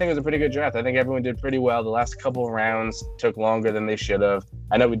in all, I think it was a pretty good draft. I think everyone did pretty well. The last couple of rounds took longer than they should have.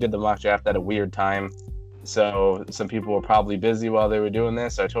 I know we did the mock draft at a weird time, so some people were probably busy while they were doing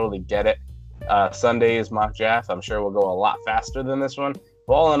this. So I totally get it. Sunday's mock draft, I'm sure will go a lot faster than this one.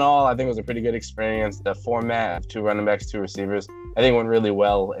 But all in all, I think it was a pretty good experience. The format of 2 running backs, 2 receivers, I think went really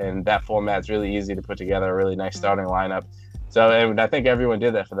well. And that format's really easy to put together a really nice starting lineup. So and I think everyone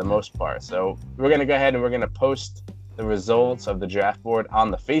did that for the most part. So we're going to go ahead and we're going to post the results of the draft board on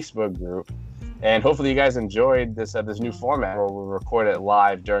the Facebook group. And hopefully you guys enjoyed this new format where we'll record it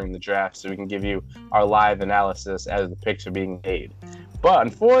live during the draft so we can give you our live analysis as the picks are being made. But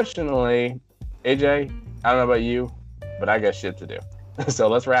unfortunately, AJ, I don't know about you, but I got shit to do. So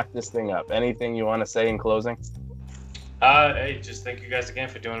let's wrap this thing up. Anything you want to say in closing? Hey, just thank you guys again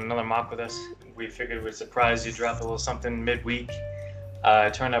for doing another mock with us. We figured we'd surprise you, drop a little something midweek.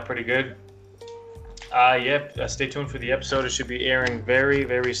 It turned out pretty good. Stay tuned for the episode. It should be airing very,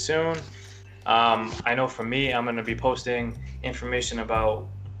 very soon. I know for me, I'm going to be posting information about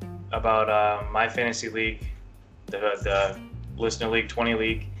my fantasy league, the Listener League 20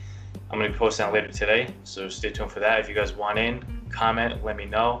 League. I'm going to be posting that later today, so stay tuned for that. If you guys want in, comment, let me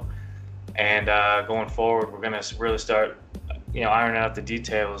know. And going forward, we're going to really start, ironing out the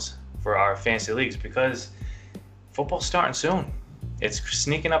details for our fantasy leagues because football's starting soon. It's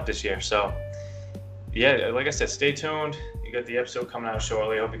sneaking up this year, so yeah, like I said, stay tuned. You got the episode coming out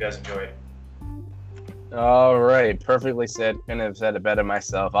shortly. I hope you guys enjoy it. All right, perfectly said. Couldn't have said it better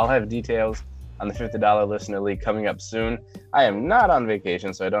myself. I'll have details on the $50 Listener League coming up soon. I am not on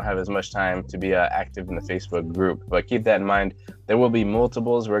vacation, so I don't have as much time to be active in the Facebook group. But keep that in mind. There will be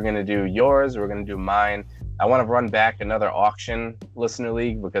multiples. We're going to do yours. We're going to do mine. I want to run back another auction Listener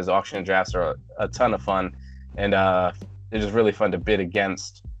League because auction drafts are a ton of fun. And they're just really fun to bid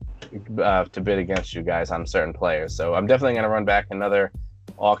against you guys on certain players. So I'm definitely going to run back another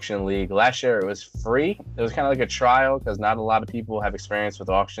auction league. Last year it was free. It was kind of like a trial because not a lot of people have experience with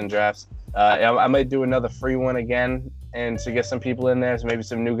auction drafts. I might do another free one again and to get some people in there, so maybe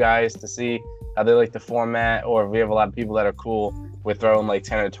some new guys to see how they like the format, or if we have a lot of people that are cool with throwing like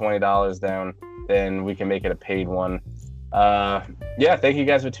 $10 or $20 down, then we can make it a paid one. Thank you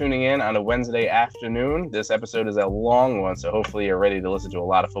guys for tuning in on a Wednesday afternoon. This episode is a long one, so hopefully you're ready to listen to a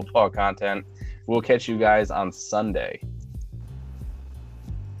lot of football content. We'll catch you guys on Sunday.